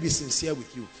ministries, let me be sincere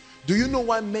with you, do you know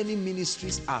why many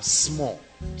ministries are small?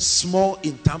 Small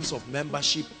in terms of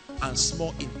membership and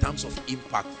small in terms of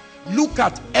impact. Look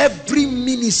at every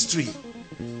ministry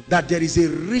that there is a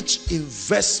rich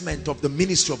investment of the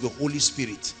ministry of the Holy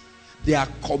Spirit. They are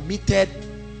committed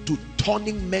to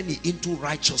turning many into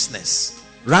righteousness,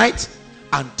 right?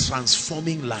 And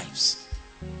transforming lives.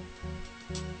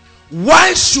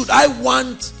 Why should I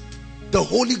want the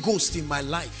Holy Ghost in my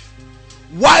life?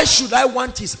 Why should I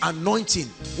want his anointing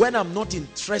when I'm not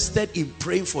interested in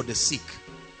praying for the sick?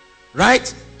 Right?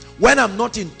 When I'm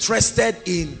not interested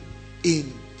in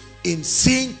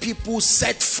seeing people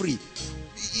set free.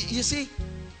 You see,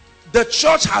 the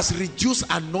church has reduced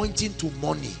anointing to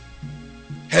money.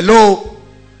 Hello?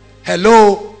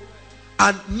 Hello?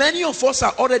 And many of us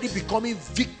are already becoming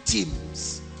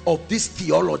victims of this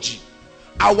theology.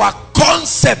 Our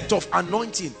concept of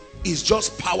anointing is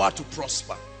just power to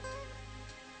prosper.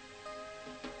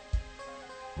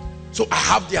 So I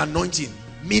have the anointing,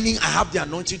 meaning I have the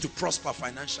anointing to prosper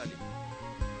financially.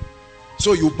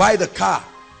 So you buy the car,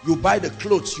 you buy the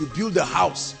clothes, you build the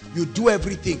house, you do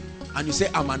everything, and you say,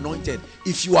 I'm anointed.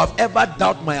 If you have ever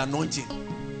doubted my anointing,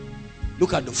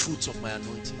 look at the fruits of my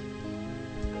anointing.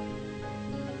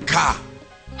 Car,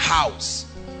 house.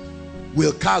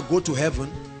 Will car go to heaven?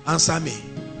 Answer me.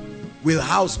 Will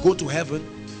house go to heaven?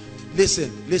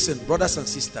 Listen, brothers and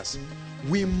sisters.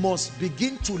 We must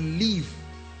begin to live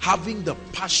having the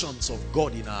passions of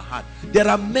God in our heart. There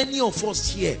are many of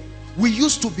us here, we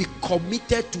used to be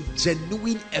committed to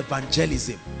genuine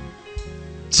evangelism.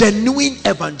 Genuine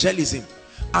evangelism.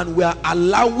 And we are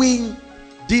allowing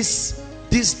this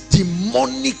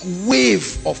demonic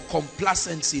wave of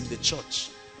complacency in the church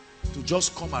to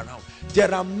just come around.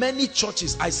 There are many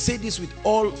churches, I say this with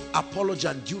all apology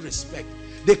and due respect,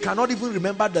 they cannot even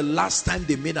remember the last time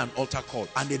they made an altar call,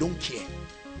 and they don't care.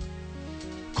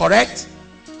 Correct?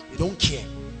 They don't care.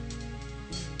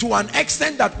 To an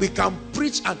extent that we can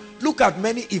preach, and look at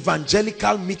many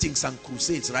evangelical meetings and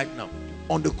crusades right now.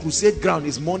 On the crusade ground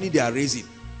is money they are raising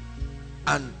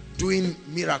and doing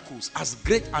miracles. As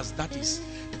great as that is,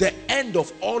 the end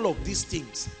of all of these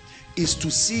things is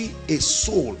to see a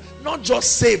soul not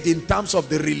just saved in terms of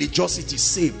the religiosity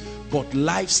saved, but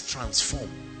lives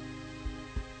transformed.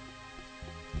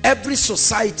 Every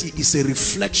society is a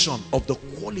reflection of the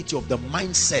quality of the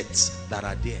mindsets that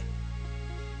are there.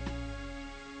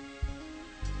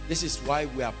 This is why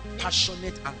we are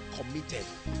passionate and committed.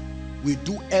 We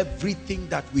do everything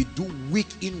that we do week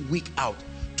in, week out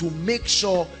to make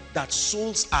sure that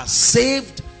souls are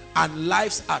saved and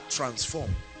lives are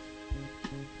transformed.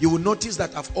 You will notice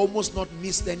that I've almost not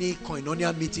missed any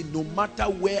koinonia meeting. No matter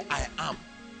where I am,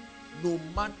 no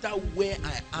matter where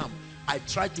I am, I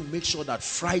try to make sure that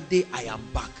Friday I am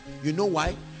back. You know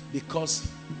why? Because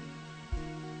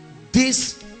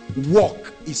this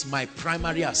work is my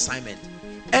primary assignment.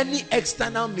 Any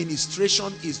external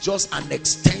ministration is just an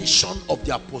extension of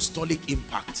the apostolic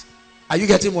impact. Are you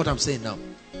getting what I'm saying now?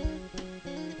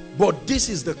 But this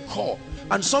is the core.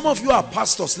 And some of you are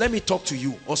pastors, let me talk to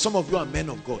you. Or some of you are men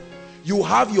of God. You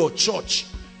have your church.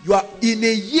 You are in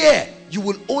a year, you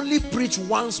will only preach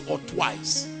once or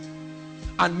twice.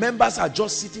 And members are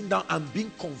just sitting down and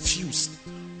being confused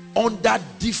under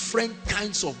different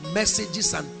kinds of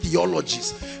messages and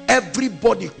theologies.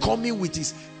 Everybody coming with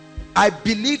his... I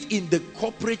believe in the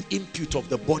corporate input of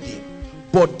the body,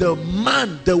 but the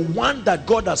man, the one that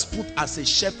God has put as a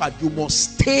shepherd, you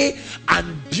must stay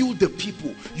and build the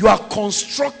people. You are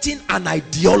constructing an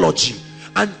ideology,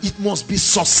 And it must be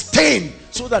sustained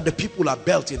so that the people are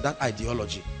built in that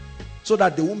ideology. So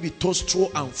that they won't be tossed to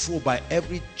and fro by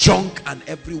every junk and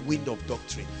every wind of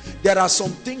doctrine. There are some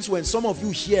things when some of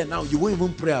you hear now, you won't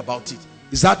even pray about it.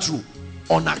 Is that true?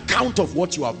 On account of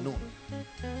what you have known.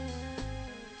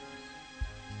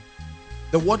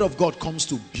 The word of God comes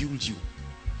to build you.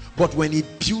 But when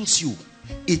it builds you,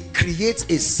 it creates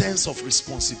a sense of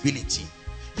responsibility.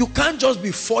 You can't just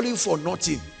be falling for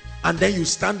nothing and then you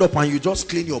stand up and you just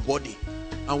clean your body.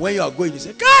 And when you are going, you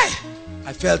say, "Guy,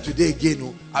 I fell today again.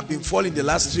 Oh, I've been falling the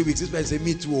last 3 weeks." This person say,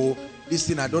 "Me too. Oh, this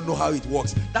thing, I don't know how it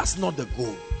works." That's not the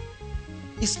goal.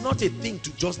 It's not a thing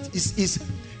to just,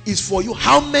 it's for you.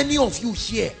 How many of you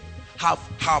here have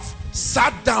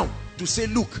sat down to say,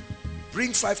 "Look,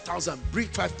 bring 5,000, bring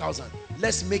 5,000.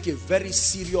 Let's make a very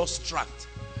serious tract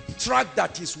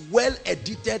that is well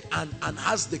edited and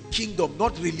has the kingdom,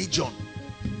 not religion."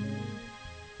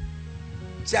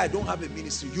 Say, "I don't have a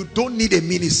ministry." You don't need a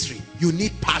ministry. You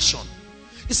need passion.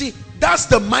 You see, that's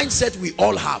the mindset we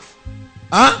all have.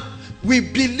 We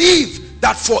believe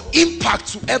that for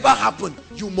impact to ever happen,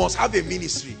 you must have a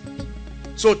ministry.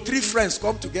 So 3 friends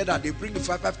come together, they bring the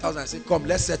 5,000 and say, "Come,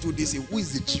 let's settle this. Who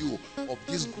is the Geo of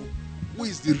this group? Who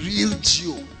is the real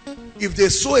Geo?" If they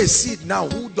sow a seed now,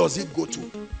 who does it go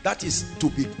to? That is to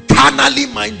be carnally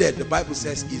minded. The Bible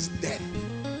says is death.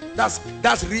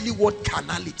 That's really what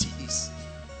carnality is.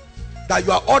 That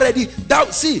you are already,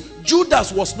 see,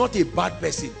 Judas was not a bad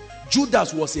person.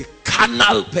 Judas was a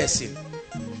carnal person.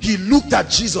 He looked at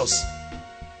Jesus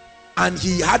and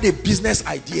he had a business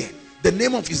idea. The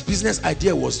name of his business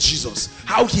idea was Jesus.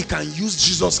 How he can use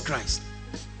Jesus Christ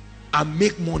and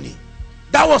make money.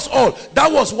 That was all. That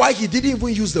was why he didn't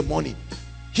even use the money.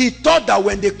 He thought that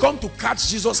when they come to catch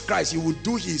Jesus Christ, he would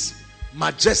do his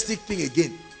majestic thing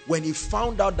again. When he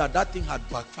found out that that thing had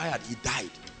backfired, he died.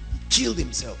 He killed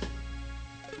himself.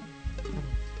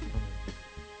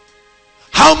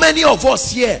 How many of us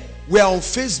here were on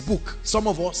Facebook? Some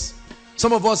of us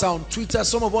are on Twitter.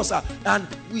 Some of us are, and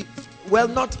we, well,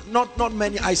 not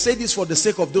many. I say this for the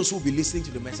sake of those who will be listening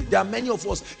to the message. There are many of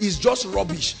us. It's just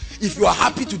rubbish. If you are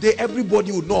happy today,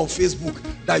 everybody will know on Facebook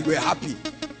that you are happy.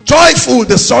 Joyful,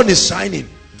 the sun is shining.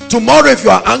 Tomorrow, if you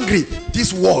are angry,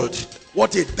 this world,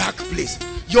 what a dark place.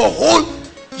 Your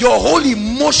whole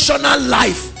emotional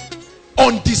life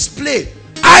on display.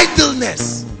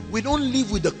 Idleness. We don't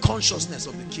live with the consciousness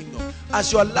of the kingdom.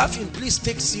 As you are laughing, please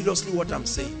take seriously what I'm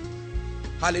saying.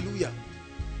 Hallelujah.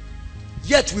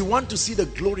 Yet we want to see the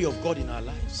glory of God in our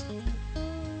lives.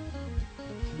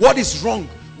 What is wrong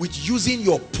with using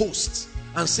your post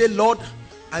and say, "Lord,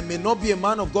 I may not be a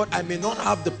man of God. I may not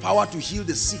have the power to heal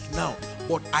the sick now,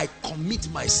 but I commit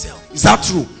myself." Is that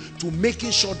true? To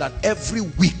making sure that every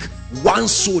week one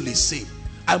soul is saved.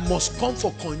 I must come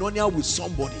for koinonia with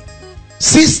somebody.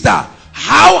 Sister,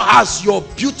 how has your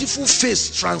beautiful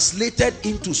face translated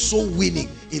into soul winning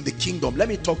in the kingdom? Let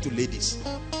me talk to ladies.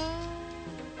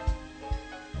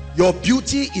 Your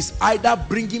beauty is either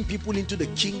bringing people into the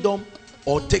kingdom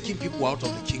or taking people out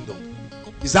of the kingdom.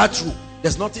 Is that true?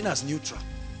 There's nothing as neutral.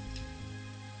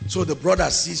 So the brother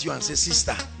sees you and says,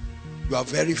 "Sister, you are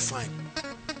very fine."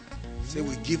 Say,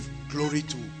 "We give glory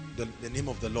to the name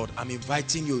of the Lord. I'm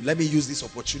inviting you. Let me use this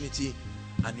opportunity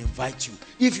and invite you."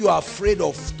 If you are afraid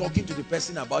of talking to the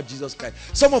person about Jesus Christ,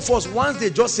 some of us, once they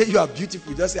just say you are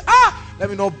beautiful, just say, let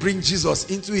me not bring Jesus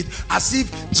into it, as if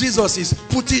Jesus is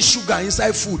putting sugar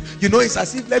inside food. You know, it's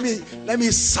as if let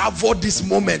me savor this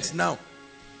moment now.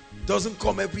 It doesn't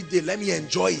come every day. Let me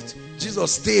enjoy it.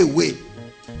 Jesus, stay away.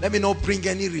 Let me not bring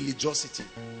any religiosity.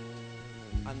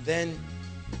 And then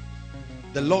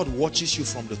the Lord watches you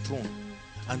from the throne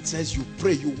and says, you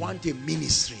pray, you want a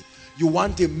ministry. You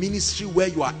want a ministry where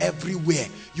you are everywhere.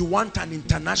 You want an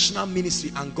international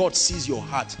ministry, and God sees your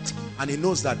heart and he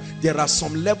knows that there are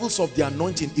some levels of the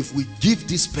anointing. If we give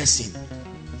this person,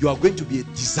 you are going to be a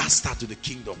disaster to the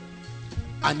kingdom.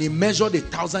 And he measured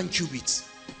 1,000 cubits.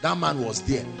 That man was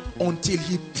there until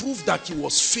he proved that he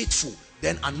was faithful.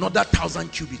 Then another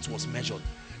 1,000 cubits was measured.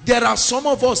 There are some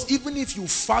of us, even if you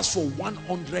fast for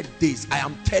 100 days, I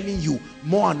am telling you,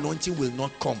 more anointing will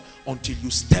not come until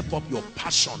you step up your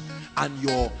passion and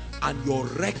your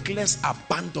reckless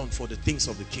abandon for the things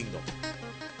of the kingdom.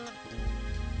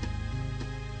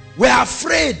 We're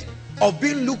afraid of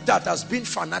being looked at as being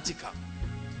fanatical.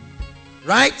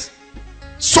 Right?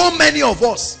 So many of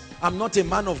us, I'm not a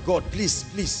man of God.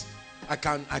 Please, I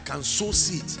can sow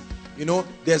seeds. You know,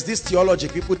 there's this theology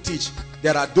people teach.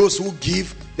 There are those who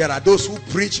give, there are those who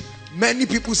preach. Many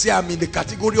people say I'm in the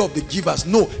category of the givers.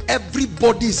 No,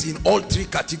 everybody is in all three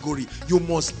categories. You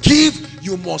must give,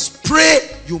 you must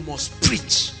pray, you must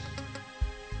preach.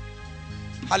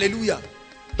 Hallelujah.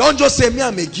 Don't just say, me,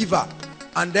 I'm a giver.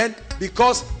 And then,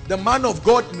 because the man of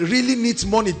God really needs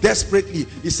money desperately,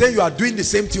 he's saying you are doing the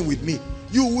same thing with me.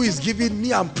 You who is giving,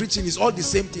 me, I'm preaching, it's all the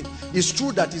same thing. It's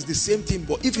true that it's the same thing,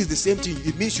 but if it's the same thing,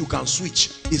 it means you can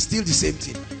switch. It's still the same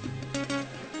thing.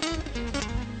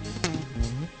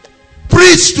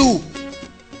 Preach to.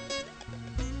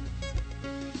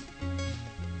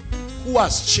 Who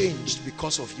has changed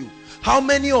because of you? How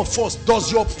many of us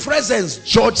does your presence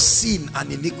judge sin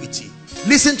and iniquity?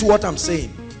 Listen to what I'm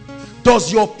saying.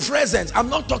 Does your presence, I'm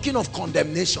not talking of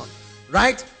condemnation,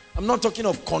 right? I'm not talking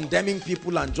of condemning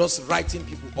people and just writing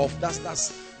people off.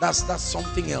 That's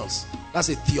something else. That's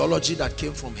a theology that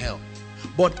came from hell.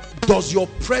 But does your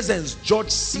presence judge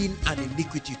sin and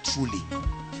iniquity truly?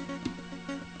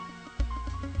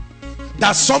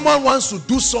 That someone wants to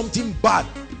do something bad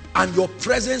and your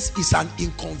presence is an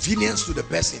inconvenience to the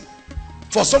person.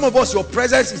 For some of us, your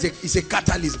presence is a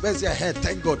catalyst. Let's say, hey,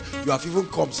 thank God you have even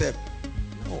come. Say,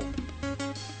 no.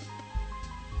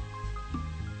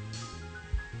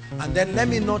 And then let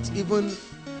me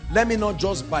not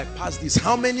just bypass this.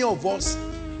 How many of us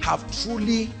have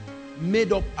truly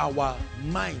made up our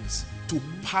minds to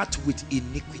part with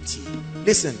iniquity?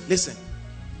 Listen.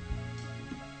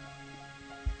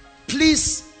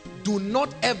 Please do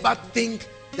not ever think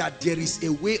that there is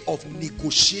a way of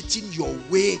negotiating your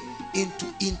way into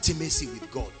intimacy with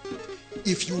God.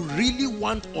 If you really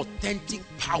want authentic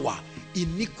power,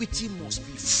 iniquity must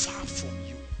be far from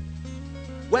you.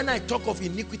 When I talk of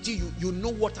iniquity, you know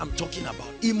what I'm talking about.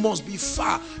 It must be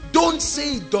far. Don't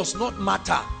say it does not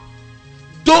matter.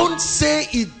 Don't say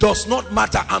it does not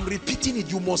matter. I'm repeating it.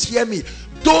 You must hear me.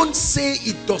 Don't say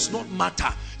it does not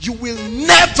matter. You will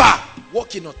never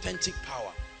walk in authentic power.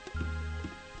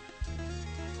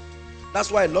 That's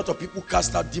why a lot of people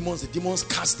cast out demons. The demons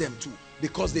cast them too,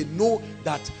 because they know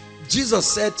that Jesus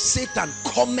said, Satan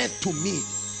cometh to me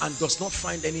and does not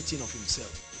find anything of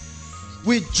himself.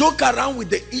 We joke around with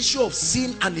the issue of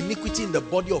sin and iniquity in the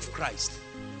body of Christ,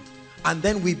 and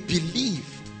then we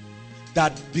believe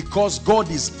that because God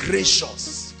is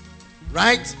gracious,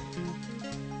 right?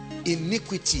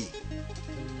 Iniquity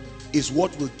is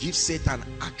what will give Satan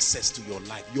access to your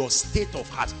life, your state of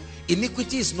heart.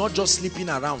 Iniquity is not just sleeping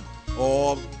around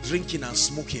or drinking and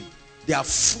smoking. They are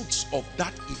fruits of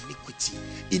that iniquity.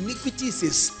 Iniquity is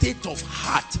a state of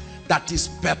heart that is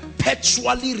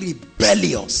perpetually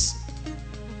rebellious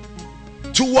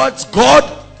towards God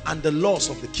and the laws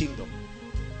of the kingdom.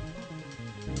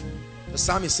 The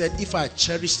psalmist said, if I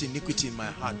cherished iniquity in my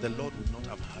heart, the Lord would not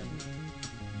have heard me.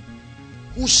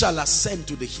 Who shall ascend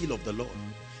to the hill of the Lord?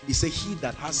 He said, he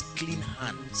that has clean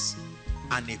hands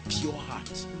and a pure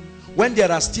heart. When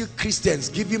there are still Christians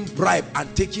giving bribe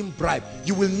and taking bribe,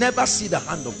 you will never see the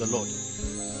hand of the Lord.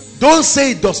 Don't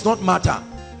say it does not matter.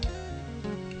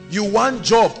 You want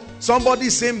job, somebody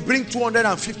is saying bring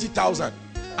 250,000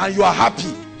 and you are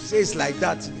happy. Say it's like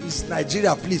that. It's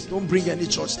Nigeria, please don't bring any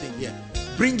church thing here.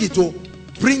 Bring it, oh,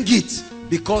 bring it,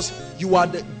 because you are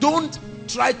the, don't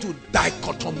try to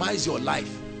dichotomize your life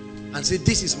and say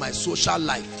this is my social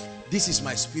life, this is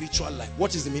my spiritual life.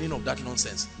 What is the meaning of that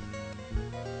nonsense?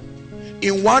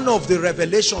 In one of the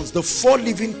revelations, the 4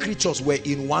 living creatures were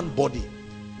in one body.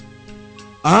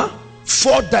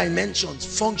 4 dimensions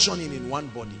functioning in one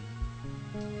body.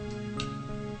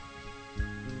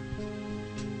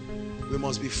 We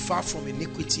must be far from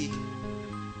iniquity.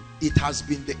 It has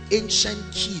been the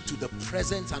ancient key to the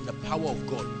presence and the power of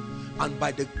God. And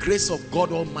by the grace of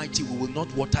God Almighty, we will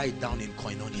not water it down in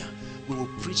koinonia. We will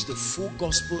preach the full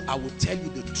gospel. I will tell you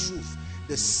the truth,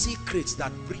 the secrets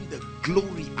that bring the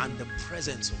glory and the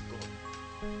presence of God.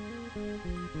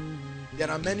 There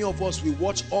are many of us, we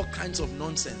watch all kinds of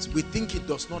nonsense. We think it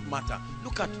does not matter.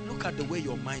 Look at the way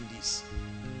your mind is.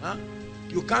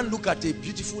 You can't look at a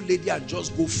beautiful lady and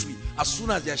just go free. As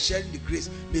soon as they are sharing the grace,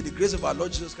 may the grace of our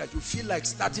Lord Jesus Christ, you feel like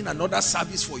starting another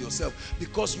service for yourself,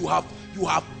 because you have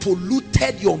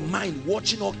polluted your mind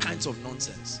watching all kinds of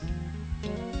nonsense.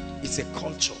 It's a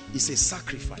culture. It's a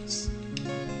sacrifice.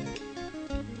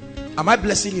 Am I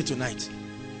blessing you tonight?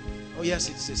 Oh yes,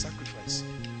 it's a sacrifice.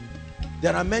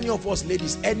 There are many of us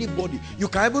ladies, anybody, you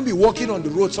can even be walking on the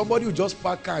road, somebody will just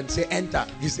park car and say enter.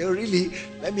 You say, really?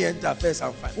 Let me enter first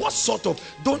and find. What sort of,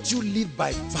 don't you live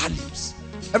by values?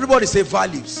 Everybody say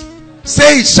values.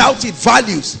 Say it, shout it,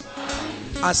 values.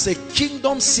 As a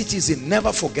kingdom citizen,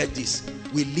 never forget this.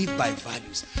 We live by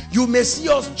values. You may see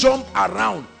us jump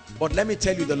around, but let me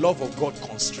tell you, the love of God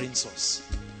constrains us.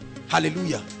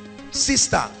 Hallelujah.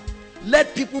 Sister,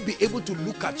 let people be able to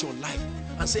look at your life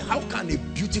and say, how can a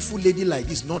beautiful lady like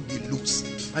this not be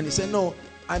loose? And he said, no,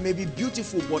 I may be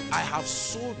beautiful, but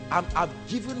I've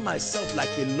given myself like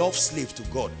a love slave to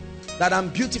God. That I'm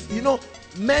beautiful. You know,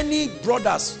 many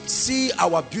brothers see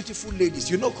our beautiful ladies.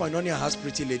 You know Koinonia has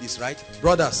pretty ladies, right?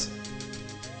 Brothers,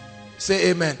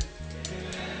 say amen.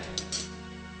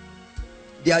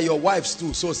 They are your wives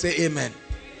too, so say amen.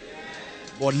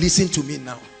 But listen to me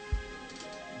now.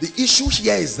 The issue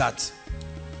here is that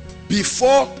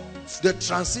before the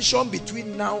transition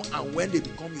between now and when they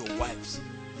become your wives,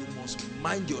 you must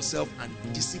mind yourself and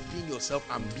discipline yourself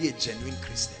and be a genuine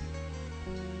Christian.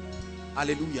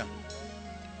 Hallelujah.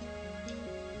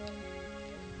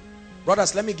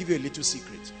 Brothers, let me give you a little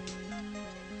secret.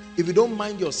 If you don't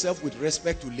mind yourself with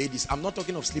respect to ladies, I'm not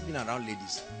talking of sleeping around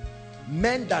ladies.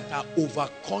 Men that are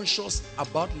over-conscious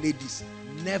about ladies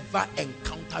never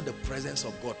encounter the presence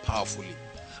of God powerfully.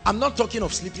 I'm not talking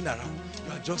of sleeping around.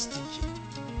 You are just thinking.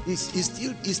 It's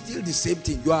still the same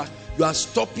thing. You are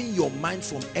stopping your mind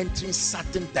from entering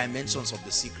certain dimensions of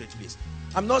the secret place.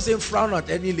 I'm not saying frown at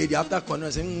any lady after corner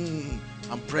and saying,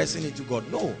 I'm pressing into God.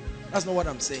 No, that's not what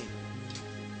I'm saying.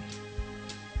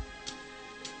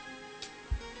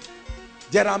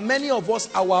 There are many of us,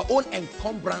 our own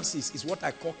encumbrances is what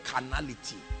I call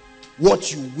carnality.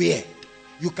 What you wear.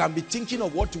 You can be thinking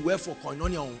of what to wear for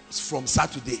Koinonia from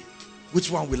Saturday.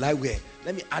 Which one will I wear?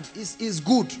 Let me add, it's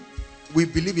good. We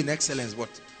believe in excellence, but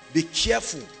be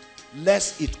careful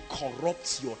lest it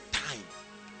corrupts your time.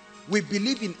 We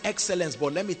believe in excellence,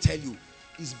 but let me tell you,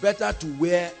 it's better to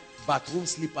wear bathroom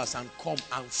slippers and come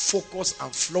and focus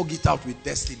and flog it out with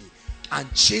destiny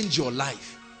and change your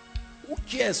life. Who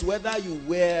cares whether you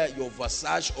wear your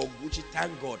Versace or Gucci?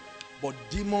 Thank God. But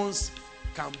demons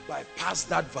can bypass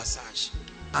that Versace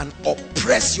and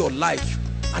oppress your life.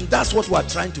 And that's what we're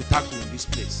trying to tackle in this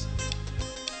place.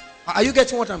 Are you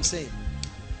getting what I'm saying?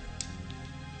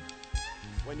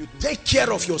 When you take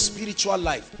care of your spiritual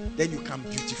life, then you can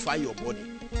beautify your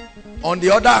body. On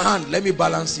the other hand, let me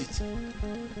balance it.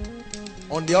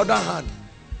 On the other hand,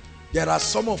 there are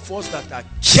some of us that are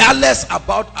careless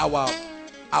about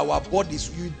our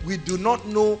bodies. We do not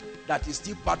know that it's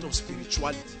still part of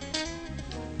spirituality.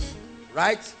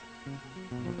 Right?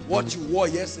 What you wore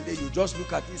yesterday, you just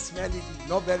look at it, smell it, it's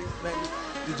not very smelly.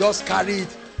 You just carry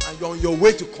it and you're on your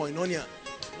way to Koinonia.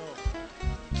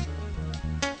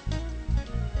 No.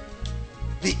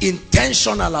 Be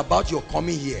intentional about your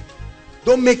coming here.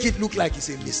 Don't make it look like it's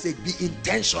a mistake. Be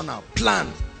intentional. Plan.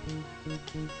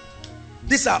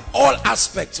 These are all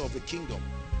aspects of the kingdom.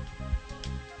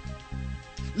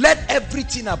 Let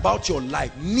everything about your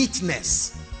life,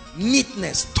 neatness,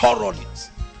 thoroughness.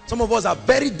 Some of us are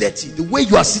very dirty. The way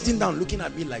you are sitting down looking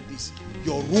at me like this,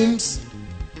 your rooms,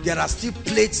 there are still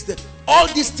plates there. All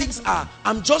these things are,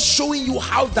 I'm just showing you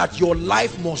how that your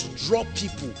life must draw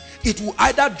people. It will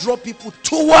either draw people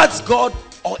towards God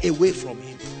or away from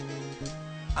him.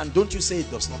 And don't you say it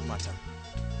does not matter.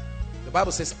 The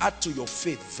Bible says, add to your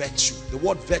faith virtue. The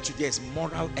word virtue there is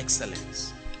moral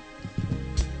excellence.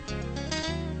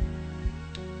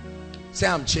 Say,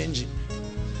 I'm changing.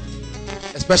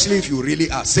 Especially if you really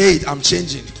are. Say it, I'm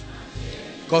changing.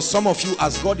 Because some of you,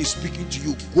 as God is speaking to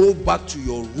you, go back to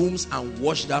your rooms and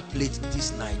wash that plate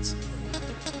this night.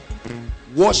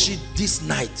 Wash it this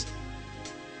night.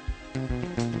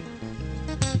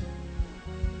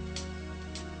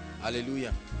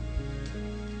 Hallelujah.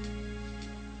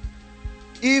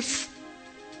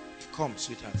 Come,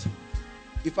 sweetheart.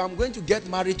 If I'm going to get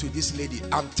married to this lady,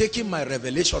 I'm taking my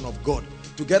revelation of God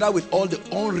together with all the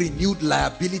unrenewed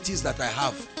liabilities that I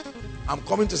have. I'm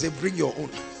coming to say, bring your own.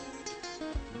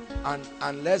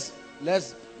 And let's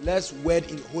wed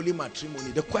in holy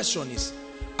matrimony. The question is,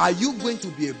 are you going to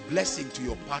be a blessing to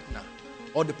your partner?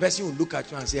 Or the person will look at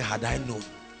you and say, had I known?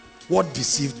 What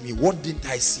deceived me? What didn't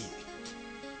I see?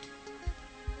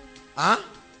 Huh?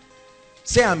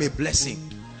 Say, I'm a blessing.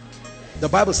 The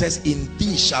Bible says, in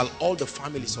thee shall all the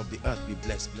families of the earth be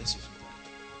blessed. Bless you.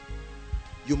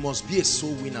 You must be a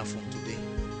soul winner from today.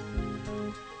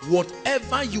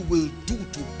 Whatever you will do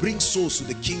to bring souls to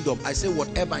the kingdom, I say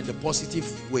whatever in the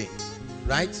positive way,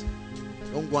 right?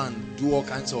 Don't go and do all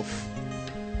kinds of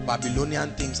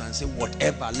Babylonian things and say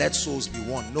whatever, let souls be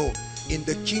won. No, in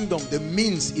the kingdom, the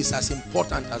means is as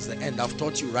important as the end. I've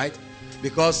taught you, right?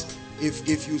 Because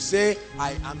if you say,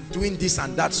 I am doing this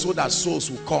and that so that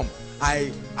souls will come,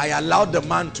 I allowed the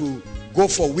man to go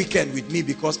for weekend with me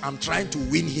because I'm trying to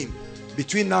win him.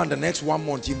 Between now and the next 1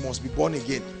 month, he must be born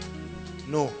again.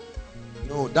 No,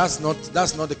 that's not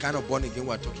the kind of born again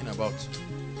we're talking about.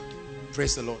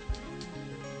 Praise the Lord.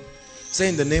 Say,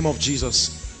 in the name of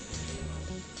Jesus.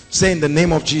 Say, in the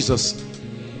name of Jesus,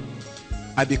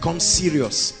 I become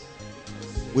serious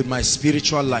with my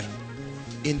spiritual life.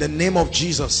 In the name of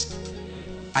Jesus,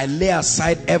 I lay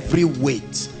aside every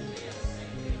weight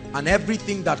and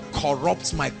everything that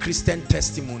corrupts my Christian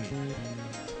testimony.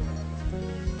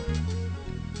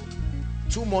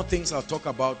 2 more things I'll talk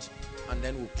about, and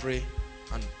then we'll pray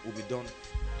and we'll be done.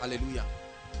 Hallelujah.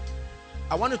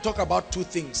 I want to talk about 2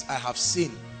 things I have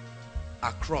seen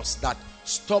across that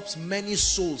stops many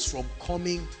souls from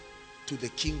coming to the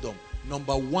kingdom.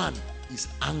 Number 1 is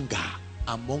anger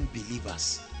among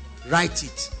believers. Write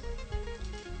it.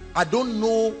 I don't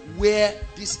know where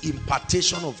this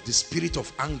impartation of the spirit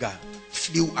of anger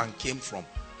flew and came from.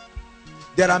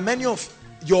 There are many of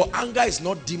your anger is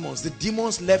not demons. The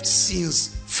demons left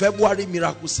since February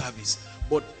miracle service,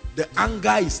 but the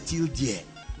anger is still there.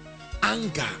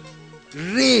 Anger,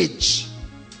 rage.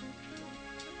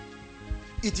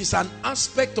 It is an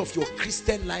aspect of your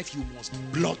Christian life you must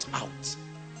blot out.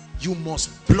 You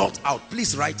must blot out.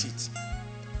 Please write it.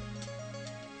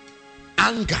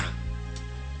 Anger.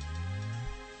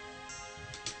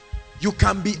 You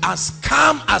can be as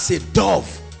calm as a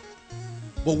dove,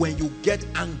 but when you get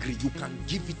angry, you can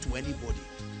give it to anybody.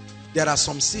 There are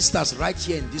some sisters right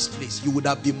here in this place. You would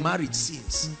have been married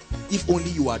since, if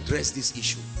only you address this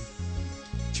issue.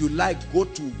 If you like, go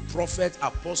to prophet,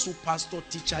 apostle, pastor,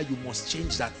 teacher. You must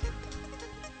change that thing.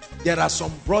 There are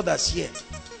some brothers here.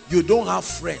 You don't have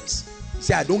friends. You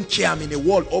say, I don't care, I'm in a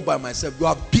world all by myself. You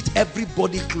have beat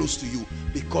everybody close to you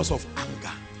because of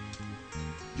anger.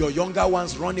 Your younger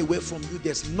ones run away from you.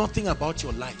 There's nothing about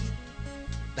your life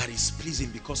that is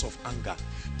pleasing because of anger.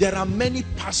 There are many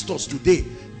pastors today,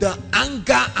 the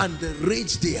anger and the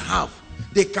rage they have,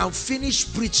 they can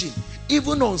finish preaching,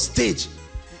 even on stage,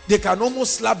 they can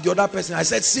almost slap the other person. I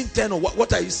said, sing 10, or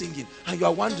what are you singing? And you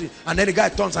are wondering, and then the guy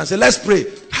turns and says, let's pray.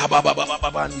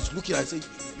 And he's looking and saying,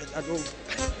 I don't.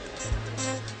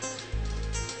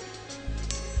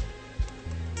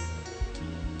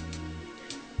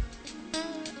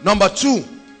 Number 2,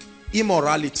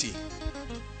 immorality.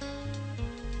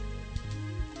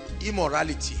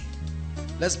 Immorality.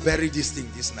 Let's bury this thing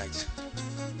this night.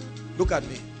 Look at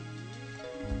me.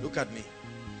 Look at me.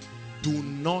 Do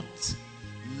not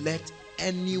let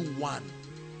anyone,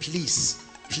 please,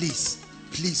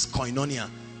 koinonia,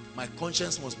 my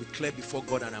conscience must be clear before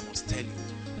God, and I must tell you,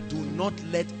 do not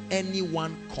let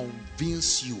anyone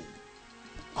convince you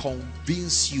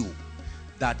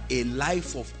that a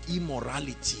life of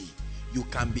immorality, you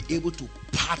can be able to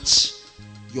patch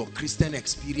your Christian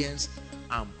experience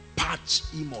and patch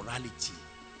immorality.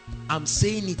 I'm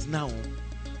saying it now.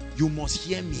 You must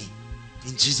hear me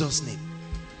in Jesus' name.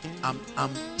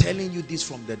 I'm telling you this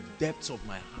from the depths of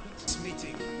my heart. This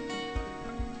meeting.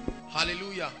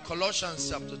 Hallelujah. Colossians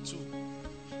chapter 2.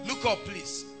 Look up,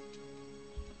 please.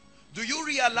 Do you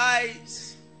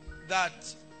realize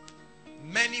that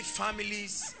many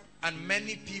families and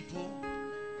many people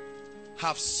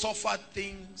have suffered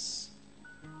things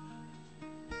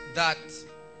that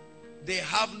they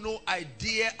have no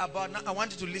idea about? Now, I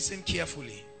want you to listen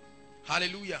carefully.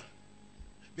 Hallelujah.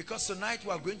 Because tonight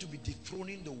we are going to be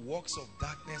dethroning the works of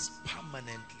darkness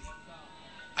permanently.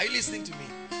 Are you listening to me?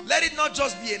 Let it not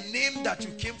just be a name that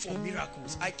you came for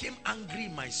miracles. I came angry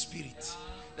in my spirit.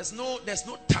 There's no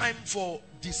time for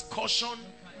discussion.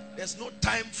 There's no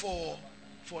time for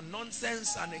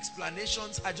nonsense and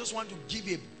explanations. I just want to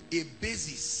give a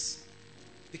basis,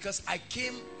 because I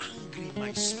came angry in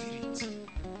my spirit.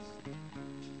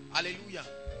 Hallelujah.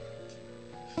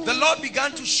 The Lord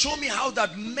began to show me how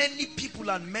that many people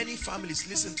and many families,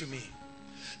 listen to me.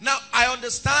 Now, I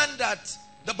understand that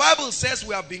the Bible says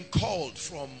we have been called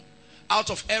from out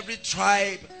of every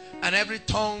tribe and every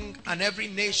tongue and every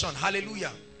nation.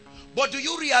 Hallelujah. But do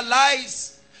you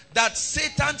realize that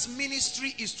Satan's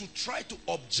ministry is to try to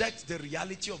object the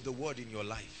reality of the word in your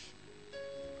life?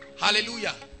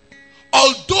 Hallelujah.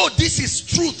 Although this is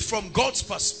truth from God's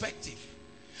perspective,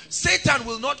 Satan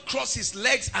will not cross his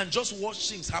legs and just watch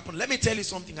things happen. Let me tell you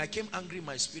something. I came angry in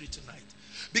my spirit tonight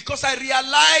because I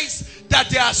realized that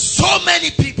there are so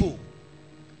many people,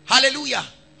 hallelujah,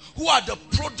 who are the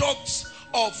products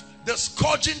of the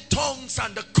scourging tongues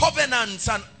and the covenants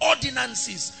and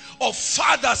ordinances of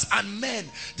fathers and men.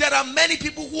 There are many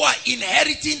people who are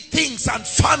inheriting things and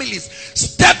families,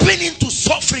 stepping into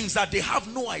sufferings that they have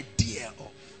no idea of.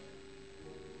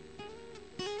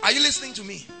 Are you listening to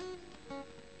me?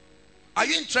 Are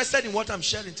you interested in what I'm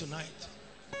sharing tonight?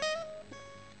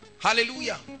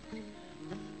 Hallelujah.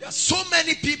 There are so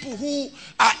many people who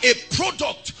are a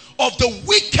product of the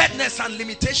wickedness and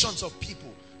limitations of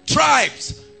people,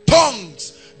 tribes,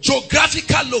 tongues,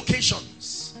 geographical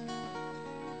locations.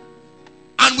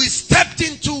 And we stepped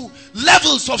into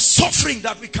levels of suffering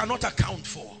that we cannot account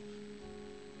for.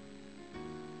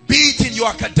 your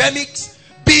academics,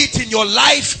 be it in your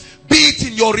life, be it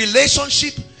in your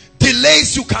relationship,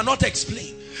 delays you cannot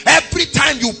explain. Every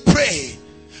time you pray,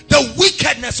 the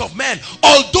wickedness of men,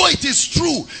 although it is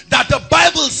true that the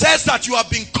Bible says that you have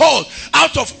been called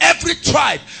out of every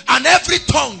tribe and every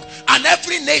tongue and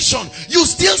every nation, you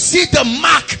still see the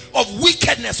mark of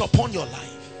wickedness upon your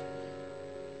life.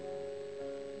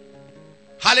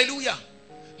 Hallelujah.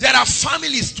 There are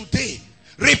families today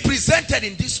represented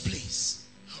in this place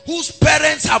whose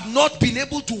parents have not been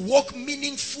able to walk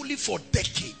meaningfully for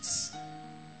decades.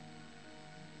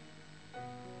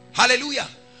 Hallelujah.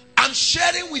 I'm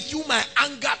sharing with you my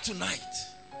anger tonight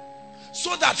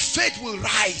so that faith will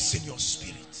rise in your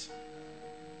spirit.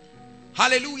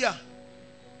 Hallelujah.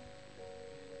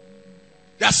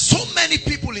 There are so many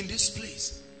people in this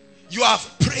place. You have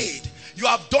prayed. You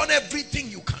have done everything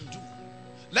you can do.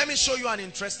 Let me show you an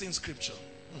interesting scripture.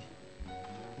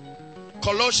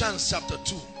 Colossians chapter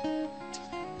 2.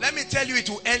 Let me tell you, it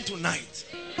will end tonight.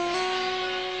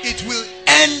 It will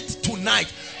end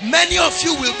tonight. Many of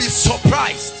you will be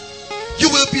surprised. You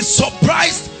will be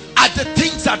surprised at the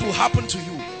things that will happen to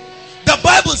you. The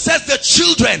Bible says the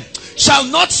children shall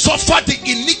not suffer the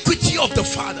iniquity of the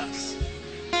fathers.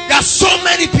 There are so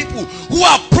many people who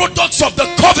are products of the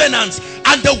covenants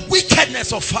and the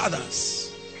wickedness of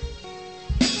fathers.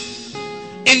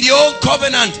 In the old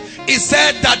covenant, it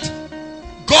said that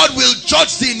God will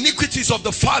judge the iniquities of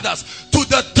the fathers to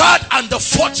the third and the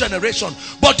fourth generation.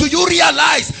 But do you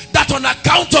realize that on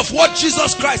account of what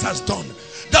Jesus Christ has done,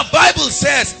 the Bible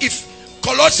says, if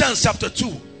Colossians chapter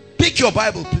 2, pick your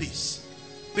Bible please,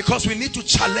 because we need to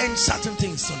challenge certain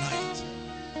things tonight.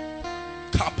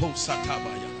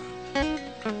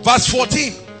 Verse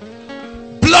 14,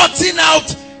 blotting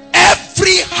out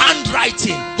every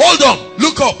handwriting. Hold on,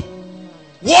 look up.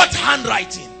 What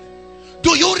handwriting?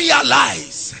 Do you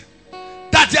realize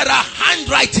that there are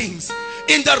handwritings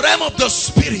in the realm of the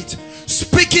spirit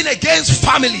speaking against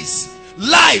families,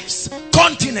 lives,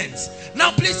 continents?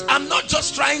 Now please, I'm not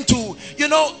just trying to,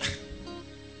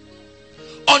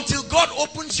 until God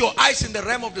opens your eyes in the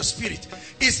realm of the spirit,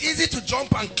 it's easy to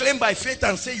jump and claim by faith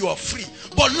and say you are free.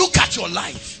 But look at your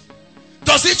life.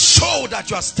 Does it show that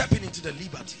you are stepping into the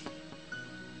liberty?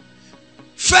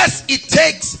 First, it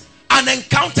takes an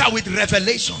encounter with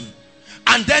revelation,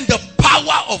 and then the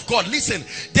power of God. Listen,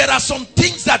 there are some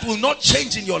things that will not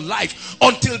change in your life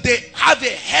until they have a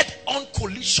head-on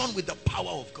collision with the power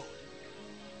of God.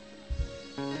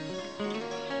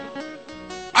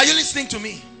 Are you listening to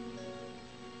me?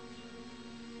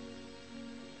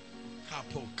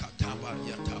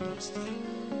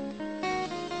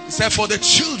 He said, for the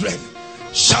children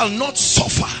shall not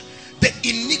suffer the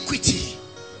iniquity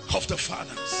of the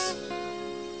fathers.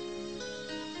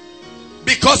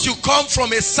 Because you come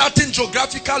from a certain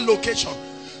geographical location,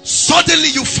 suddenly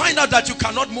you find out that you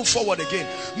cannot move forward again.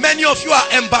 Many of you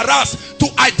are embarrassed to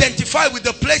identify with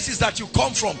the places that you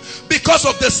come from because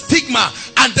of the stigma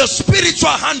and the spiritual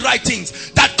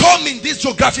handwritings that come in these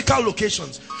geographical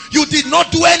locations. You did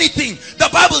not do anything. The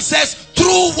Bible says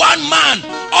through one man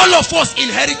all of us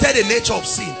inherited a nature of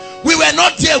sin. We were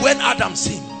not there when Adam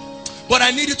sinned. But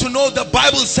I need you to know the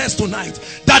Bible says tonight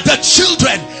that the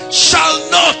children shall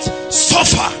not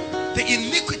suffer the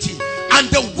iniquity and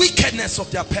the wickedness of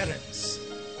their parents.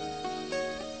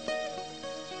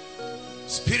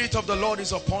 Spirit of the Lord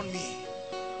is upon me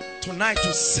tonight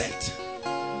to set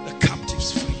the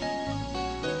captives free.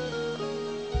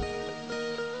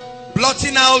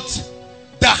 Blotting out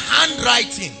the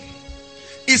handwriting.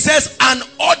 It says, and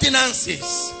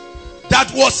ordinances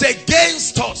that was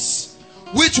against us,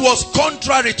 which was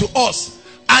contrary to us,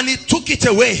 and he took it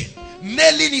away,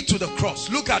 nailing it to the cross.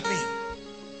 Look at me.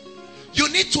 You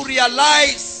need to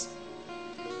realize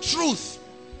truth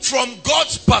from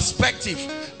God's perspective.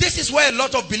 This is where a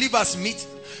lot of believers meet.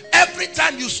 Every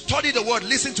time you study the word,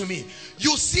 listen to me,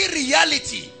 you see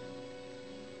reality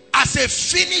as a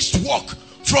finished work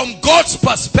from God's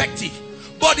perspective,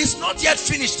 but it's not yet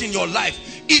finished in your life.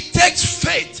 It takes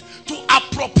faith to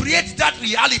appropriate that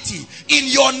reality in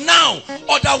your now.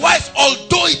 Otherwise,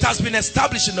 although it has been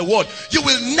established in the word, you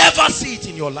will never see it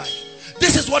in your life.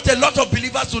 This is what a lot of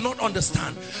believers do not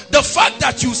understand. The fact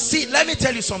that you see, let me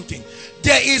tell you something.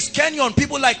 There is Kenyon,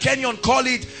 people like Kenyon call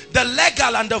it the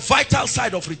legal and the vital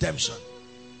side of redemption.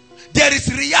 There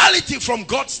is reality from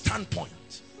God's standpoint.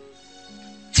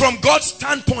 From God's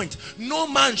standpoint, no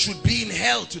man should be in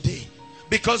hell today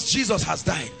because Jesus has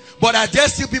died. But are there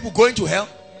still people going to hell?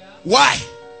 Why?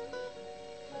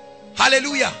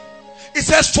 Hallelujah. It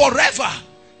says forever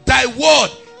thy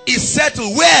word is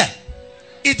settled. Where?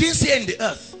 It didn't say in the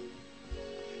earth.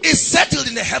 It's settled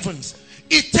in the heavens.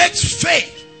 It takes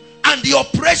faith and the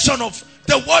operation of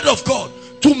the word of God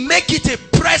to make it a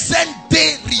present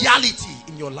day reality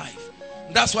in your life.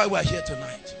 That's why we're here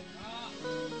tonight.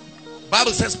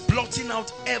 Bible says, blotting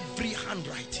out every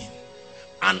handwriting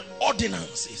and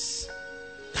ordinances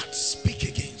that speak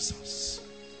against us.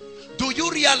 Do you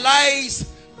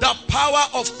realize the power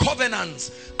of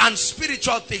covenants and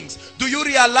spiritual things? Do you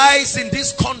realize in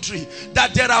this country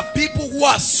that there are people who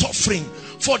are suffering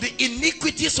for the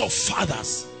iniquities of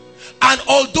fathers? And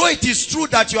although it is true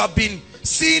that you have been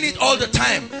seeing it all the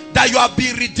time, that you have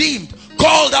been redeemed,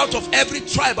 called out of every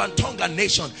tribe and tongue and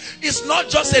nation, it's not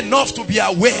just enough to be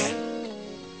aware.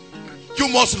 You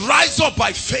must rise up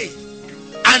by faith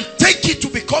and take it to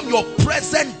become your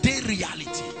present day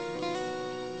reality.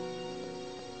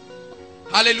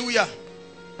 Hallelujah.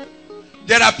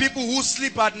 There are people who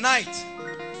sleep at night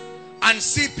and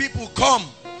see people come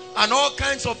and all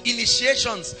kinds of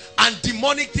initiations and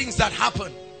demonic things that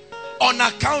happen on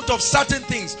account of certain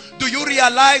things. Do you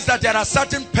realize that there are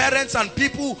certain parents and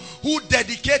people who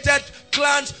dedicated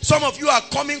clans? Some of you are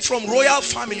coming from royal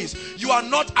families. You are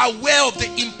not aware of the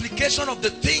implication of the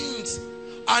things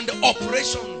and the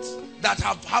operations that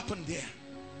have happened there.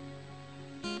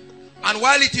 And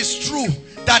while it is true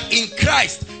that in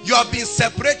Christ you have been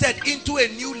separated into a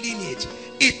new lineage,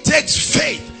 it takes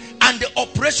faith and the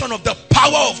operation of the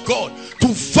power of God to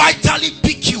vitally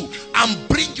pick you and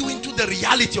bring you into the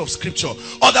reality of scripture.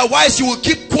 Otherwise you will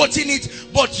keep quoting it,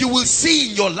 but you will see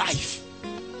in your life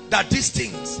that these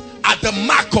things are the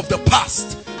mark of the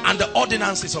past and the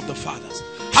ordinances of the fathers.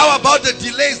 How about the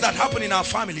delays that happen in our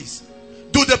families?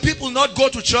 Do the people not go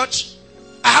to church?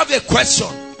 I have a question.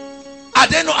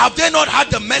 Have they not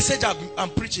had the message I'm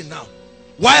preaching now?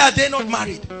 Why are they not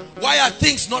married? Why are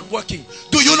things not working?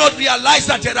 Do you not realize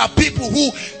that there are people who,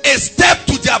 a step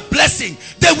to their blessing,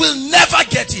 they will never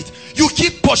get it? You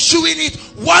keep pursuing it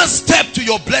one step to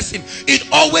your blessing. It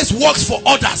always works for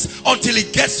others until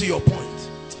it gets to your point.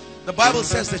 The Bible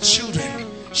says the children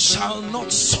shall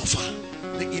not suffer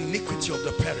the iniquity of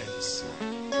the parents.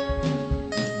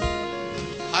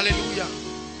 Hallelujah.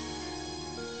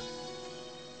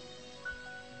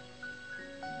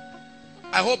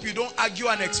 I hope you don't argue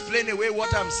and explain away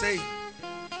what I'm saying,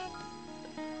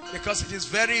 because it is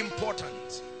very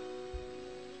important.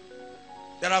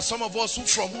 There are some of us who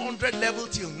from 100 level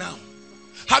till now.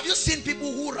 Have you seen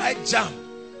people who write jam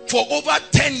for over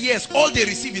 10 years? All they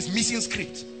receive is missing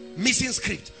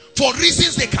script for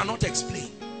reasons they cannot explain.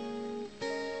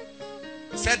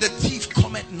 Said the thief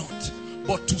cometh not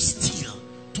but to steal,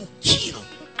 to kill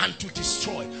and to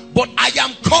destroy, but I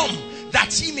am come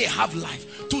that he may have life,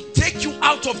 to take you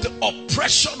out of the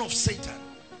oppression of Satan.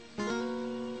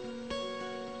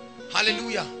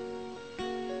 Hallelujah.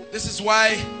 This is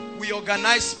why we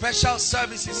organize special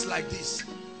services like this,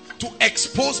 to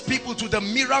expose people to the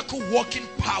miracle working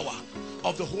power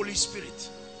of the Holy Spirit.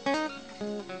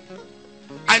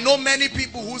 I know many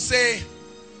people who say,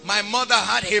 my mother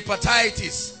had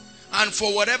hepatitis and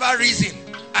for whatever reason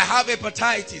I have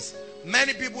hepatitis.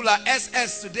 Many people are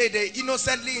SS today. They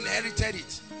innocently inherited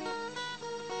it.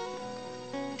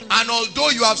 And although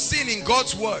you have seen in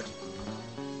God's word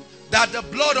that the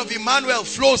blood of Emmanuel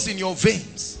flows in your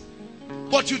veins,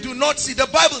 but you do not see. The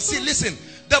Bible, listen,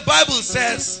 the Bible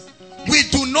says we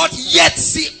do not yet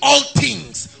see all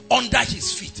things under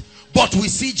his feet, but we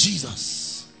see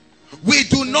Jesus. We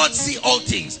do not see all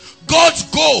things. God's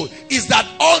goal is that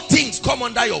all things come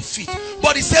under your feet,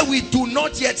 but he said we do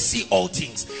not yet see all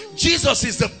things. Jesus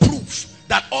is the proof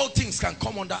that all things can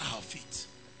come under our feet.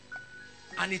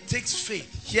 And it takes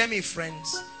faith. Hear me,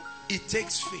 friends. It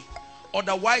takes faith.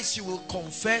 Otherwise you will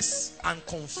confess and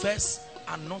confess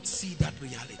and not see that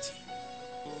reality.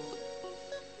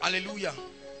 Hallelujah.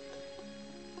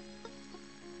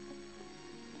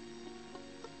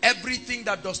 Everything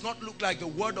that does not look like the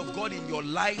word of God in your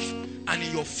life and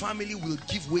in your family will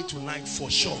give way tonight for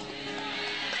sure.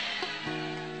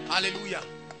 Hallelujah.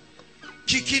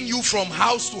 Kicking you from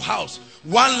house to house,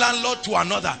 one landlord to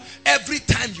another, every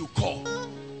time you call.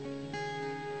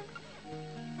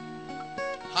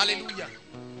 Hallelujah.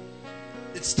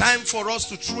 It's time for us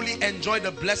to truly enjoy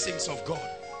the blessings of God.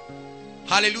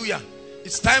 Hallelujah.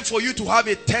 It's time for you to have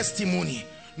a testimony.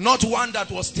 Not one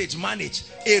that was stage managed.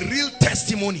 A real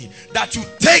testimony that you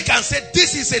take and say,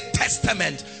 this is a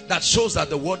testament that shows that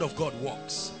the word of God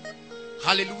works.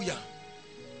 Hallelujah.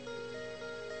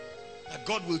 That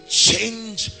God will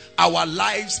change our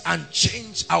lives and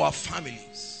change our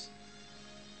families.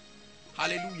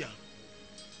 Hallelujah.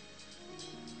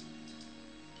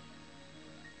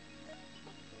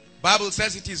 Bible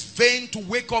says it is vain to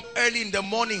wake up early in the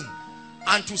morning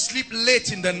and to sleep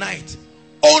late in the night.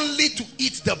 only to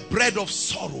eat the bread of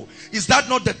sorrow. Is that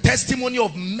not the testimony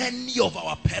of many of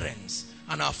our parents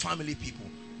and our family people?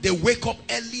 They wake up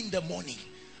early in the morning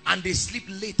and they sleep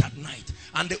late at night,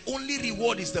 and the only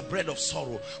reward is the bread of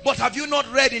sorrow. But have you not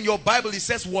read in your Bible, it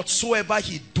says whatsoever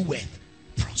he doeth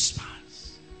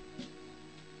prospers?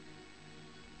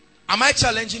 Am I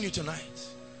challenging you tonight?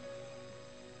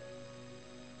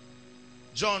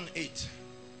 John 8.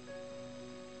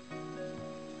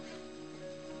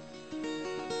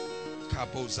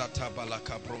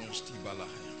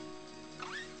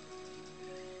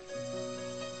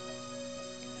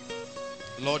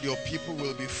 Lord, your people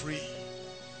will be free.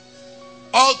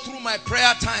 All through my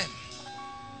prayer time,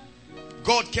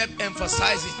 God kept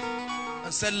emphasizing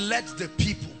and said, let the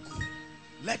people go.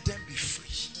 Let them be free.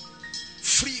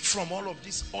 Free from all of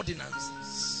these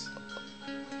ordinances.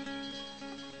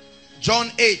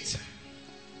 John 8.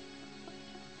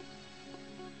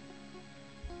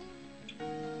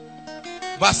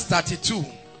 Verse 32.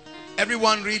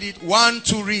 Everyone read it. 1,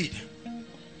 2, read.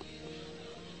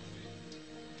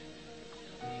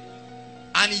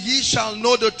 And ye shall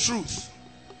know the truth,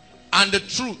 and the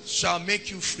truth shall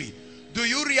make you free. Do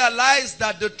you realize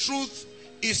that the truth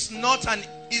is not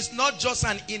just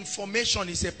an information,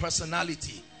 it's a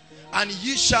personality? And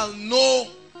ye shall know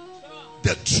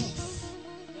the truth.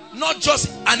 Not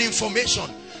just an information.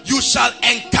 You shall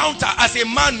encounter, as a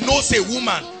man knows a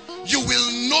woman, you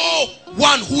will know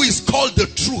one who is called the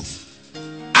truth.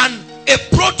 And a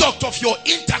product of your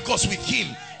intercourse with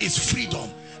him is freedom.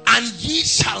 And ye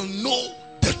shall know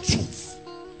the truth.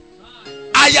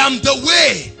 I am the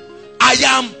way, I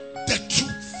am the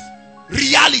truth.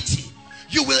 Reality.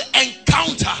 You will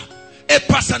encounter a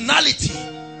personality,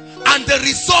 and the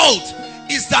result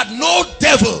is that no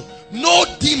devil, no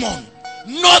demon,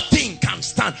 nothing can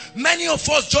stand. Many of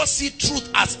us just see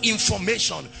truth as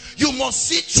information. You must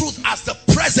see truth as the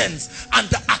presence and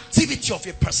the activity of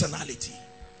a personality.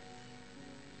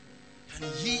 And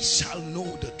ye shall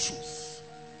know the truth.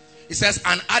 It says,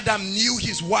 and Adam knew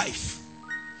his wife,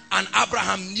 and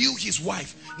Abraham knew his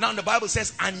wife. Now the Bible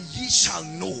says, and ye shall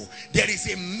know. There is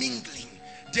a mingling.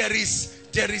 There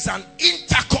is an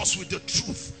intercourse with the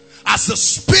truth. As the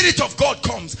Spirit of God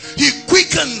comes, he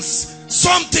quickens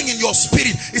something in your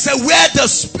spirit. He said, where the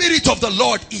Spirit of the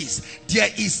Lord is, there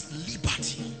is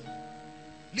liberty.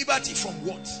 Liberty from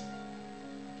what?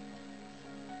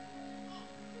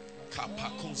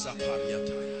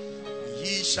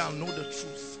 Ye shall know the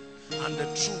truth, and the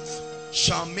truth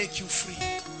shall make you free.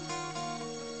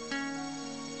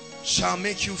 Shall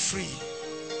make you free.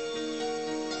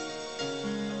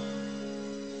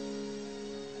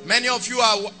 Many of you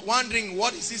are wondering,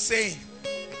 what is he saying?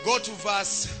 Go to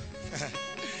verse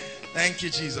thank you,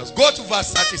 Jesus. Go to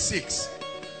verse 36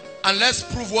 and let's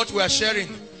prove what we are sharing.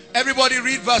 Everybody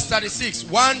read verse 36.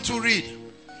 1, 2, read.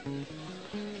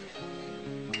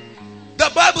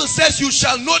 The Bible says you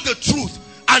shall know the truth,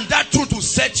 and that truth will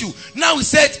set you. Now he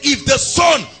said, if the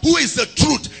Son, who is the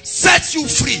truth, sets you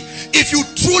free, if you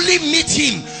truly meet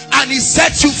him and he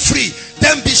sets you free,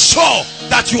 then be sure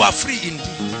that you are free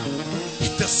indeed.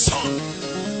 If the Son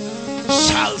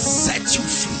shall set you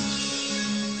free,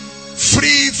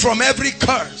 free from every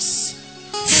curse,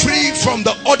 free from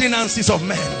the ordinances of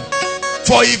men.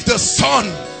 For if the Son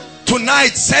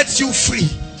tonight sets you free,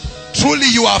 truly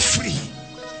you are free.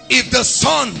 If the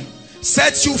Son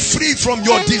sets you free from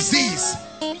your disease,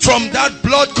 from that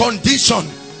blood condition,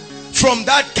 from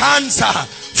that cancer,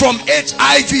 from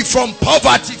HIV, from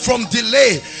poverty, from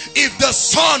delay, if the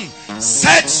Son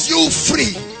sets you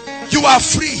free, you are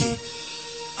free.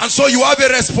 And so you have a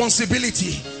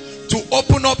responsibility to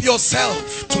open up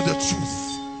yourself to the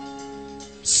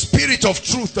truth. Spirit of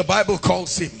truth, the Bible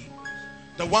calls him.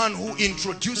 The one who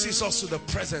introduces us to the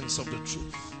presence of the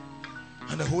truth.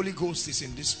 And the Holy Ghost is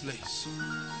in this place.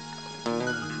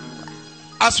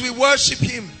 As we worship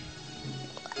him,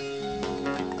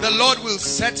 the Lord will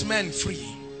set men free.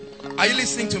 Are you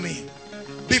listening to me?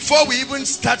 Before we even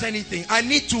start anything, I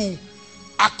need to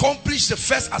accomplish the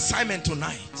first assignment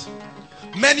tonight.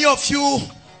 Many of you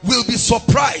will be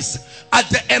surprised at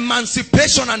the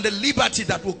emancipation and the liberty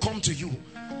that will come to you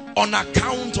on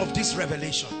account of this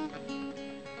revelation.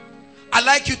 I'd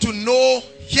like you to know,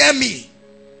 hear me,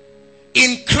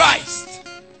 in Christ,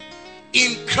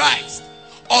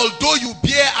 although you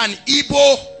bear an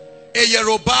Igbo, a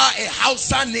Yoruba, a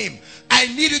Hausa name, I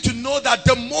need you to know that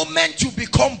the moment you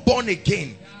become born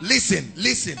again, listen,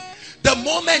 the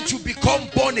moment you become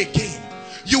born again,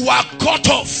 you are cut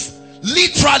off,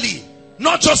 literally,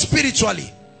 not just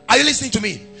spiritually. Are you listening to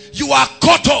me? You are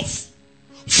cut off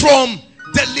from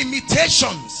the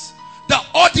limitations, the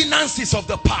ordinances of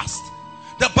the past.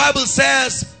 The Bible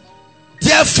says,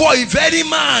 therefore, if any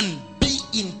man be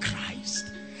in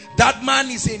Christ, that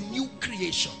man is a new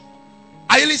creation.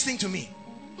 Are you listening to me?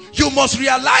 You must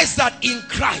realize that in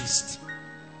Christ,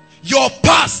 your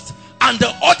past and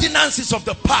the ordinances of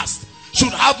the past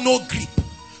should have no grip.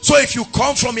 So if you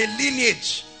come from a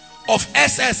lineage of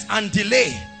SS and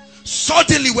delay,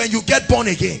 suddenly when you get born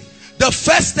again, the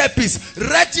first step is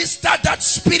register that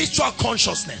spiritual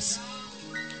consciousness,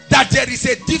 that there is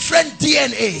a different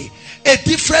DNA, a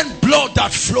different blood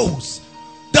that flows,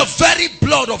 the very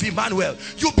blood of Emmanuel.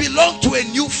 You belong to a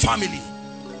new family.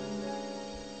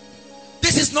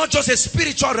 This is not just a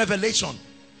spiritual revelation,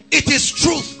 it is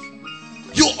truth.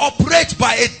 You operate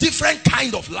by a different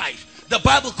kind of life. The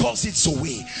Bible calls it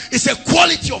Zoe. It's a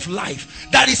quality of life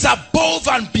that is above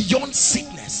and beyond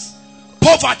sickness,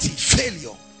 poverty,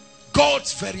 failure.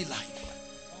 God's very life.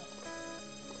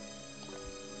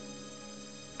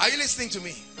 Are you listening to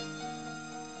me?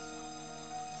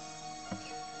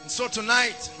 And so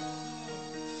tonight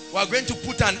we are going to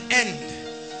put an end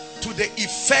to the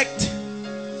effect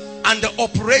and the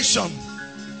operation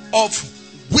of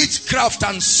witchcraft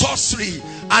and sorcery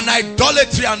and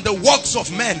idolatry and the works of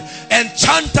men,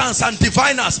 enchanters and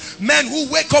diviners, men who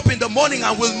wake up in the morning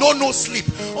and will know no sleep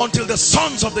until the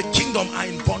sons of the kingdom are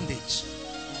in bondage.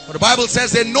 But the Bible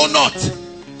says they know not,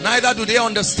 neither do they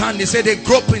understand. They say they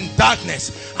grope in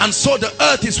darkness, and so the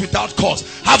earth is without cause.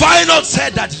 Have I not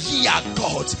said that ye are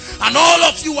gods, and all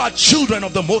of you are children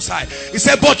of the Most High? He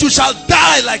said, but you shall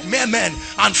die like mere men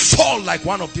and fall like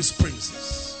one of these princes.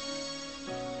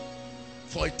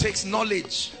 For it takes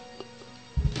knowledge.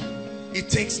 It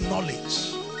takes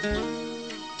knowledge.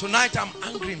 Tonight I'm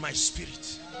angry in my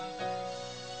spirit.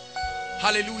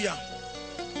 Hallelujah.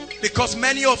 Because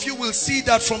many of you will see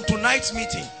that from tonight's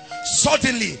meeting,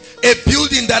 suddenly a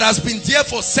building that has been there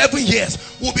for 7 years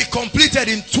will be completed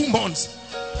in 2 months.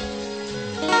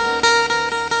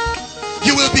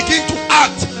 You will begin to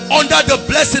act under the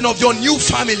blessing of your new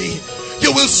family.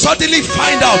 You will suddenly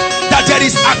find out that there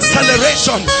is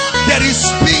acceleration, there is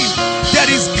speed, there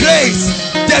is grace,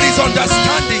 there is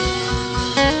understanding.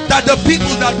 That the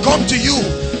people that come to you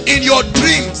in your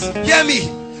dreams, hear me,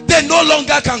 they no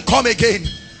longer can come again,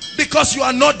 because you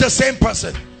are not the same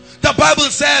person. The Bible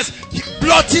says,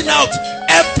 blotting out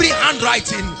every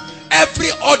handwriting, every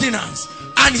ordinance,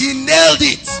 and he nailed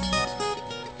it.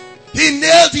 He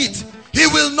nailed it. He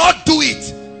will not do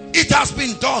it. It has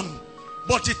been done.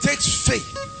 But it takes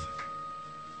faith.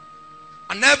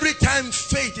 And every time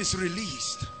faith is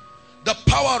released, the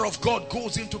power of God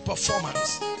goes into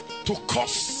performance to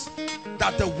cause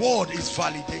that the word is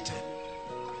validated.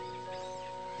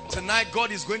 Tonight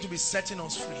God is going to be setting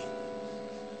us free.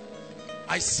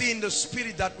 I see in the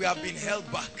spirit that we have been held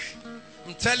back.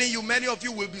 I'm telling you, many of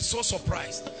you will be so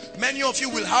surprised. Many of you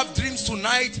will have dreams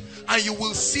tonight and you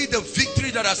will see the victory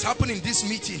that has happened in this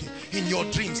meeting in your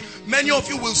dreams. Many of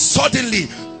you will suddenly,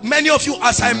 many of you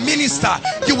as I minister,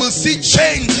 you will see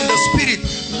chains in the spirit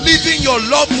leaving your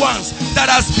loved ones that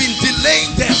has been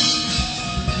delaying them.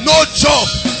 No job,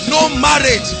 no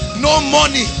marriage, no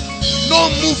money, no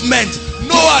movement,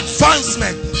 no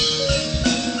advancement.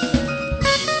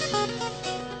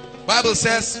 Bible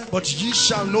says, but ye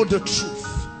shall know the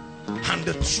truth, and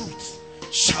the truth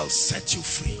shall set you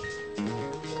free.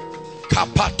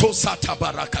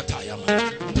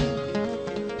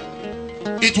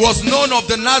 It was known of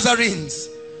the Nazarenes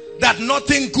that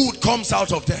nothing good comes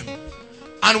out of them.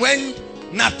 And when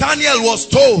Nathanael was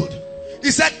told, he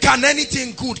said, can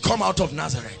anything good come out of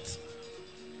Nazareth?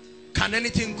 Can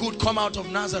anything good come out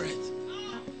of Nazareth?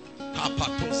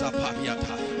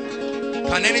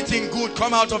 Can anything good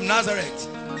come out of Nazareth?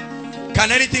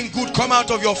 Can anything good come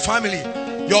out of your family?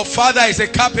 Your father is a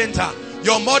carpenter,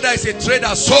 your mother is a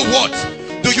trader. So what?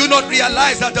 Do you not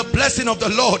realize that the blessing of the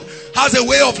Lord has a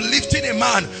way of lifting a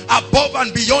man above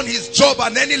and beyond his job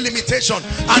and any limitation,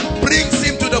 and brings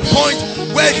him to the point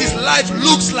where his life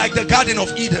looks like the Garden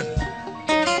of Eden?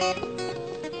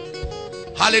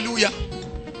 Hallelujah.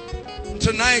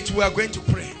 Tonight we are going to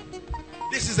pray.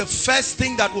 This is the first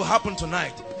thing that will happen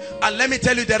tonight. And let me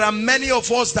tell you, there are many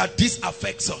of us that this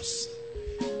affects us.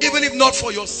 Even if not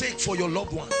for your sake, for your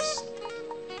loved ones.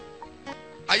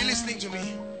 Are you listening to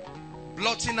me?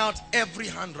 Blotting out every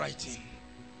handwriting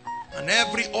and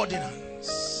every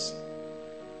ordinance.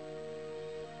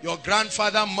 Your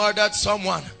grandfather murdered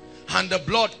someone and the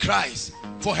blood cries.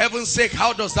 For heaven's sake,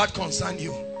 how does that concern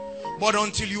you? But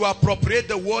until you appropriate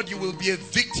the word, you will be a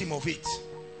victim of it.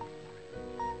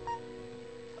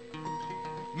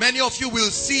 Many of you will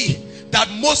see that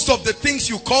most of the things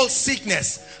you call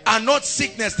sickness are not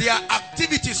sickness. They are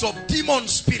activities of demon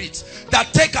spirits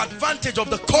that take advantage of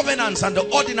the covenants and the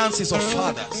ordinances of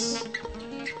fathers.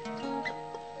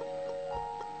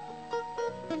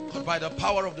 But by the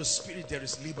power of the Spirit there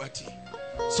is liberty,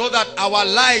 so that our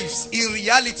lives in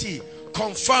reality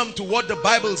conform to what the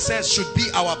Bible says should be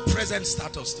our present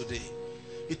status today.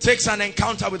 It takes an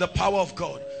encounter with the power of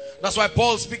God. That's why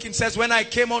Paul speaking says, when I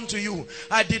came unto you,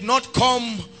 I did not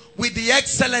come with the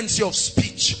excellency of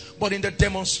speech, but in the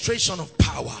demonstration of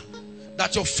power.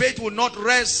 That your faith will not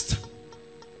rest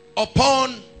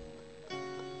upon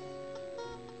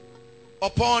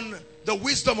the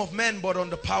wisdom of men, but on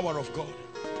the power of God.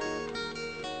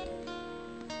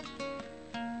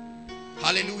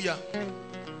 Hallelujah.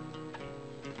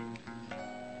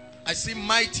 I see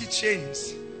mighty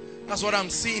chains. That's what I'm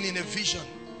seeing in a vision.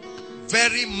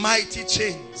 Very mighty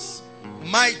chains.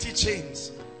 Mighty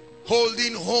chains.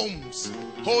 Holding homes.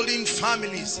 Holding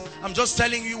families. I'm just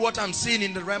telling you what I'm seeing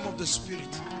in the realm of the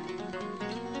Spirit.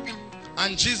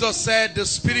 And Jesus said, the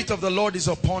Spirit of the Lord is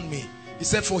upon me. He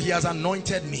said, for he has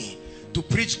anointed me to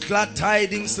preach glad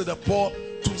tidings to the poor,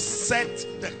 to set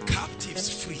the captives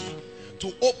free,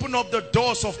 to open up the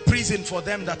doors of prison for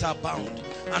them that are bound,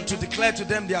 and to declare to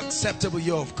them the acceptable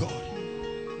year of God,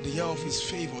 the year of his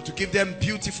favor, to give them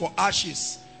beauty for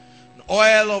ashes, an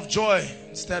oil of joy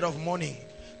instead of mourning,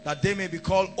 that they may be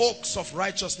called oaks of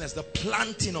righteousness, the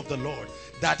planting of the Lord,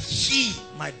 that he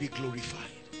might be glorified.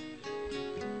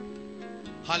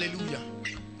 Hallelujah.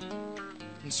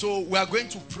 And so we are going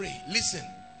to pray. Listen,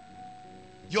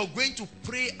 you're going to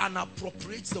pray and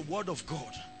appropriate the word of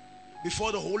God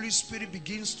before the Holy Spirit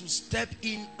begins to step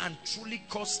in and truly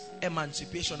cause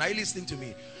emancipation. Are you listening to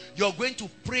me? You're going to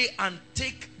pray and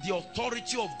take the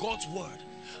authority of God's word,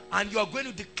 and you're going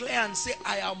to declare and say,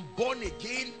 I am born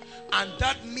again, and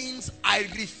that means I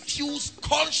refuse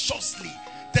consciously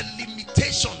the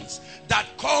limitations that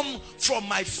come from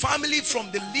my family,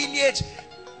 from the lineage.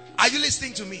 Are you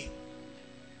listening to me?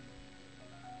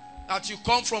 That you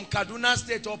come from Kaduna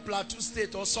State or Plateau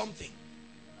State or something,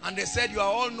 and they said you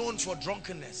are all known for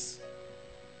drunkenness.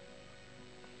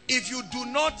 If you do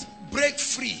not break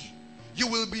free, you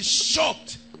will be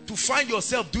shocked to find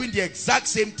yourself doing the exact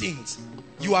same things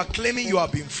you are claiming you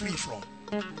have been free from.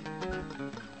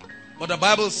 But the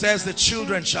Bible says the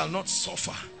children shall not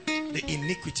suffer the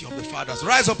iniquity of the fathers.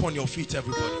 Rise up on your feet,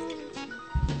 everybody.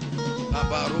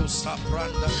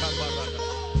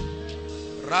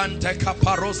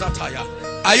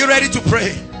 Are you ready to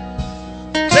pray?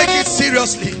 Take it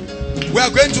seriously. We are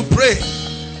going to pray.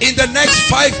 In the next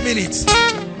 5 minutes,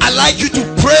 I'd like you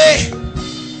to pray.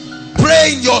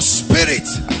 Pray in your spirit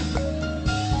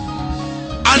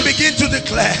and begin to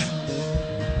declare,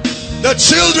 the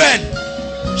children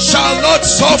shall not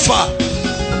suffer.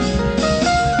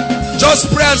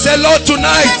 Just pray and say, Lord,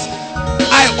 tonight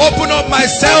I open up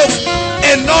myself.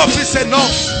 Enough is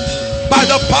enough. By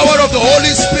the power of the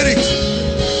Holy Spirit,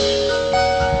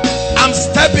 I'm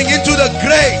stepping into the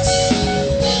grace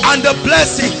and the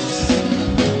blessings.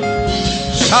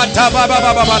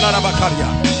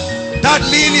 That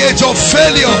lineage of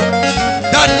failure,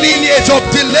 that lineage of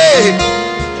delay,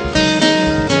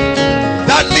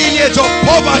 that lineage of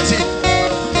poverty.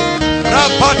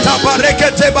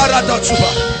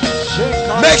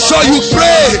 Make sure you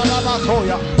pray.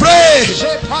 Pray.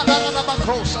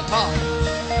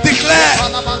 Declare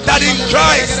that in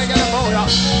Christ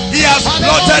he has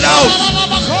blotted out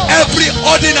every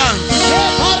ordinance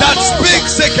that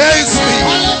speaks against me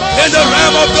in the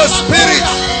realm of the Spirit.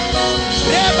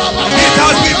 It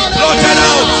has been blotted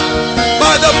out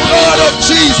by the blood of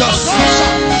Jesus.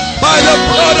 By the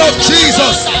blood of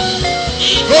Jesus.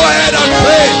 Go ahead and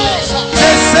pray.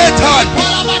 Say, Satan,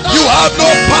 you have no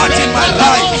part in my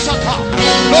life,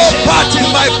 no part in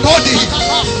my body,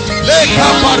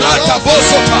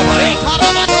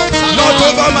 not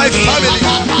over my family.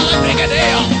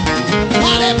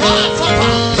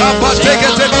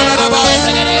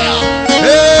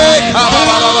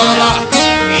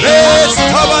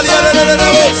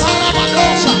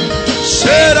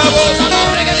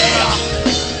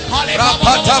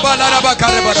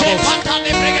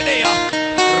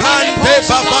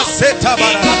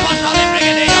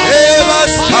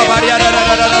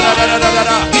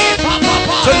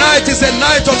 Tonight is a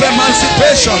night of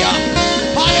emancipation,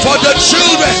 for the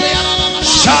children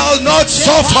shall not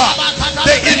suffer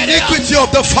the iniquity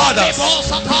of the fathers.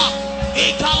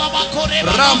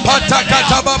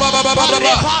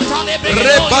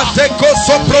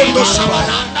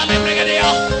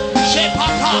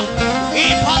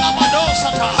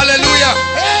 Hallelujah.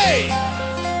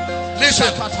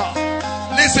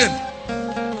 Listen.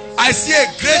 I see a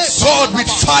great sword with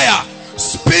fire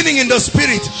spinning in the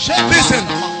spirit. Listen,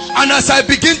 and as I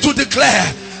begin to declare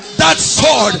that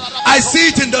sword, I see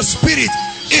it in the spirit.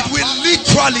 It will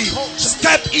literally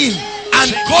step in and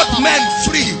cut men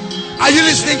free. Are you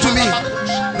listening to me?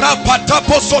 As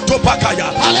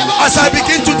I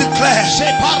begin to declare,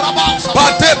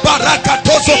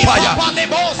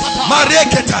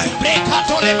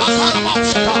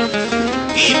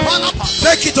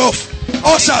 take it off.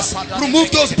 Ushers,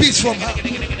 remove those beads from her.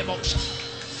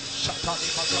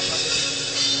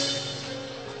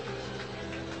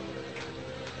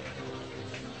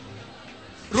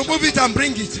 Remove it and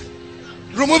bring it.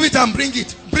 Remove it and bring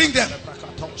it. Bring them.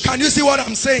 Can you see what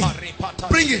I'm saying?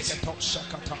 Bring it.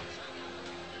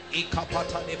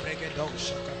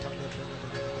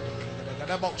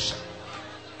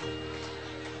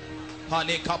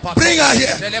 Bring her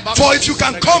here. For if you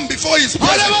can come before his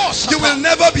presence, you will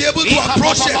never be able to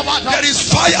approach him. There is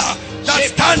fire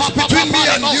that stands between me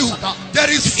and you.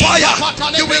 There is fire.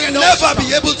 You will never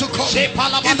be able to come.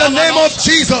 In the name of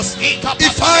Jesus,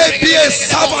 if I be a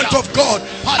servant of God,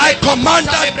 I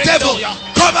command that devil,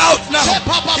 come out now.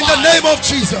 In the name of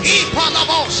Jesus.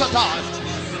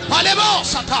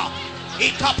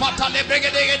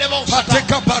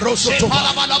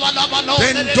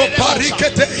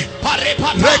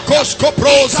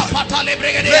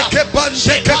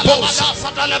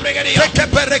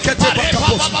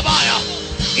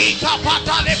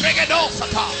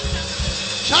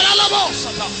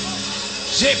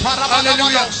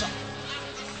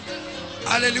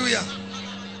 Hallelujah.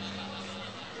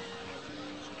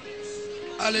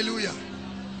 Hallelujah.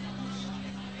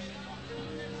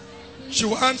 She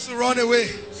wants to run away.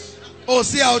 Oh,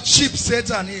 see how cheap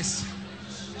Satan is.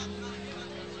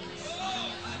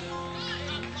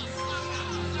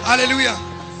 Hallelujah.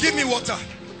 Give me water.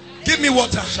 Give me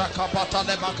water.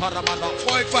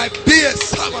 For if I be a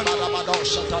servant.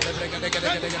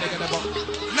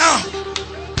 Now.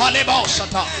 If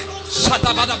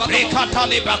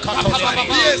I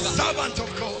be a servant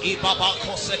of God.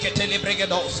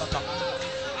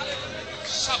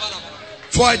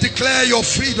 For I declare your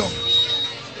freedom.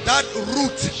 That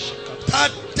root,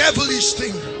 that devilish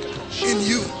thing in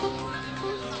you.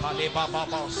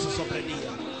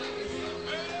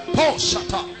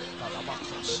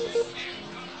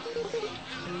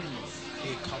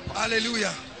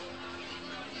 Hallelujah.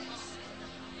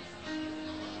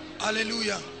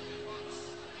 Hallelujah.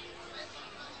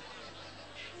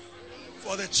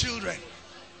 For the children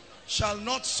shall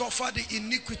not suffer the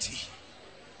iniquity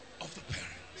of the parents.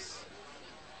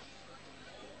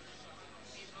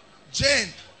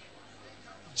 Jane,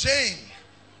 Jane,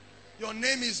 your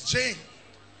name is Jane.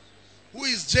 Who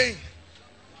is Jane?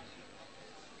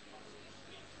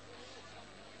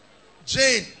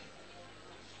 Jane.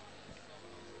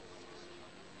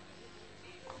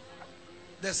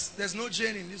 There's no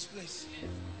Jane in this place.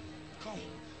 Come.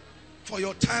 For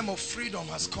your time of freedom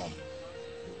has come.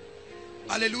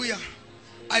 Hallelujah.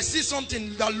 I see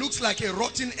something that looks like a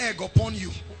rotten egg upon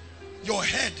you. Your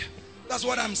head. That's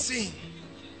what I'm seeing.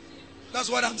 That's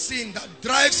what I'm seeing. That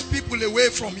drives people away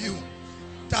from you.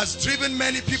 That has driven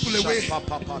many people away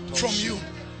from you.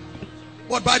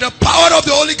 But by the power of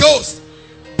the Holy Ghost,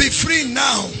 be free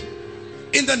now.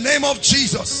 In the name of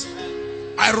Jesus.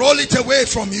 I roll it away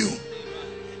from you.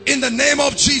 In the name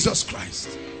of Jesus Christ.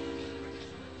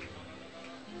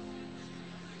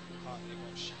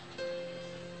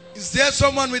 Is there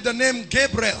someone with the name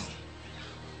Gabriel?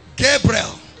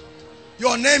 Gabriel.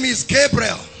 Your name is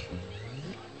Gabriel.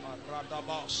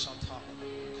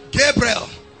 Gabriel.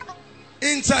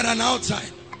 Inside and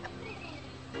outside.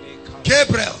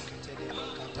 Gabriel.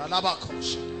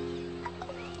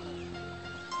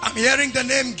 I'm hearing the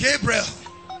name Gabriel.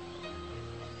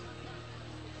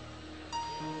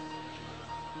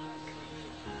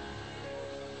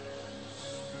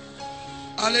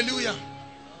 Hallelujah.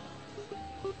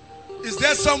 Is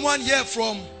there someone here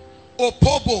from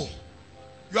Opobo?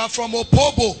 You are from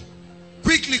Opobo.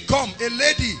 Quickly come. A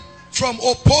lady from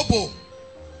Opobo.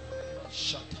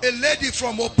 A lady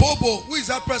from Opobo. Who is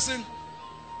that person?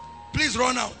 Please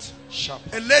run out.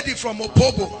 A lady from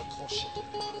Opobo.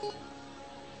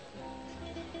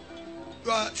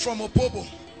 You are from Opobo.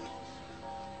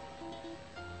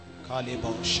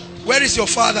 Where is your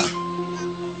father?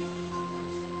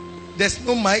 There's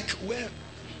no mic. Where?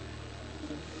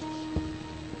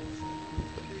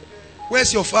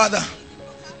 Where's your father?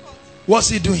 What's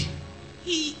he doing?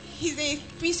 He's a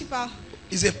principal.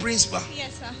 He's a principal.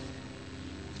 Yes, sir.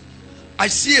 I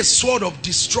see a sword of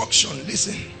destruction.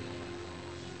 Listen.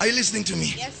 Are you listening to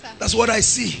me? Yes, sir. That's what I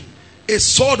see. A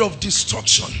sword of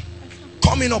destruction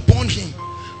coming upon him.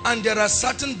 And there are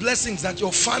certain blessings that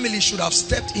your family should have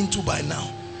stepped into by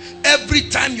now. Every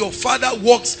time your father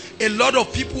walks, a lot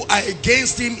of people are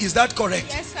against him. Is that correct?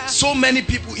 Yes, sir. So many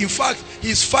people. In fact,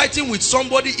 he's fighting with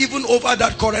somebody even over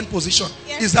that current position.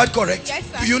 Yes. Is that correct? Yes,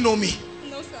 sir. Do you know me?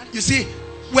 No, sir. You see,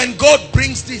 when God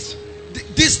brings this,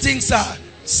 these things are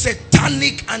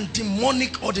satanic and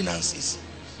demonic ordinances.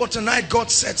 But tonight,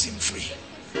 God sets him free.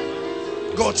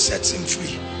 God sets him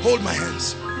free. Hold my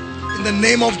hands. In the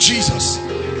name of Jesus,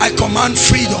 I command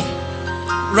freedom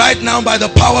right now by the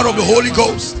power of the Holy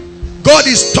Ghost. God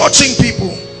is touching people.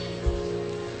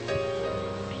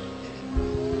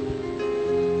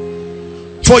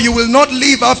 For you will not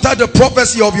live after the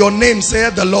prophecy of your name,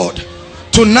 saith the Lord.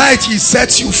 Tonight he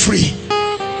sets you free.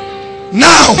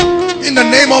 Now, in the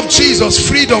name of Jesus,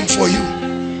 freedom for you.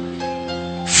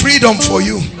 Freedom for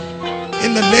you.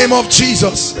 In the name of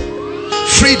Jesus.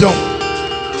 Freedom.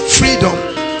 Freedom.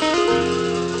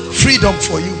 Freedom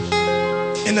for you.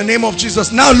 In the name of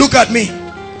Jesus. Now look at me.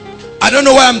 I don't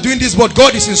know why I'm doing this, but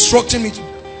God is instructing me to.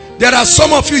 There are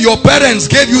some of you, your parents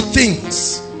gave you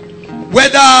things,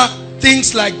 whether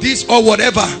things like this or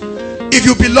whatever. If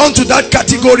you belong to that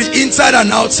category, inside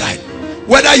and outside,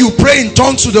 whether you pray in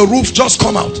tongues to the roof, just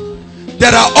come out.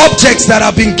 There are objects that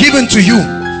have been given to you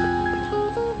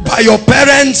by your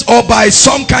parents or by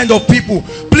some kind of people.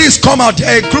 Please come out. There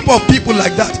are a group of people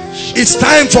like that. It's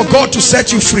time for God to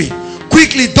set you free.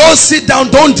 Quickly, don't sit down,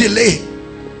 don't delay.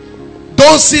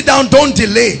 Don't sit down, don't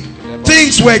delay.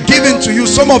 Things were given to you.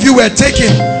 Some of you were taken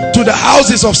to the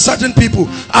houses of certain people.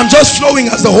 I'm just flowing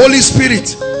as the Holy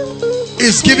Spirit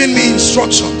is giving me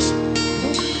instructions.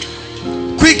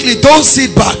 Quickly, don't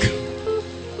sit back.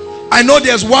 I know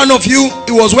there's one of you,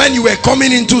 it was when you were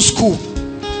coming into school.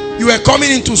 You were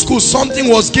coming into school, something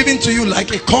was given to you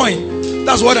like a coin.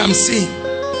 That's what I'm seeing.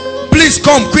 Please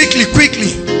come quickly,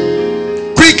 quickly.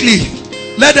 Quickly.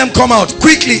 Let them come out.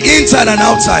 Quickly, inside and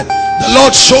outside. The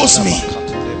Lord shows me.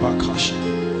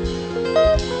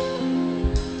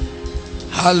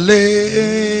 Hallelujah.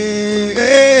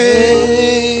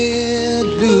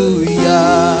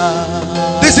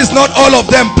 This is not all of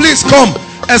them. Please come,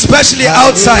 especially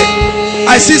outside.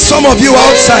 I see some of you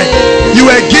outside. You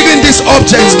were given these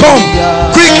objects. Come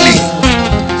quickly.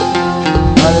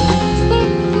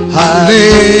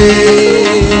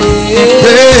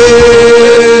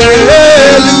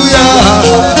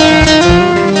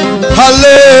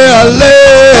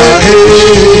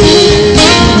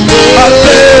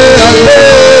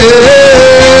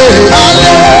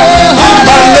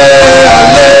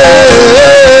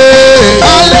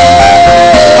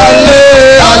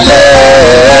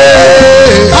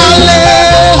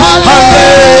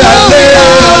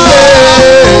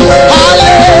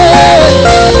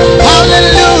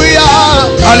 Hallelujah.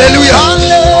 Hallelujah.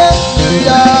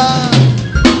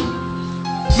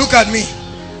 Look at me.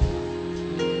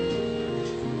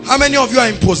 How many of you are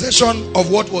in possession of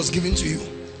what was given to you?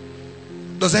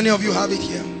 Does any of you have it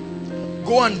here?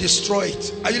 Go and destroy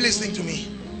it. Are you listening to me?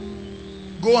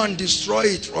 Go and destroy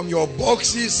it from your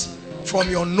boxes, from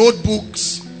your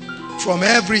notebooks, from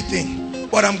everything.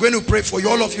 But I'm going to pray for you.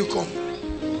 All of you come.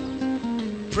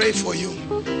 Pray for you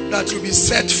that you be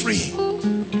set free.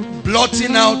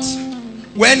 Blotting out.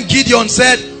 When Gideon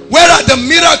said, where are the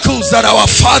miracles that our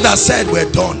father said were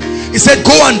done? He said,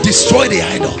 go and destroy the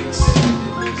idols.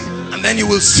 And then you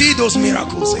will see those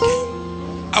miracles again.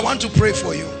 I want to pray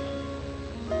for you.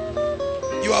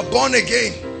 You are born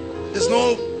again. There's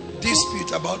no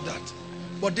dispute about that.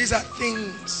 But these are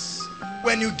things.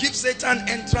 When you give Satan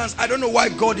entrance, I don't know why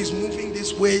God is moving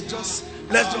this way.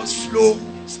 Let's just flow.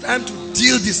 It's time to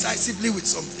deal decisively with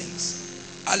some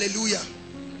things. Hallelujah.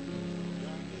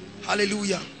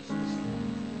 Hallelujah.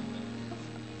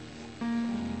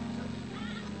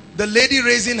 The lady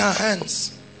raising her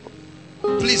hands.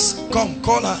 Please come,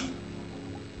 call her.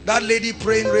 That lady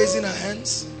praying, raising her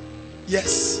hands.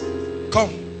 Yes. Come.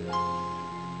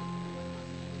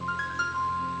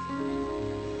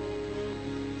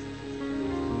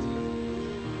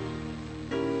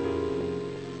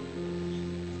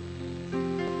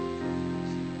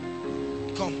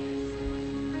 Come.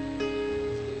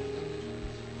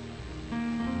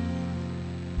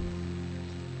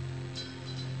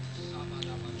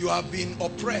 You have been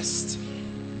oppressed.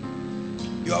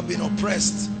 You have been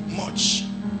oppressed much.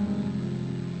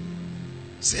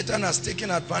 Satan has taken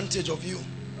advantage of you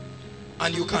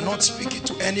and you cannot speak it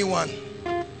to anyone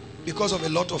because of a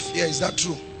lot of fear. Is that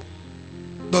true?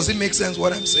 Does it make sense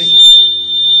what I'm saying?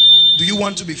 Do you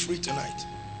want to be free tonight?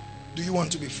 Do you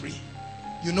want to be free?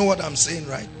 You know what I'm saying,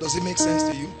 right? Does it make sense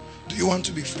to you? Do you want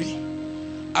to be free?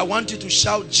 I want you to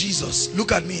shout Jesus.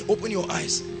 Look at me. Open your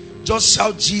eyes. Just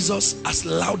shout Jesus as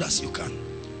loud as you can.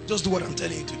 Just do what I'm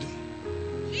telling you to do.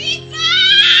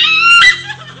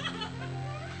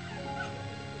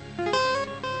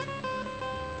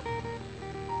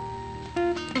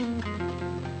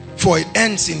 For it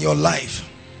ends in your life.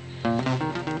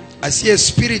 I see a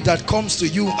spirit that comes to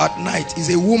you at night. Is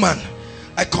a woman.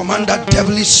 I command that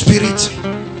devilish spirit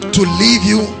to leave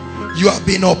you. You have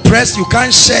been oppressed. You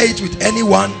can't share it with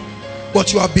anyone,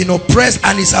 but you have been oppressed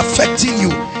and it's affecting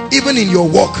you even in your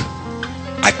work.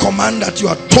 I command that you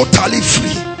are totally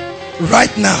free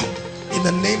right now in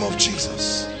the name of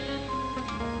Jesus.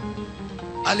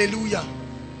 Hallelujah.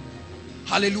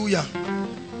 Hallelujah.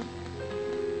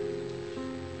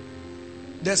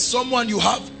 There's someone, you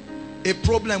have a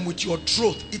problem with your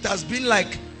throat. It has been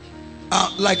like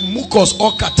mucus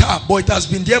or catarrh, but it has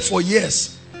been there for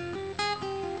years.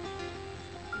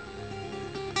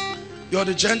 You're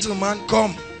the gentleman.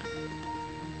 Come.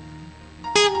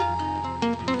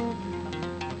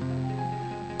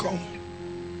 Come.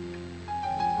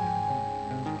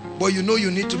 But you know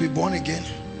you need to be born again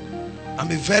and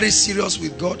be very serious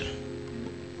with God.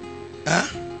 Huh?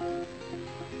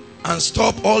 And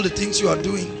stop all the things you are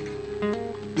doing.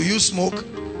 Do you smoke?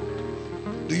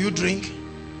 Do you drink?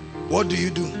 What do you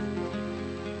do?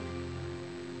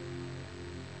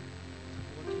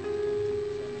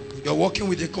 You're working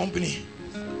with a company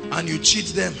and you cheat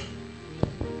them.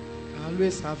 I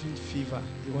always having fever.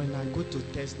 When I go to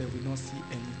test, they will not see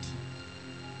anything.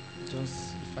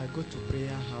 Just if I go to prayer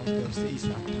house, they'll say it's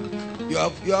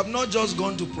attack. You have not just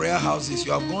gone to prayer houses,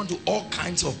 you have gone to all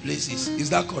kinds of places. Is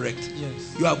that correct?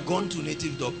 Yes. You have gone to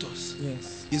native doctors.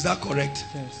 Yes. Is that correct?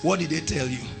 Yes. What did they tell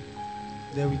you?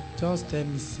 They will just tell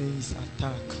me, say it's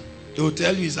attack. They will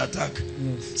tell you it's attack.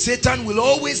 Yes. Satan will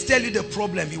always tell you the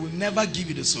problem. He will never give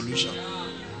you the solution.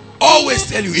 Always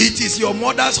tell you it is your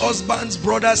mother's husband's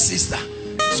brother's sister.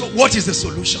 So what is the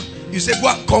solution? You say go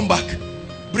and come back.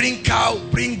 Bring cow,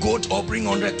 bring goat, or bring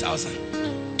 100,000.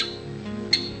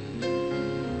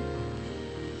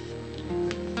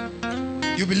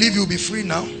 You believe you'll be free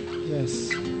now? Yes.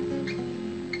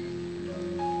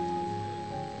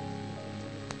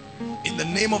 In the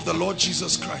name of the Lord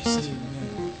Jesus Christ.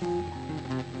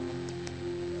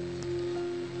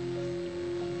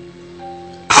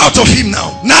 Out of him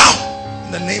now. Now.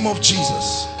 In the name of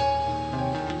Jesus.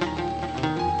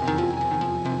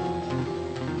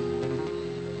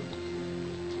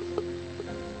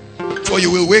 For you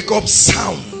will wake up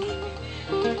sound.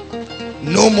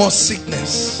 No more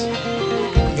sickness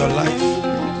in your life.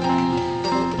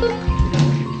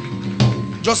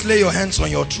 Just lay your hands on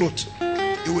your throat.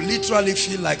 You will literally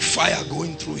feel like fire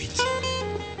going through it.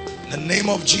 In the name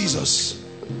of Jesus.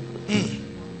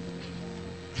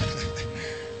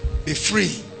 Be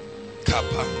free.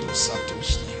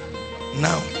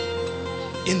 Now,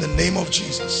 in the name of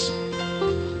Jesus.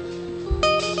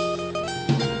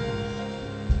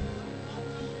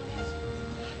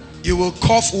 You will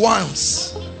cough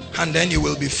once and then you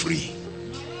will be free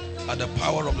by the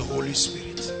power of the Holy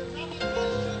Spirit.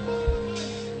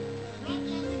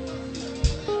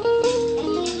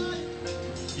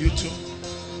 You too.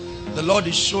 The Lord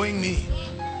is showing me.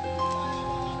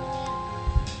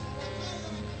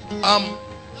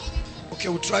 Okay,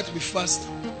 we'll try to be fast.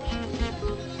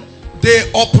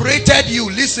 They operated you.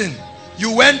 Listen,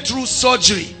 you went through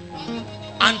surgery.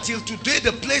 Until today,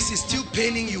 the place is still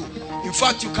paining you. In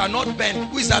fact, you cannot bend.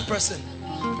 Who is that person?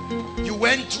 You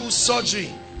went through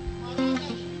surgery.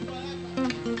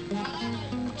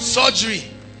 Surgery.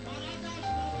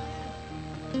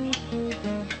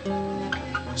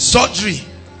 Surgery.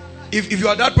 If you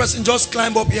are that person, just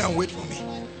climb up here and wait for me.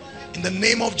 In the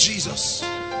name of Jesus,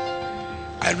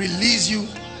 I release you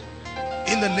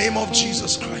in the name of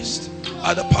Jesus Christ.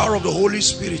 By the power of the Holy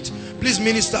Spirit. Please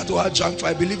minister to her, Jankfa.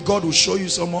 I believe God will show you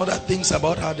some other things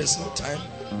about her. There's no time.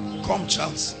 Come,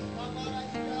 Charles.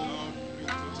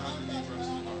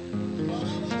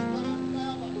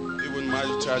 Even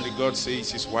maritally, God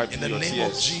says He's wiping your tears. In the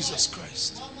name of Jesus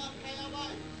Christ.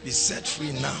 Be set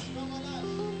free now.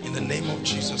 In the name of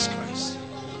Jesus Christ.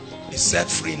 Be set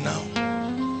free now.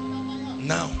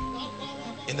 Now.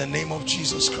 In the name of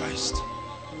Jesus Christ.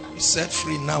 Be set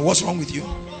free now. What's wrong with you?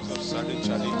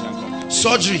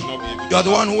 Surgery. You are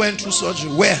the one who went through surgery.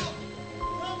 Where?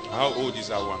 How old is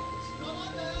that one?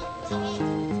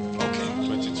 Okay.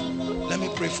 22. Let me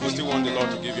pray for you. Still want the Lord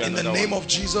to give you in the another name one. of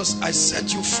Jesus, I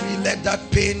set you free. Let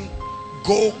that pain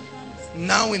go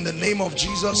now in the name of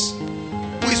Jesus.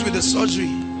 Who is with the surgery?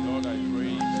 Lord, I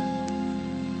pray.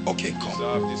 Okay, come.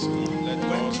 Preserve this woman. Let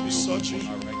Went doors through be surgery.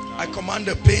 open right now. I command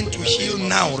the pain to heal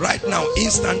now, right now,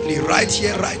 instantly, right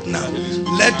here, right now.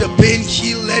 Let the pain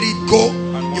heal, let it go.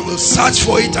 You will search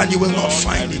for it and you will not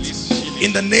find it.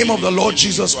 In the name of the Lord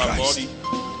Jesus Christ.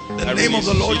 The name of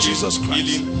the Lord Jesus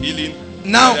Christ.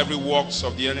 Now,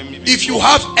 if you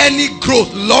have any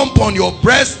growth, lump on your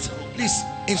breast, please,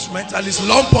 instrumentalist,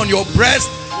 lump on your breast,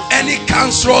 any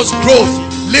cancerous growth,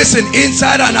 listen,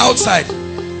 inside and outside,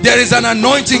 there is an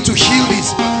anointing to heal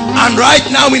this. And right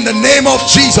now, in the name of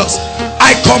Jesus,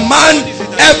 I command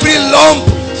every lump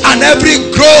and every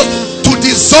growth to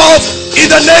dissolve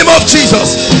in the name of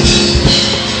Jesus.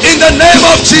 In the name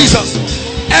of Jesus,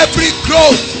 every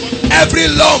growth, every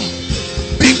lump,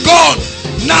 be gone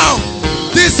now,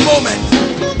 this moment,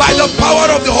 by the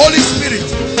power of the Holy Spirit.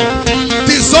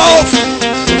 Dissolve,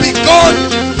 be gone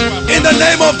in the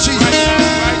name of Jesus.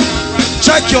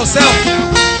 Check yourself.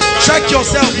 Check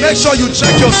yourself. Make sure you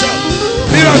check yourself.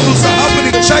 Miracles are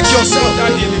happening. Check yourself.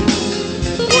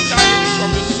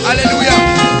 Hallelujah.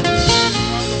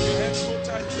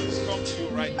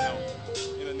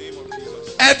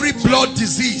 Every blood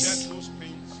disease,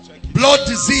 blood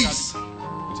disease.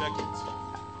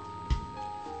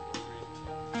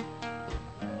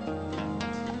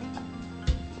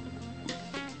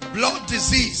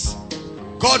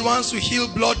 God wants to heal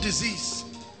blood disease.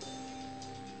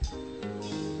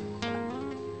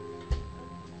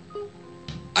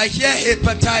 I hear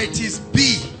hepatitis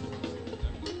B.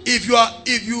 If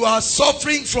you are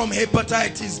suffering from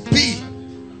hepatitis B,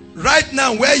 right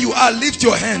now where you are, lift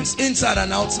your hands inside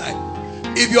and outside.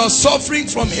 If you are suffering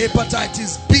from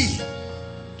hepatitis B,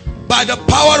 by the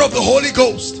power of the Holy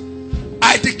Ghost,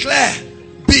 I declare,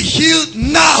 be healed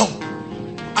now.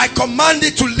 I command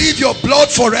it to leave your blood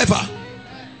forever.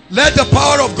 Let the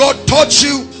power of God touch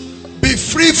you. Be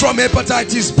free from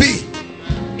hepatitis B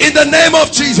in the name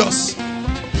of Jesus.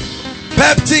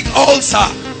 Peptic ulcer,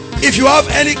 if you have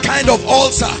any kind of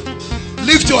ulcer,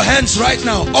 lift your hands right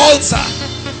now. Ulcer,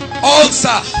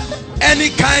 any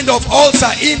kind of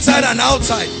ulcer, inside and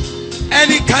outside,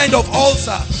 any kind of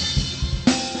ulcer.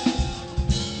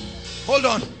 Hold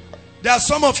on. There are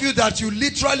some of you that you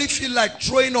literally feel like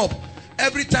throwing up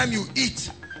every time you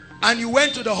eat, and you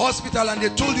went to the hospital and they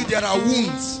told you there are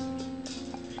wounds.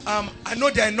 I know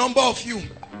there are a number of you,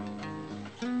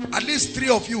 at least 3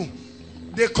 of you,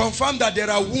 they confirmed that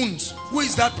there are wounds. Who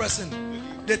is that person?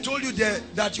 They told you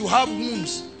that you have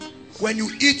wounds. When you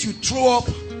eat, you throw up.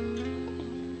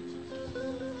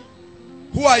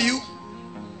 Who are you?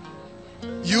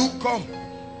 You come.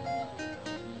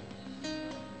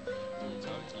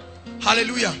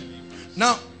 Hallelujah.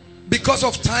 Now, because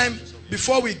of time,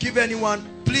 before we give anyone,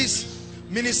 please,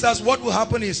 ministers, what will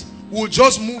happen is we'll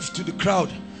just move to the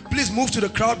crowd. Please move to the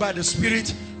crowd by the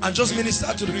Spirit and just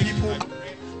minister to the people.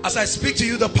 As I speak to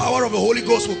you, the power of the Holy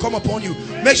Ghost will come upon you.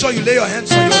 Make sure you lay your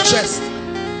hands on your chest.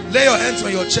 Lay your hands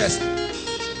on your chest.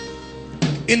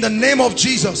 In the name of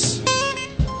Jesus,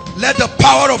 let the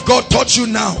power of God touch you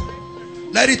now.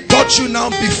 Let it touch you now.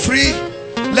 Be free.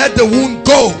 Let the wound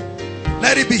go.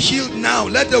 Let it be healed now.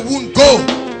 Let the wound go.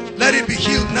 Let it be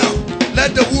healed now.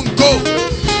 Let the wound go.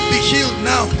 Be healed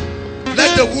now.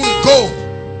 Let the wound go.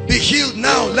 Be healed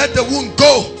now. Let the wound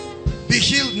go. Be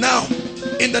healed now.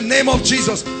 In the name of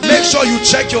Jesus. Make sure you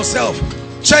check yourself.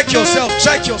 Check yourself.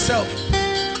 Check yourself.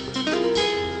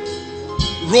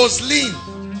 Rosaline.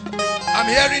 I'm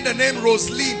hearing the name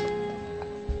Rosaline.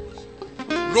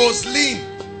 Rosaline.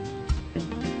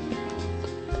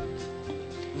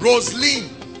 Rosaline.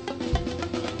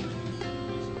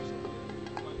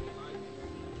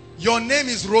 Your name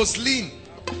is Rosaline.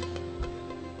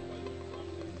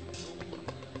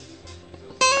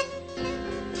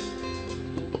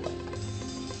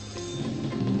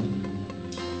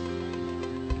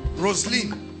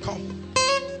 Rosaline, come.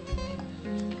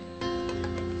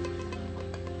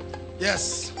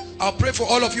 Yes, I'll pray for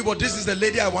all of you, but this is the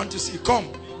lady I want to see.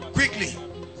 Come, quickly.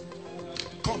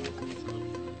 Come.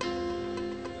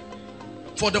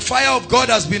 For the fire of God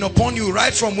has been upon you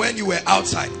right from when you were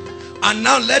outside. And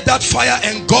now let that fire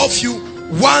engulf you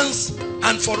once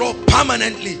and for all,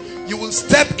 permanently. You will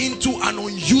step into an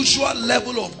unusual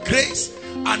level of grace,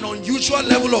 an unusual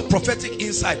level of prophetic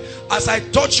insight. As I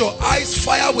touch your eyes,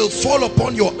 fire will fall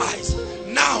upon your eyes.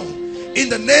 Now, in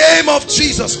the name of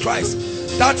Jesus Christ,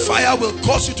 that fire will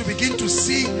cause you to begin to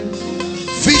see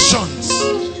visions.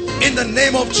 In the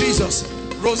name of Jesus.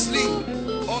 Rosaline,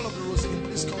 all of the Rosaline,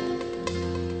 please come.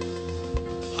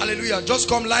 Hallelujah. Just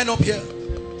come, line up here.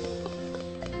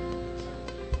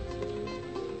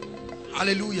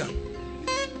 Hallelujah.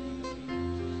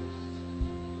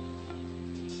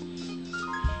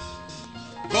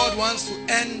 God wants to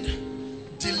end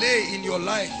delay in your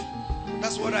life.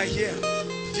 That's what I hear.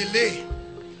 Delay.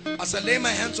 As I lay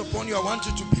my hands upon you, I want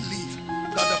you to believe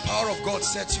that the power of God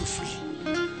sets you free.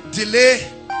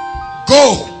 Delay,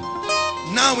 go.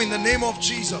 Now in the name of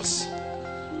Jesus.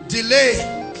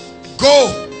 Delay,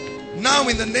 go. Now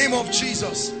in the name of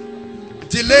Jesus.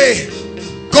 Delay,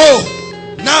 go.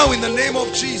 Now in the name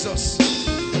of Jesus.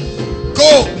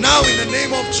 Go now in the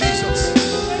name of Jesus.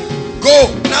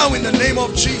 Go now in the name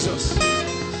of Jesus.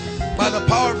 By the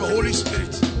power of the Holy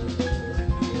Spirit.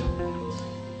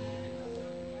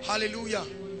 Hallelujah.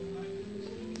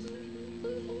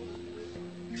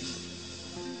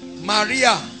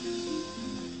 Maria.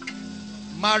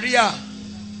 Maria.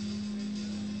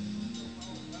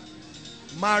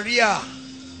 Maria.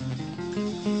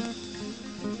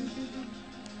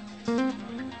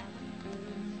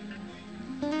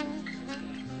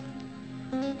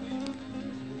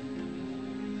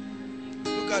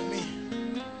 Look at me.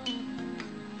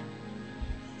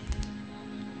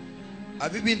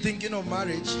 Have you been thinking of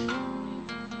marriage?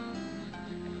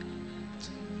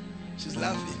 She's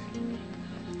laughing.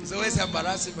 It's always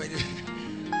embarrassing when you...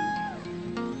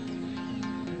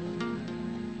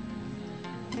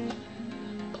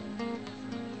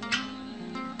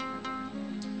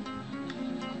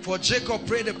 For Jacob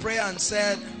prayed a prayer and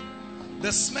said,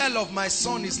 the smell of my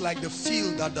son is like the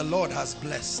field that the Lord has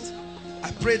blessed.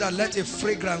 I pray that let a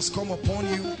fragrance come upon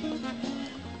you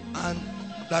and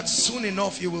that soon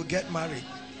enough you will get married.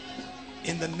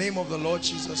 In the name of the Lord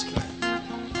Jesus Christ.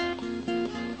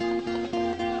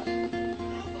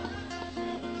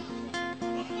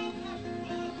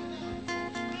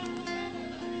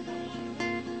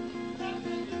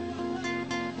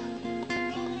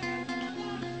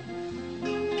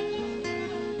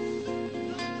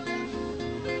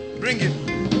 Bring him.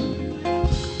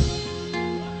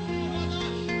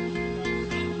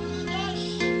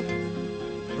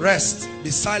 Rest.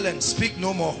 Be silent. Speak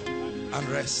no more. And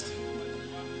rest.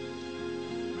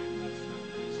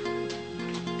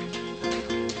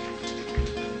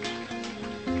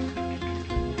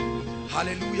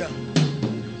 Hallelujah.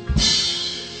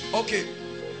 Okay.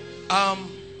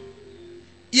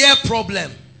 Ear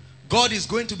problem. God is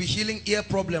going to be healing ear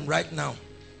problem right now.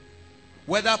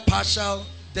 Whether partial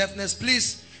deafness.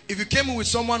 Please, if you came in with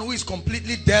someone who is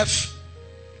completely deaf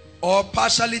or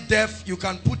partially deaf, you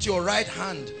can put your right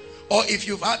hand. Or if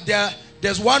you've had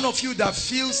there's one of you that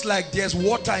feels like there's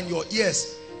water in your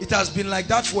ears. It has been like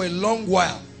that for a long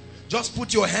while. Just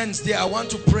put your hands there. I want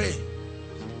to pray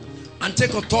and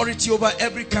take authority over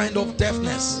every kind of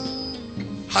deafness.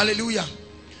 Hallelujah.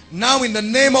 Now in the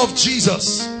name of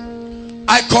Jesus,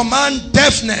 I command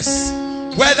deafness,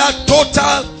 whether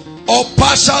total or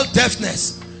partial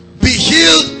deafness, be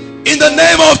healed in the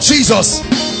name of Jesus.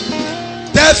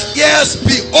 Deaf ears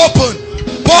be open.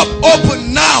 Pop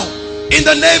open now in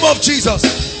the name of Jesus.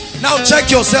 Now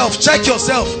check yourself. Check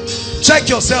yourself. Check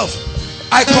yourself.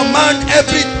 I command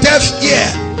every deaf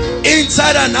ear,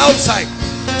 inside and outside,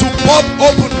 to pop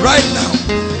open right now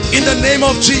in the name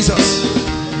of Jesus.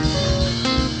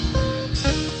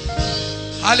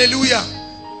 Hallelujah.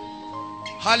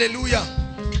 Hallelujah.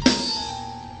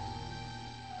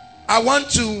 I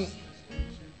want to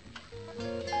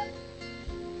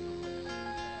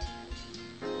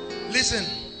listen.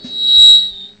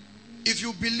 If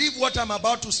you believe what I'm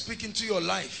about to speak into your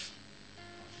life,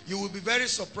 you will be very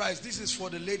surprised. This is for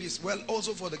the ladies, well,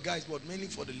 also for the guys, but mainly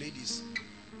for the ladies.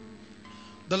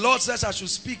 The Lord says I should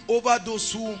speak over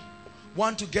those who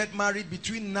want to get married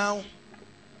between now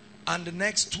and the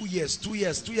next 2 years. 2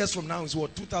 years from now is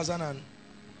what?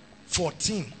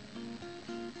 2014.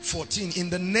 14. In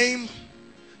the name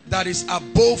that is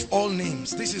above all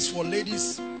names. This is for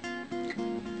ladies.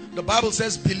 The Bible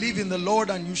says, believe in the Lord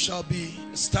and you shall be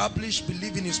established.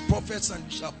 Believe in his prophets and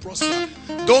you shall prosper.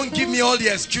 Don't give me all the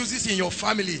excuses in your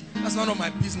family. That's none of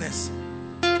my business.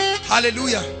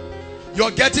 Hallelujah.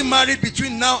 You're getting married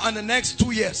between now and the next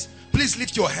 2 years. Please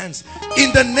lift your hands.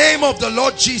 In the name of the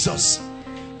Lord Jesus,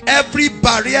 every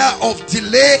barrier of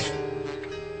delay,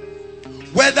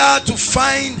 whether to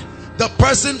find the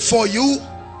person for you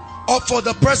or for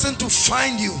the person to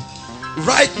find you,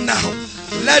 right now,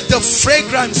 let the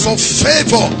fragrance of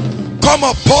favor come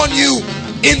upon you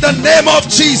in the name of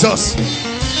Jesus.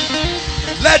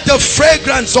 Let the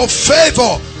fragrance of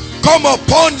favor come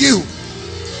upon you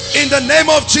in the name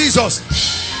of Jesus.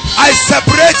 I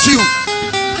separate you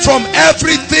from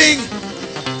everything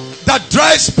that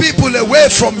drives people away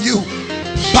from you.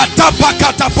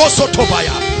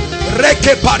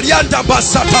 Reke parianda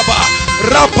basataba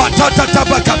rapatata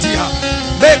tabakatia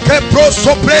leke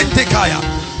proso brendekaya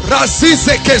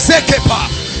razize kezekepa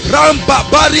ramba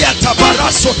baria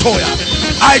tabarasotoya.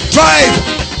 I drive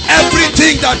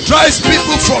everything that drives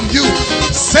people from you.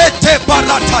 Sete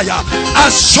barataya.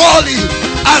 As surely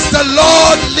as the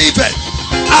Lord liveth,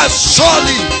 As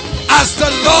surely as the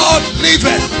Lord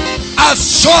liveth, as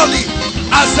surely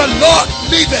as the Lord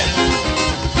liveth,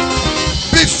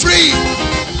 be free,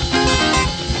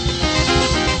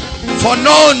 for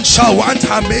none shall want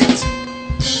her mate.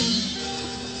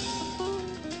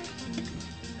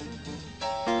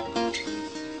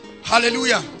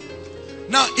 Hallelujah.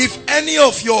 Now, if any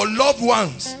of your loved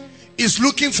ones is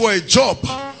looking for a job,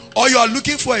 or you are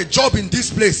looking for a job in this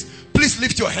place, please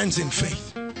lift your hands in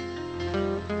faith.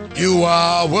 You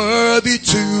are worthy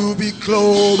to be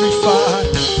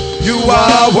glorified. You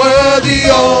are worthy,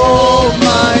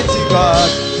 Almighty God.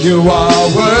 You are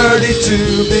worthy to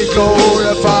be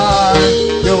glorified.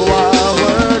 You are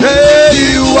worthy.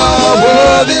 You are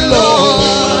worthy, Lord,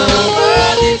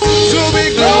 to be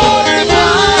glorified.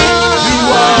 You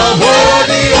are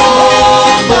worthy,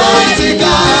 Almighty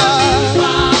God.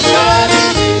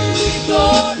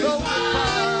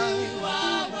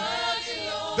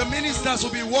 The ministers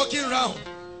will be walking around,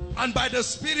 and by the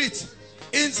Spirit,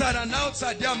 inside and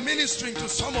outside, they are ministering to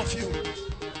some of you.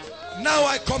 Now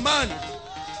I command,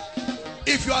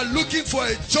 if you are looking for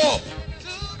a job,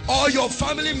 or your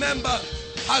family member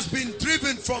has been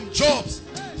driven from jobs,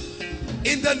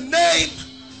 in the name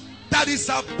that is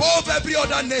above every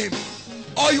other name,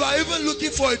 or you are even looking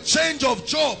for a change of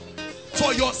job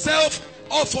for yourself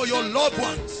or for your loved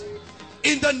ones,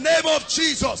 in the name of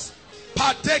Jesus,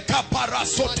 I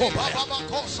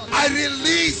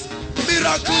release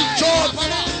miracle job.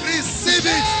 Receive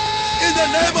it in the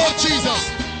name of Jesus.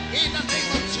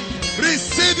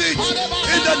 Receive it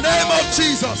in the name of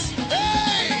Jesus.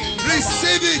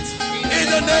 Receive it in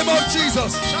the name of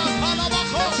Jesus.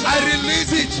 I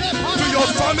release it to your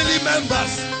family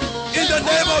members in the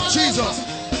name of Jesus.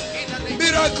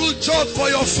 Miracle job for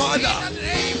your father.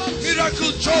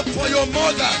 Miracle job for your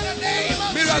mother.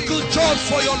 Miracle job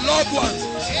for your loved ones.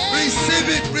 Receive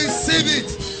it, receive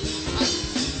it.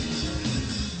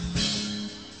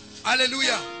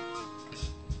 Hallelujah.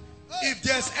 If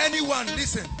there's anyone,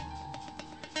 listen.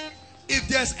 If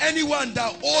there's anyone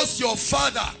that owes your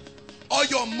father or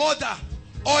your mother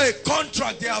or a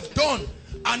contract they have done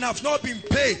and have not been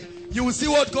paid, you will see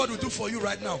what God will do for you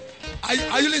right now.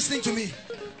 Are you listening to me?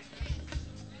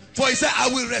 For he said, I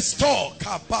will restore.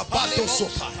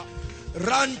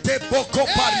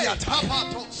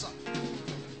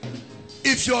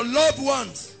 If your loved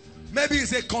ones, maybe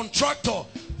it's a contractor,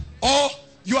 or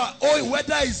you are owing,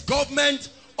 whether it's government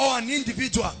or an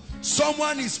individual,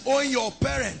 someone is owing your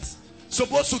parents,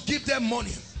 supposed to give them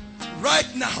money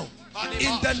right now,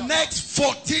 in the next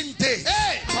 14 days, in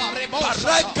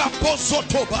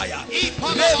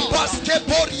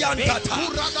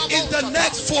the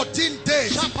next 14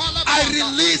 days, I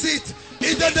release it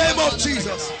in the name of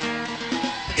Jesus.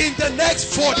 In the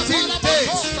next 14 days,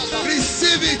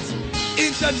 receive it.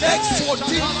 In the next 14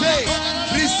 days,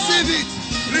 receive it,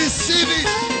 receive it,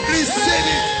 receive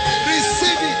it,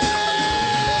 receive it.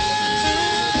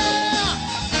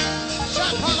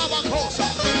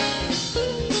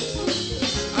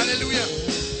 Hallelujah.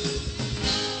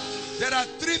 There are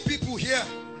 3 people here.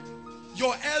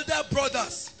 Your elder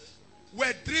brothers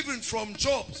were driven from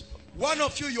jobs. One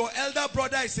of you, your elder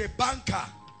brother is a banker.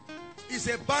 He's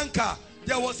a banker.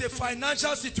 There was a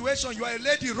financial situation. You are a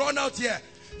lady, run out here.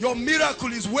 Your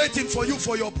miracle is waiting for you,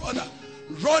 for your brother.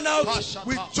 Run out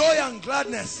with joy and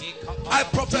gladness. I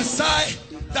prophesy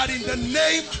that in the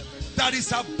name that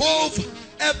is above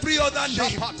every other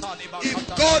name, if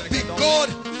God be God,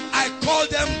 I call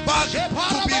them back to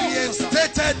be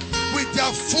reinstated with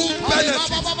their full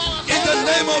benefit in the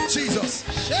name of Jesus.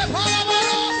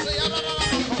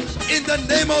 In the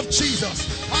name of Jesus,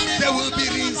 they will be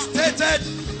reinstated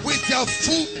with their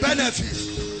full benefit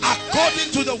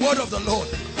according to the word of the Lord.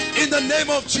 In the name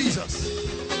of Jesus.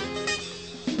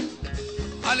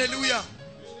 Hallelujah.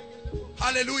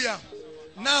 Hallelujah.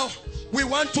 Now we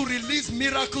want to release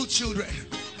miracle children.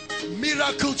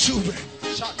 Miracle children.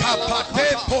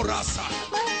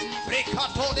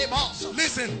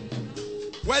 Listen,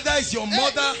 whether it's your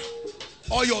mother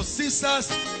or your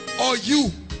sisters or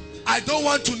you, I don't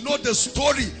want to know the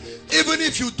story. Even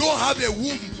if you don't have a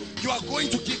womb, you are going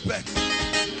to give birth.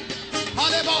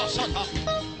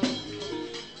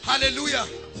 Hallelujah.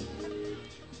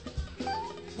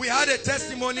 We had a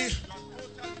testimony.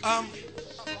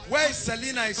 Where is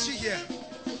Selena? Is she here?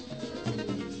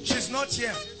 She's not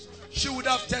here. She would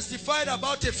have testified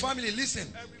about a family. Listen,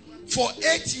 for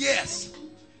 8 years,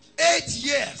 8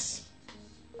 years,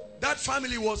 that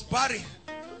family was barren.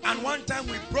 And one time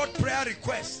we brought prayer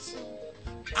requests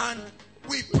and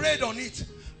we prayed on it.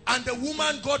 And the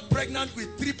woman got pregnant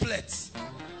with triplets.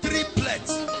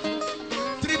 Triplets.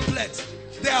 Triplets.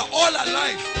 They are all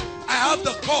alive. I have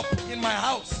the cup in my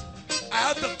house. I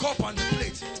have the cup and the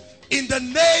plate. In the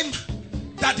name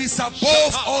that is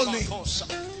above all names.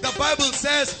 The Bible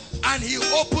says, and he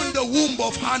opened the womb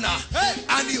of Hannah,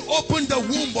 and he opened the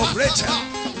womb of Rachel.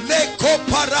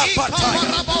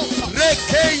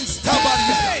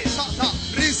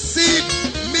 Receive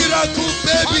miracle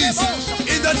babies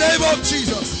in the name of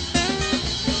Jesus.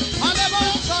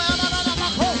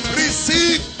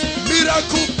 Receive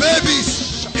miracle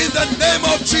babies in the name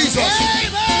of Jesus.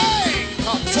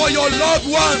 For your loved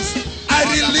ones, I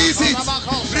release it.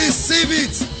 Receive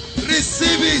it.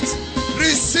 Receive it.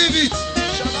 Receive it.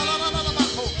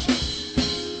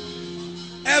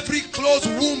 Every closed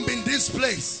womb in this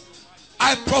place,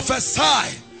 I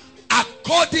prophesy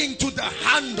according to the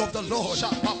hand of the Lord.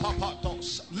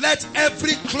 Let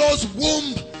every closed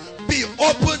womb be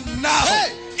opened now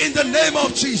in the name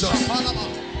of Jesus.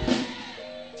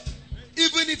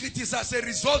 Even if it is as a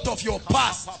result of your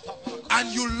past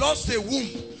and you lost a womb,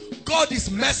 God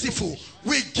is merciful.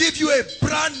 We give you a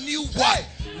brand new wife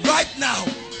right now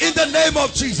in the name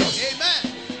of Jesus.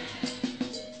 Amen.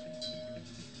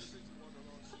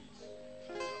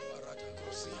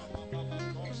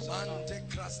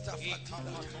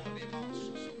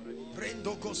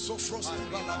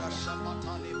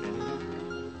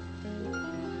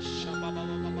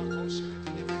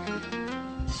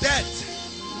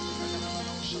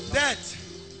 Death.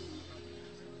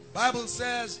 Bible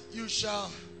says you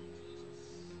shall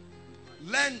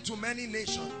lend to many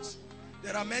nations.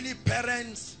 There are many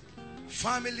parents,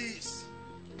 families,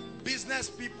 business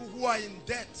people who are in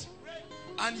debt,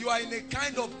 and you are in a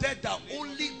kind of debt that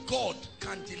only God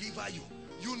can deliver you.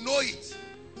 You know it.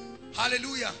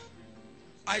 Hallelujah.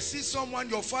 I see someone,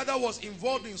 your father was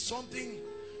involved in something.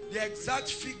 The exact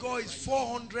figure is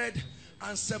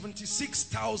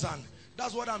 476,000.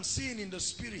 That's what I'm seeing in the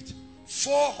spirit.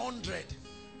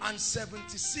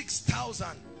 476,000.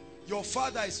 Your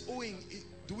father is owing.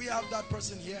 Do we have that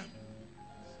person here?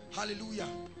 Hallelujah.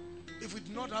 If we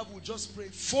do not have, we'll just pray.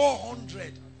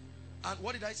 400. And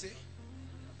what did I say?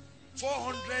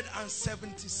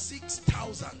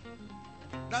 476,000.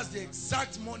 That's the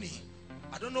exact money.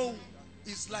 I don't know.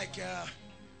 It's like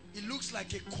it looks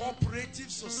like a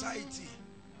cooperative society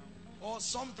or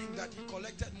something that he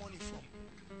collected money from.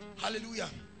 Hallelujah.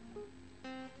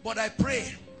 But I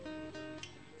pray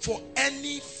for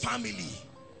any family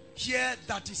here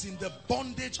that is in the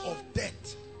bondage of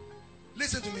debt.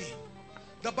 Listen to me.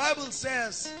 The Bible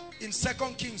says in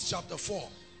 2 Kings chapter 4,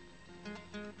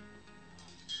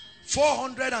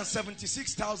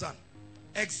 476,000.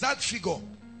 Exact figure,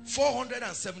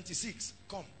 476.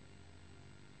 Come.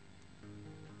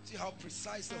 See how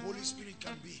precise the Holy Spirit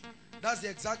can be. That's the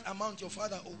exact amount your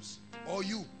father owes. Or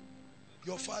you,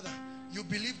 your father. You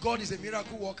believe God is a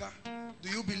miracle worker? Do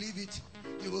you believe it?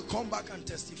 You will come back and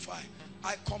testify.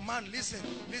 I command, listen.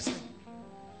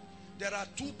 There are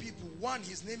two people. One,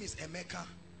 his name is Emeka.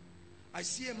 I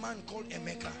see a man called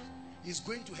Emeka. He's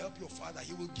going to help your father.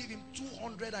 He will give him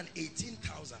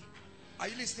 218,000. Are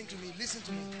you listening to me? Listen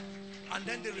to me. And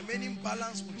then the remaining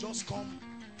balance will just come,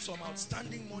 some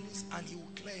outstanding monies, and he will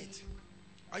clear it.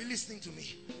 Are you listening to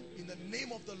me? In the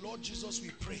name of the Lord Jesus, we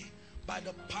pray by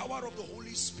the power of the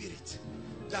Holy Spirit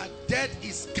that death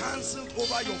is cancelled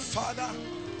over your father.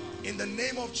 In the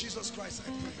name of Jesus Christ, I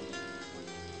pray.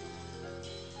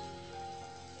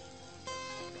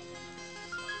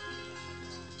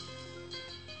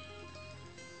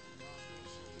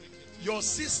 Your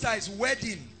sister is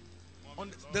wedding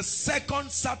on the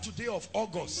second Saturday of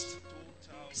August.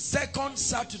 Second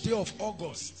Saturday of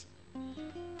August.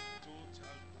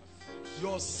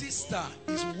 Your sister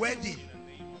is wedding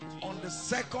on the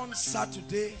second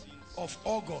Saturday of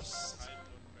August.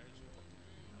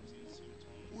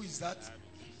 Who is that?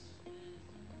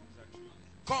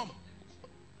 Come.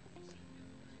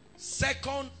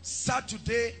 Second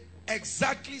Saturday,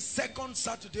 exactly second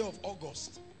Saturday of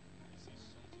August.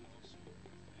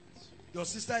 Your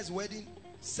sister is wedding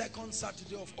second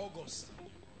Saturday of August.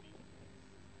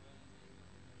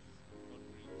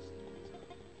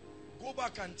 Go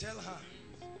back and tell her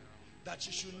that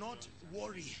she should not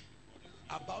worry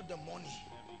about the money.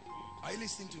 Are you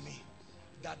listening to me?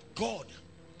 That God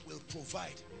will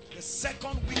provide. The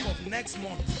second week of next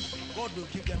month, God will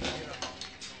give them a miracle.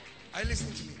 Are you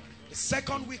listening to me? The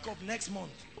second week of next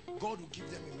month, God will give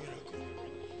them a miracle.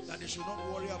 That they should not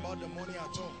worry about the money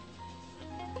at all.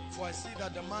 For I see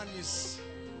that the man is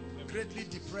greatly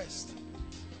depressed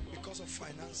because of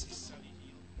finances.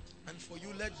 And for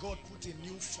you, let God put a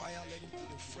new fire, let him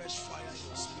put a fresh fire in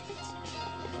your spirit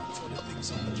for the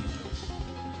things of the kingdom.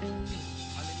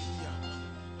 Hallelujah.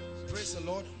 Praise the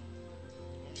Lord.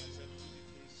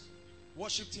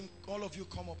 Worship team, all of you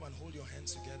come up and hold your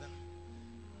hands together.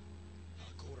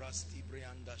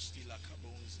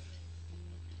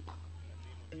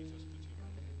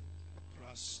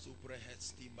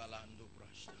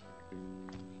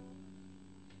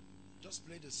 Just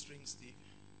play the string, Steve.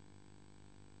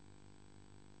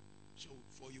 So,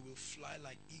 for you will fly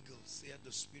like eagles, saith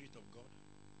the Spirit of God.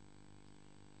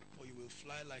 For you will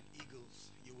fly like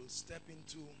eagles. You will step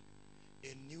into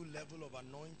a new level of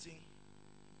anointing,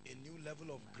 a new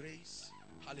level of grace.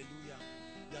 Hallelujah.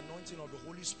 The anointing of the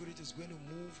Holy Spirit is going to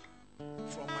move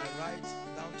from my right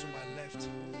down to my left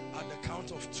at the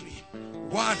count of 3.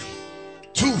 1,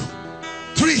 2,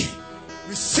 3.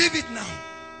 Receive it now.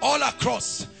 All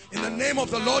across. In the name of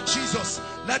the Lord Jesus,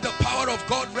 let the power of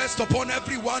God rest upon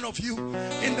every one of you.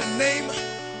 In the name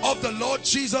of the Lord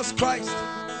Jesus Christ.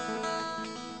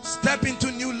 Step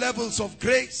into new levels of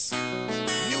grace,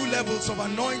 new levels of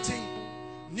anointing,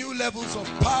 new levels of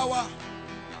power.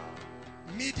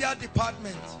 Media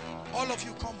department, all of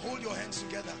you come, hold your hands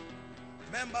together.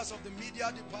 Members of the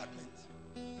media department,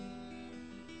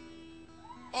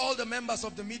 all the members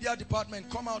of the media department,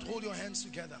 come out, hold your hands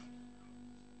together.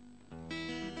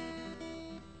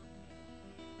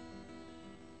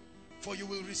 For you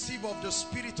will receive of the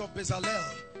spirit of Bezalel,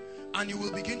 and you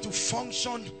will begin to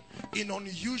function in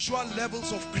unusual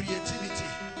levels of creativity.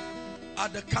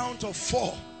 At the count of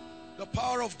 4, the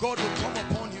power of God will come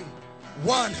upon you.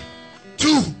 1,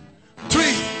 2,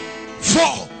 3,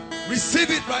 4.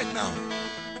 Receive it right now.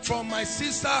 From my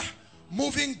sister,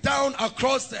 moving down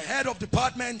across the head of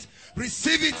department,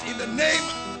 receive it in the name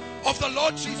of the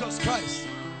Lord Jesus Christ.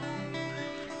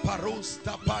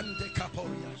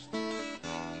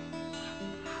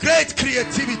 Great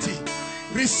creativity.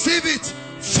 Receive it.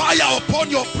 Fire upon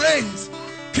your brains.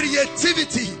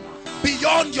 Creativity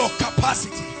beyond your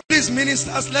capacity. These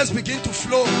ministers, let's begin to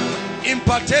flow.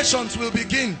 Impartations will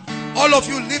begin. All of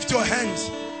you lift your hands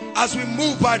as we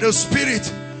move by the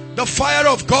Spirit. The fire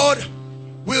of God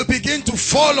will begin to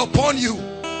fall upon you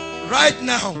right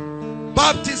now.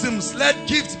 Baptisms, let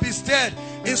gifts be stirred.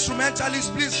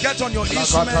 Instrumentalists, please get on your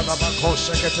instruments.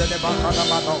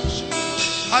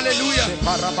 Hallelujah.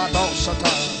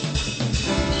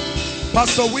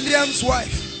 Pastor William's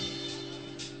wife.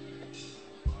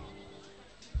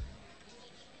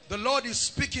 The Lord is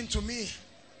speaking to me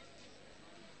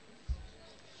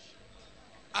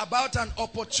about an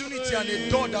opportunity and a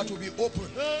door that will be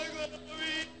opened.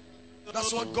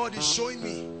 That's what God is showing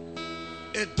me.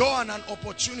 A door and an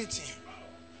opportunity.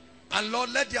 And Lord,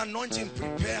 let the anointing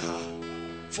prepare her.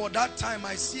 For that time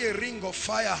I see a ring of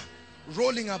fire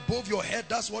rolling above your head.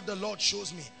 That's what the Lord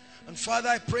shows me. And Father,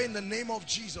 I pray in the name of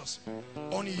Jesus,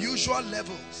 unusual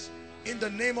levels, in the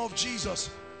name of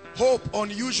Jesus, hope,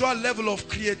 unusual level of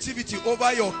creativity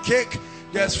over your cake.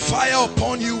 There's fire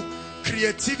upon you.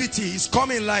 Creativity is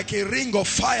coming like a ring of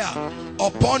fire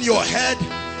upon your head.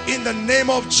 In the name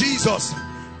of Jesus,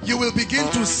 you will begin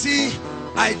to see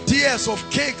ideas of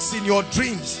cakes in your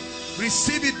dreams.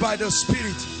 Receive it by the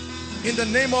Spirit in the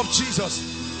name of Jesus.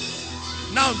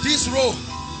 Now this row,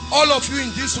 all of you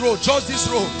in this row, just this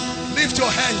row, lift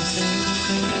your hands.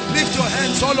 Lift your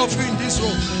hands, all of you in this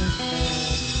row.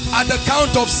 At the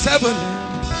count of 7,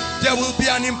 there will be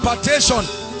an impartation.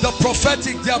 The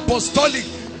prophetic, the apostolic,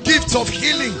 gifts of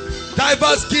healing,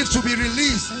 diverse gifts to be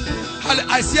released.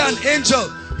 I see an angel.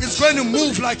 It's going to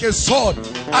move like a sword.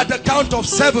 At the count of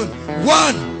 7.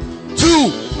 1,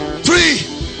 2, 3,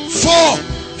 4,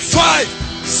 5,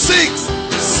 6,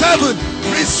 7.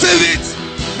 Receive it.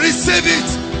 Receive it.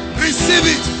 Receive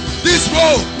it. This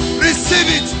row. Receive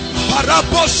it.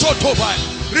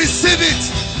 Receive it.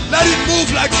 Let it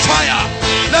move like fire.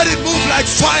 Let it move like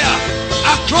fire.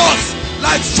 Across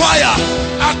like fire.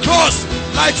 Across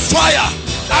like fire.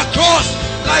 Across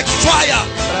like fire.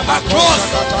 Across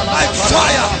like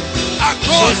fire.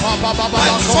 Across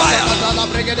like fire.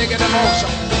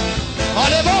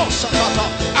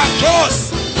 Across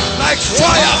like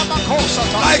fire.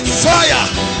 Like fire.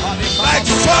 Like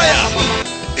fire.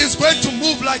 It's going to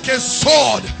move like a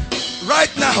sword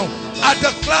right now. At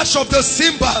the clash of the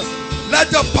cymbals, let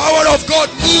the power of God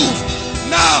move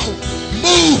now.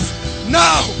 Move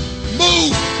now.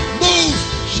 Move. Move.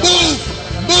 Move.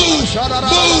 Move,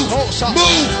 move,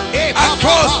 move,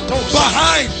 across,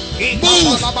 behind,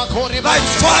 move, like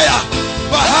fire,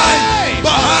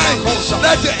 behind,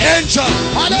 let the angel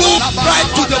move right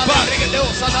to the back.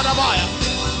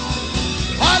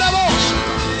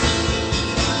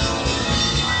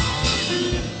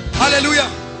 Hallelujah.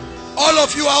 All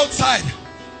of you outside,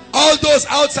 all those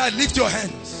outside, lift your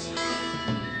hands.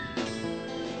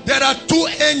 There are 2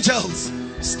 angels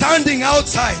standing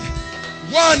outside.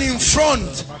 one in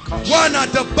front, one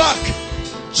at the back.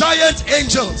 Giant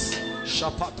angels.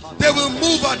 They will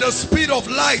move at the speed of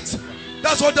light.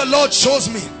 That's what the Lord shows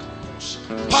me.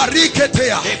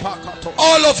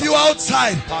 All of you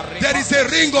outside, there is a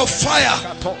ring of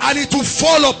fire and it will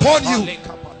fall upon you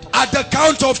at the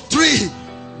count of 3.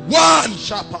 1,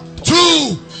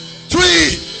 2,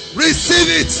 3. Receive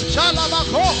it.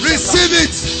 Receive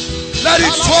it. Let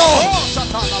it fall.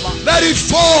 Let it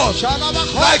fall.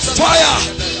 Like fire.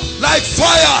 Like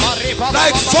fire.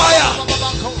 Like fire.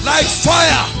 Like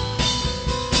fire.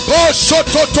 Oh,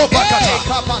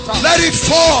 let it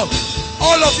fall.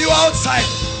 All of you outside,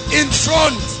 in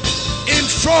front,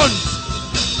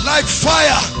 like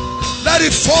fire. Let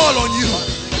it fall on you.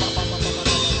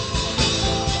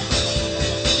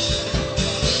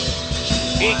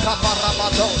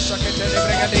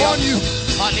 On you,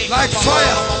 like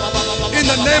fire. In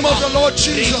the name of the Lord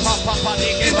Jesus.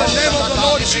 In the name of the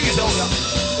Lord Jesus.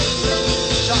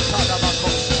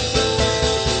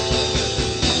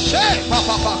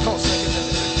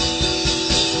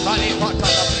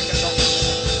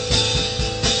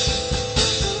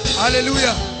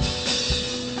 Hallelujah.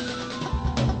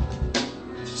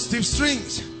 Steve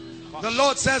Strings, the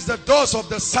Lord says the doors of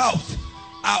the south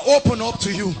are open up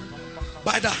to you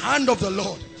by the hand of the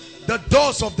Lord. The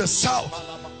doors of the south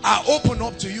are open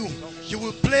up to you. You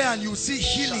will play and you will see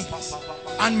healings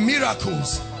and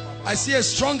miracles. I see a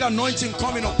strong anointing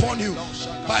coming upon you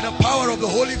by the power of the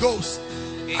Holy Ghost.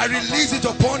 I release it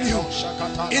upon you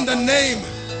in the name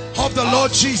of the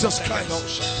Lord Jesus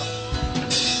Christ.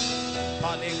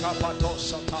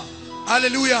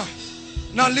 Hallelujah.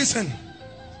 Now listen.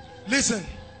 Listen.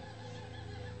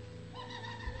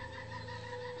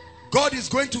 God is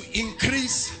going to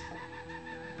increase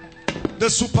the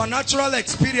supernatural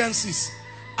experiences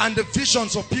and the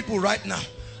visions of people right now.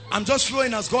 I'm just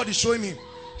flowing as God is showing me.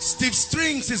 Steve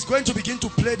Strings is going to begin to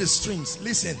play the strings.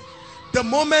 Listen. The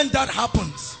moment that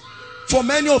happens, for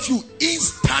many of you,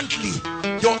 instantly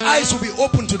your eyes will be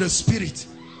open to the Spirit.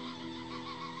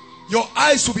 Your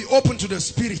eyes will be open to the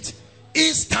Spirit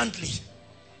instantly.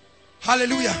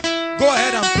 Hallelujah. Go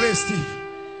ahead and pray, Steve.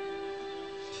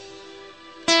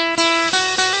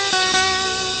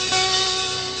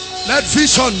 Let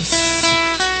visions,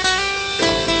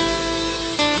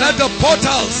 let the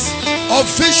portals of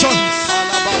visions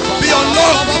be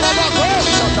unlocked.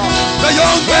 The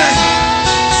young men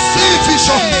see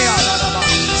visions.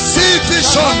 See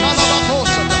visions.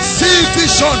 See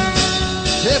visions.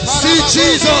 See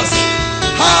Jesus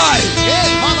high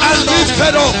and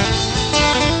lifted up.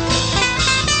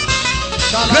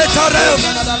 Greater realm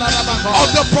of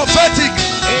the prophetic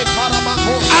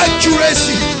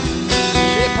accuracy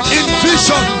in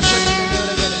vision.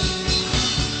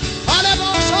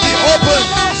 Be open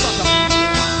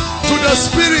to the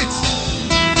Spirit.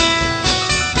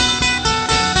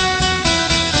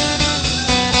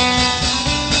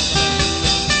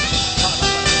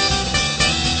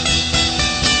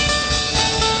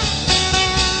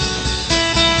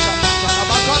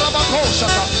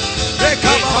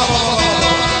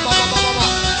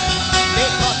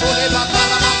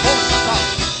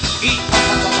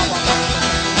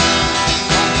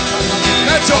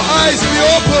 Let your eyes be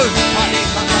open.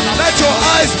 Let your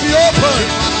eyes be open.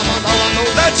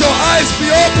 Let your eyes be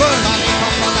open.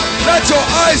 Let your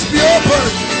eyes be open.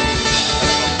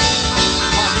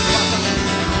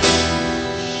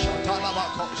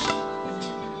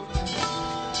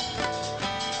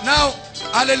 Now,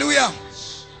 hallelujah.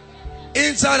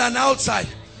 Inside and outside.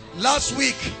 Last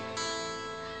week,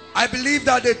 I believe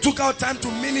that they took out time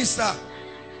to minister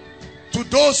to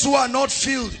those who are not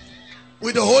filled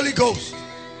with the Holy Ghost.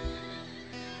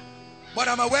 But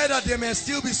I'm aware that there may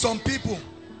still be some people,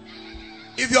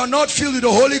 if you are not filled with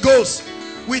the Holy Ghost,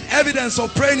 with evidence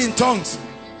of praying in tongues,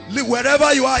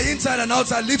 wherever you are, inside and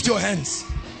outside, lift your hands.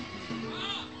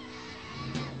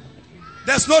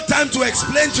 There's no time to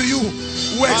explain to you.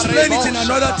 We'll explain it in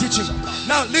another teaching.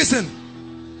 Now listen.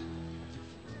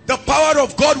 The power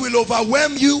of God will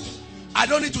overwhelm you. I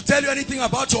don't need to tell you anything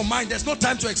about your mind. There's no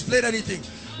time to explain anything.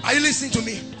 Are you listening to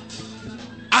me?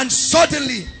 And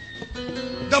suddenly,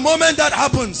 the moment that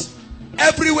happens,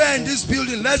 everywhere in this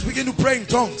building, let's begin to pray in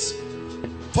tongues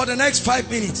for the next 5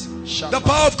 minutes. The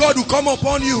power of God will come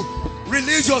upon you.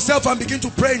 Release yourself and begin to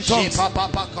pray in tongues.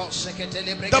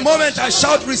 The moment I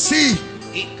shout receive,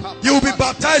 you will be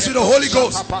baptized with the Holy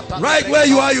Ghost. Right where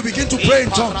you are, you begin to pray in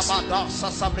tongues.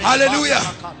 Hallelujah.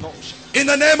 In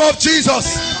the name of Jesus,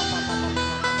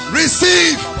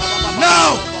 receive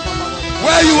now.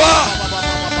 Where you are,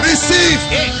 receive.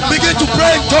 Begin to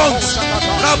pray in tongues.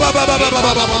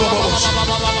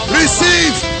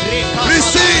 Receive.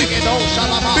 Receive.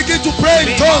 Begin to pray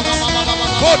in tongues.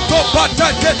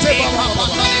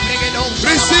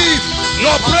 Receive.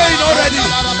 You're praying already.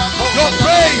 You're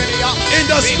praying in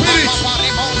the Spirit.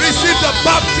 Receive the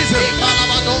baptism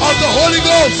of the Holy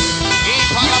Ghost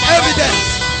with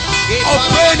evidence of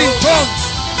praying in tongues.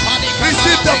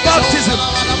 Receive the baptism.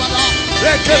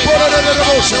 Let's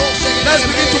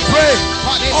begin to pray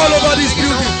all over this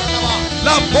building.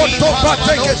 La poto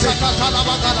patekete.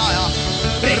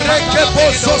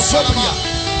 Rekeboso sobria.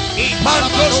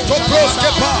 Mandos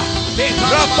tobroskepa.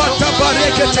 Rapata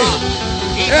barekete.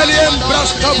 Eliem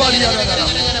braskavalia.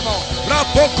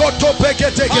 Rapokoto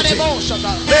pekete.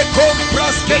 Bekom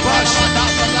braskevash.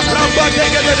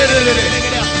 Rabadegede.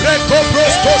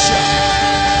 Rekobrostosia.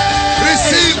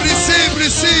 Receive, receive,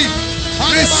 receive,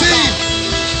 receive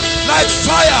like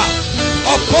fire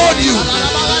upon you.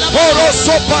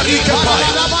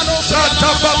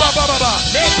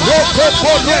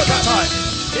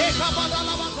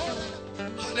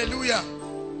 Hallelujah.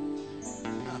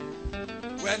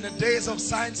 We're in the days of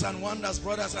signs and wonders,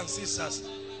 brothers and sisters.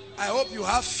 I hope you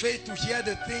have faith to hear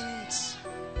the things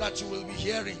that you will be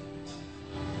hearing.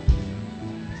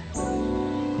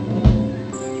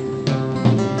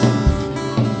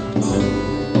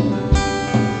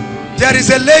 There is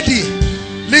a lady,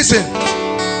 listen,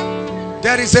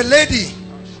 there is a lady,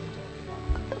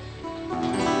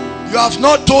 you have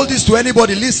not told this to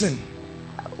anybody, listen,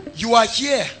 you are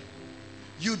here,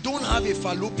 you don't have a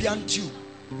fallopian tube,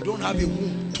 you don't have a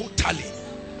womb, totally,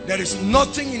 there is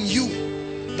nothing in you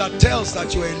that tells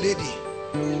that you are a lady.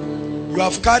 You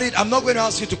have carried, I'm not going to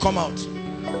ask you to come out,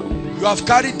 you have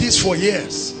carried this for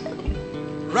years.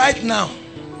 Right now,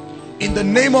 in the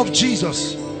name of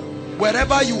Jesus,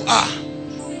 wherever you are,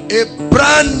 a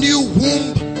brand new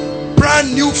womb,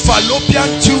 brand new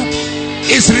fallopian tube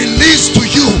is released to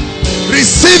you.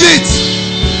 Receive it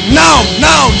now,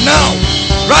 now, now,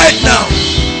 right now.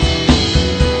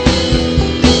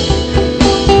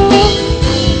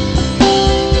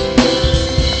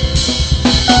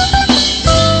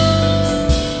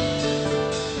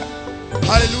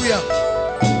 Hallelujah.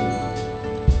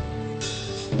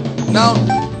 Now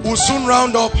we'll soon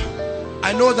round up.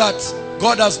 I know that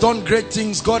God has done great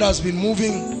things. God has been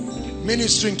moving,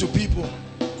 ministering to people.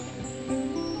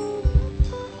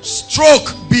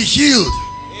 Stroke, be healed.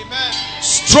 Amen.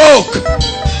 Stroke,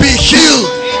 be healed.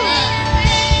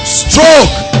 Amen. Stroke,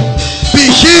 be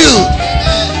healed.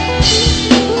 Amen.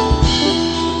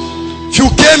 If you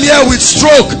came here with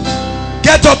stroke,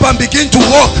 get up and begin to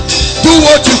walk. Do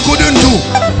what you couldn't do.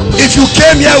 If you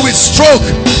came here with stroke,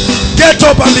 get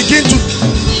up and begin to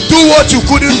do what you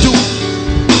couldn't do.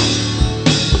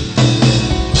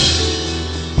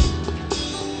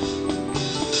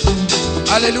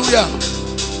 Hallelujah.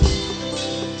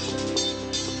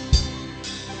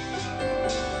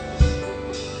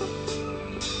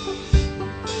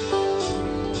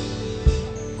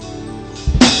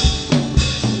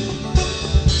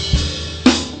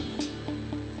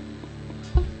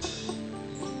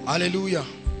 Hallelujah.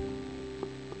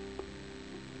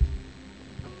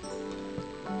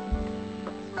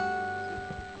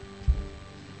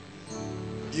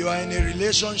 You are in a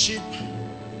relationship,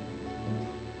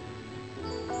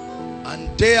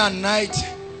 and day and night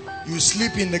you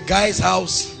sleep in the guy's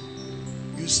house,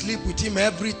 you sleep with him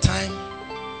every time,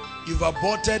 you've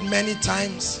aborted many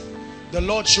times. The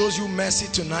Lord shows you mercy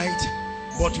tonight,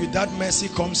 but with that mercy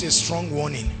comes a strong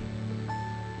warning.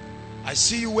 I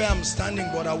see you where I'm standing,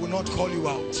 but I will not call you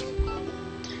out.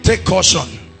 Take caution.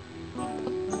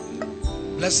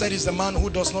 Blessed is the man who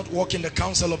does not walk in the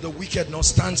counsel of the wicked, nor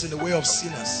stands in the way of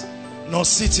sinners, nor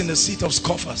sits in the seat of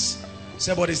scoffers.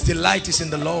 Say, but his delight is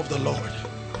in the law of the Lord.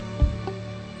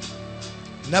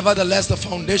 Nevertheless, the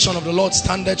foundation of the Lord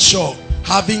standeth sure,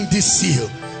 having this seal: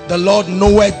 the Lord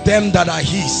knoweth them that are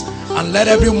his, and let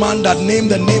every man that name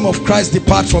the name of Christ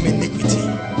depart from iniquity.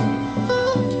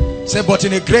 Say, but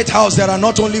in a great house there are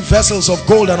not only vessels of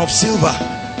gold and of silver,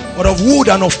 but of wood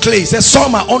and of clay. Say,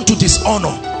 some are unto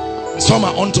dishonor, some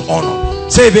are unto honor.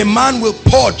 Say, if a man will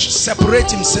purge,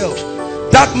 separate himself,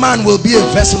 that man will be a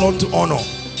vessel unto honor,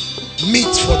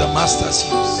 meet for the master's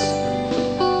use.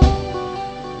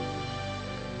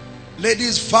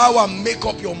 Ladies, vow and make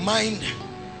up your mind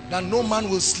that no man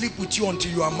will sleep with you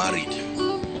until you are married.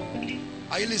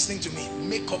 Are you listening to me?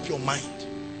 Make up your mind.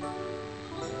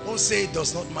 Don't say it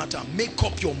does not matter. Make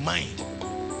up your mind.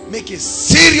 Make a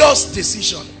serious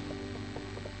decision.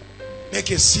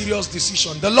 Make a serious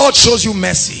decision. The Lord shows you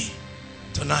mercy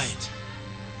tonight.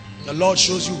 The Lord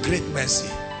shows you great mercy.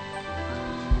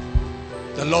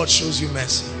 The Lord shows you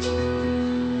mercy.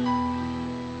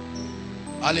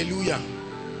 Hallelujah.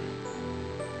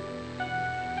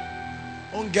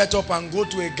 Don't get up and go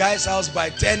to a guy's house by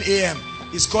 10 a.m.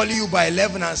 He's calling you by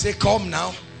 11 and say, come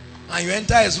now. And you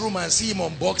enter his room and see him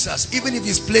on boxers. Even if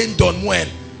he's playing Don Muen,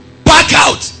 back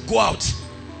out, go out.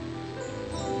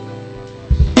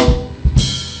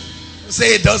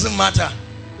 Say it doesn't matter.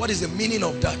 What is the meaning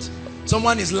of that?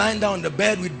 Someone is lying down on the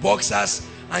bed with boxers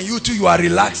and you two, you are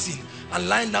relaxing and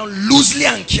lying down loosely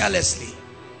and carelessly.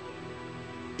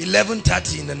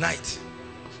 11:30 in the night.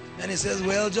 And he says,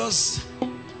 well,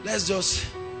 let's just,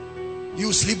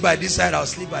 you sleep by this side, I'll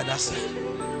sleep by that side.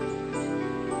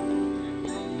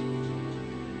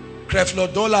 Creflo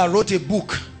Dollar wrote a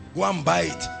book. Go and buy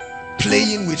it.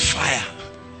 Playing with Fire.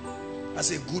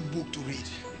 That's a good book to read.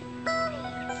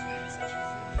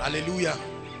 Hallelujah.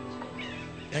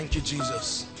 Thank you,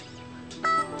 Jesus.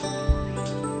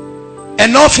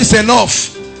 Enough is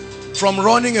enough from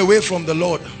running away from the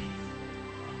Lord.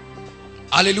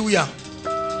 Hallelujah.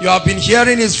 You have been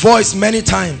hearing his voice many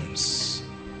times,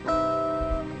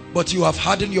 but you have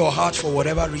hardened your heart for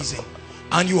whatever reason,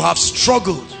 and you have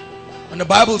struggled. And the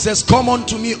Bible says, come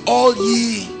unto me all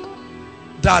ye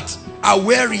that are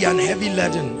weary and heavy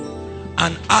laden,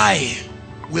 and I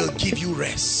will give you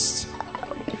rest.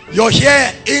 You're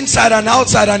here inside and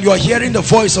outside, and you're hearing the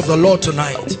voice of the Lord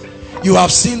tonight. You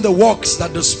have seen the works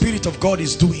that the Spirit of God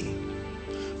is doing.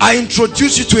 I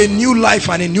introduce you to a new life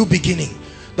and a new beginning.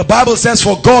 The Bible says,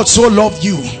 for God so loved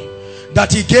you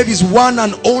that he gave his one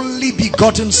and only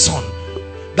begotten Son,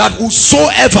 that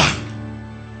whosoever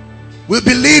will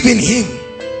believe in him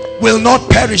will not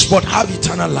perish but have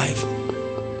eternal life.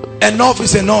 Enough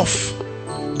is enough.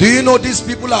 Do you know these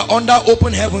people are under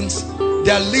open heavens?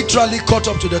 They are literally caught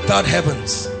up to the third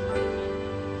heavens.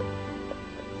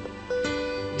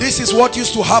 This is what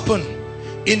used to happen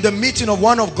in the meeting of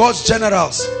one of God's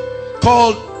generals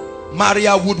called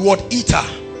Maria Woodward-Eater.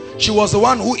 She was the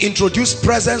one who introduced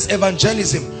presence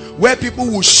evangelism, where people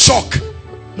will shock.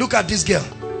 Look at this girl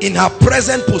in her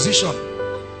present position.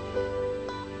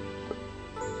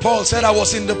 Paul said, I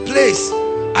was in the place,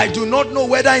 I do not know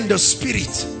whether in the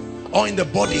spirit or in the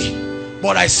body,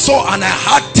 but I saw and I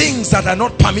heard things that are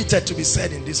not permitted to be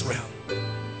said in this realm.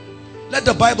 Let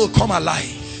the Bible come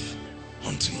alive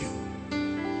unto you.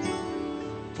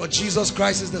 For Jesus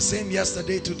Christ is the same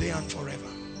yesterday, today, and forever.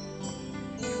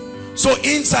 So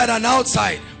inside and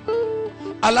outside,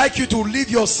 I'd like you to leave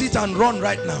your seat and run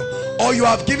right now. Or you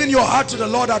have given your heart to the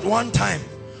Lord at one time,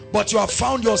 but you have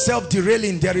found yourself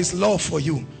derailing. There is love for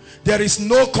you. There is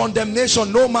no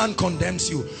condemnation. No man condemns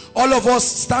you. All of us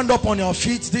stand up on your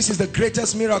feet. This is the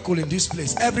greatest miracle in this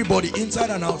place. Everybody inside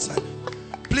and outside.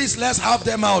 Please, let's have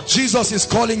them out. Jesus is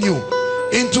calling you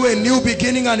into a new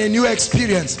beginning and a new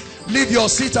experience. Leave your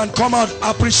seat and come out.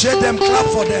 Appreciate them. Clap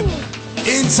for them.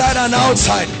 Inside and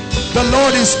outside, the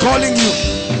Lord is calling you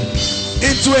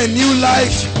into a new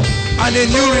life and a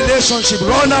new relationship.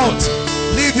 Run out.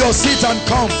 Leave your seat and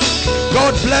come.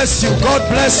 God bless you. God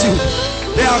bless you.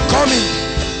 They are coming.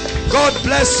 God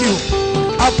bless you.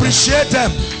 Appreciate them.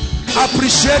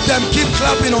 Appreciate them. Keep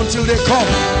clapping until they come.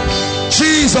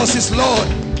 Jesus is Lord.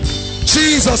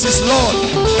 Jesus is Lord.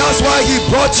 That's why he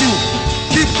brought you.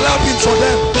 Keep clapping for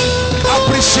them.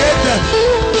 Appreciate them.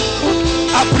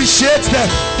 Appreciate them.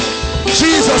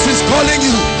 Jesus is calling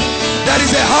you. There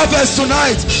is a harvest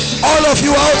tonight. All of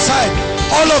you outside,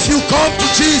 all of you come to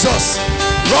Jesus.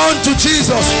 Run to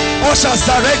Jesus. Ushers,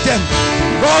 direct them.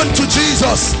 Run to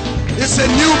Jesus. It's a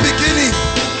new beginning.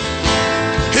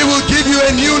 He will give you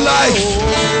a new life.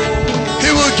 He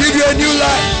will give you a new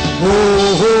life. Oh,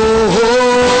 oh,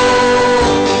 oh.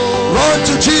 Run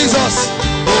to Jesus.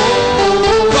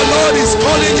 The Lord is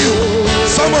calling you.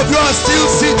 Some of you are still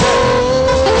seated.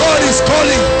 God is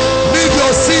calling. Leave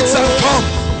your seats and come.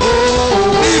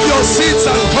 Leave your seats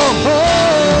and come.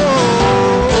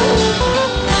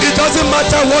 It doesn't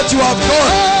matter what you have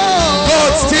done.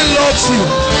 God still loves you.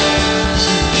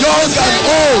 Young and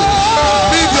old.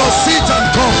 Leave your seat and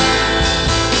come.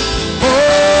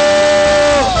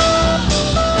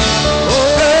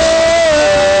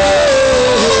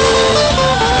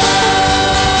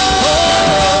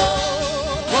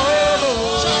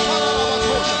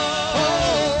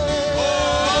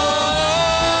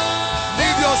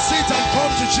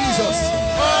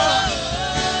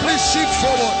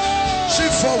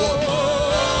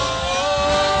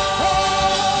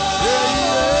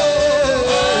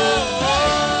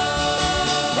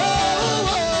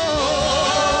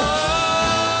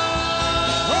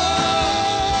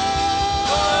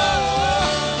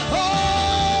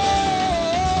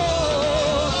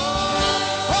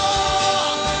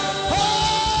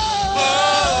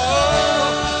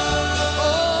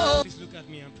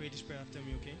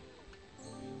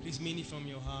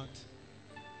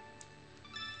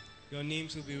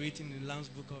 names will be written in the Lamb's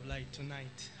Book of Life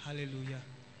tonight. Hallelujah.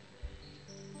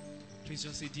 Please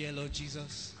just say, dear Lord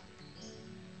Jesus.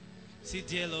 Say,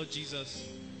 dear Lord Jesus,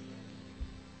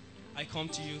 I come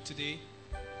to you today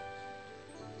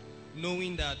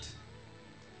knowing that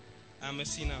I'm a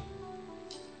sinner.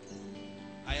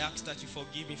 I ask that you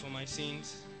forgive me for my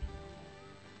sins.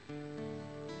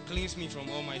 Cleanse me from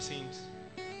all my sins.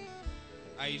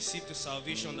 I receive the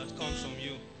salvation that comes from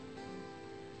you.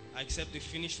 I accept the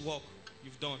finished work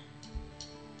you've done.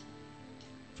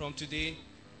 From today,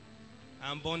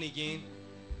 I'm born again.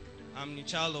 I'm the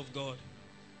child of God.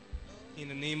 In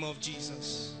the name of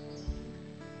Jesus.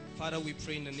 Father, we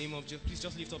pray in the name of Jesus. Please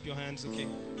just lift up your hands, okay?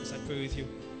 As I pray with you.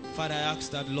 Father, I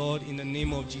ask that, Lord, in the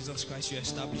name of Jesus Christ, you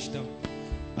establish them.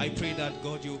 I pray that,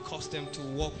 God, you will cause them to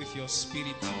walk with your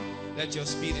spirit. Let your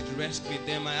spirit rest with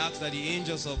them. I ask that the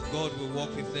angels of God will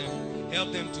walk with them.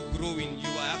 Help them to grow in you.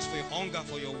 I ask for a hunger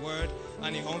for your word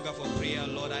and a hunger for prayer,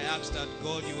 Lord. I ask that,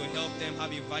 God, you will help them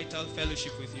have a vital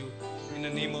fellowship with you. In the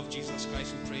name of Jesus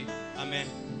Christ, we pray. Amen.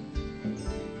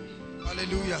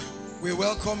 Hallelujah. We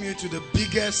welcome you to the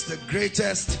biggest, the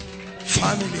greatest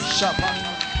family,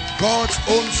 Shabbat. God's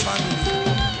own family.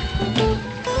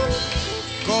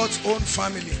 God's own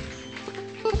family.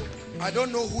 I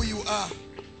don't know who you are,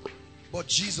 but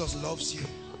Jesus loves you.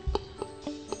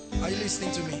 Are you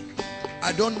listening to me?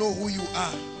 I don't know who you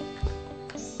are,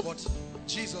 but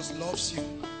Jesus loves you.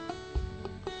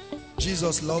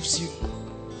 Jesus loves you.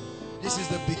 This is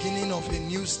the beginning of a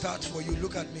new start for you.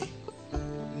 Look at me.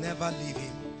 Never leave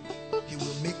him. He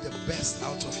will make the best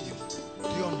out of you.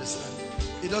 Do you understand?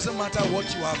 It doesn't matter what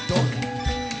you have done.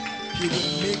 He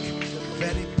will make the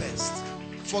very best.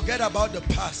 Forget about the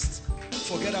past.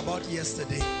 Forget about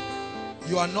yesterday.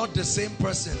 You are not the same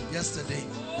person yesterday,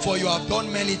 for you have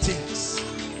done many things,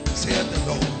 saith the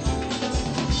Lord.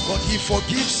 But he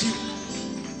forgives you,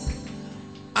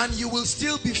 and you will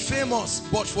still be famous,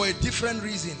 but for a different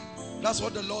reason. That's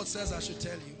what the Lord says I should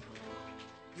tell you.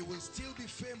 You will still be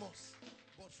famous,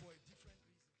 but for a different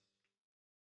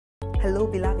reason. Hello,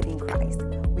 beloved in Christ.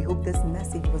 We hope this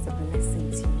message was a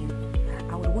blessing to you.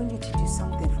 I would want you to do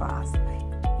something for us.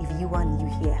 If you are new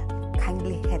here,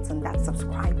 kindly hit on that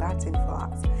subscribe button for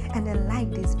us, and then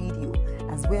like this video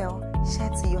as well. Share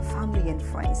to your family and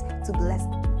friends to bless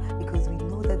them, because we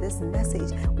know that this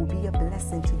message will be a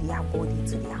blessing to their body,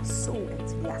 to their soul, and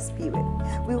to their spirit.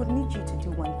 We would need you to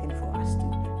do one thing for us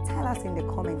too. Tell us in the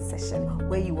comment section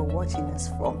where you were watching us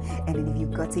from, and then if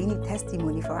you've got any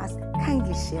testimony for us,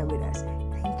 kindly share with us.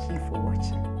 Thank you for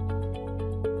watching.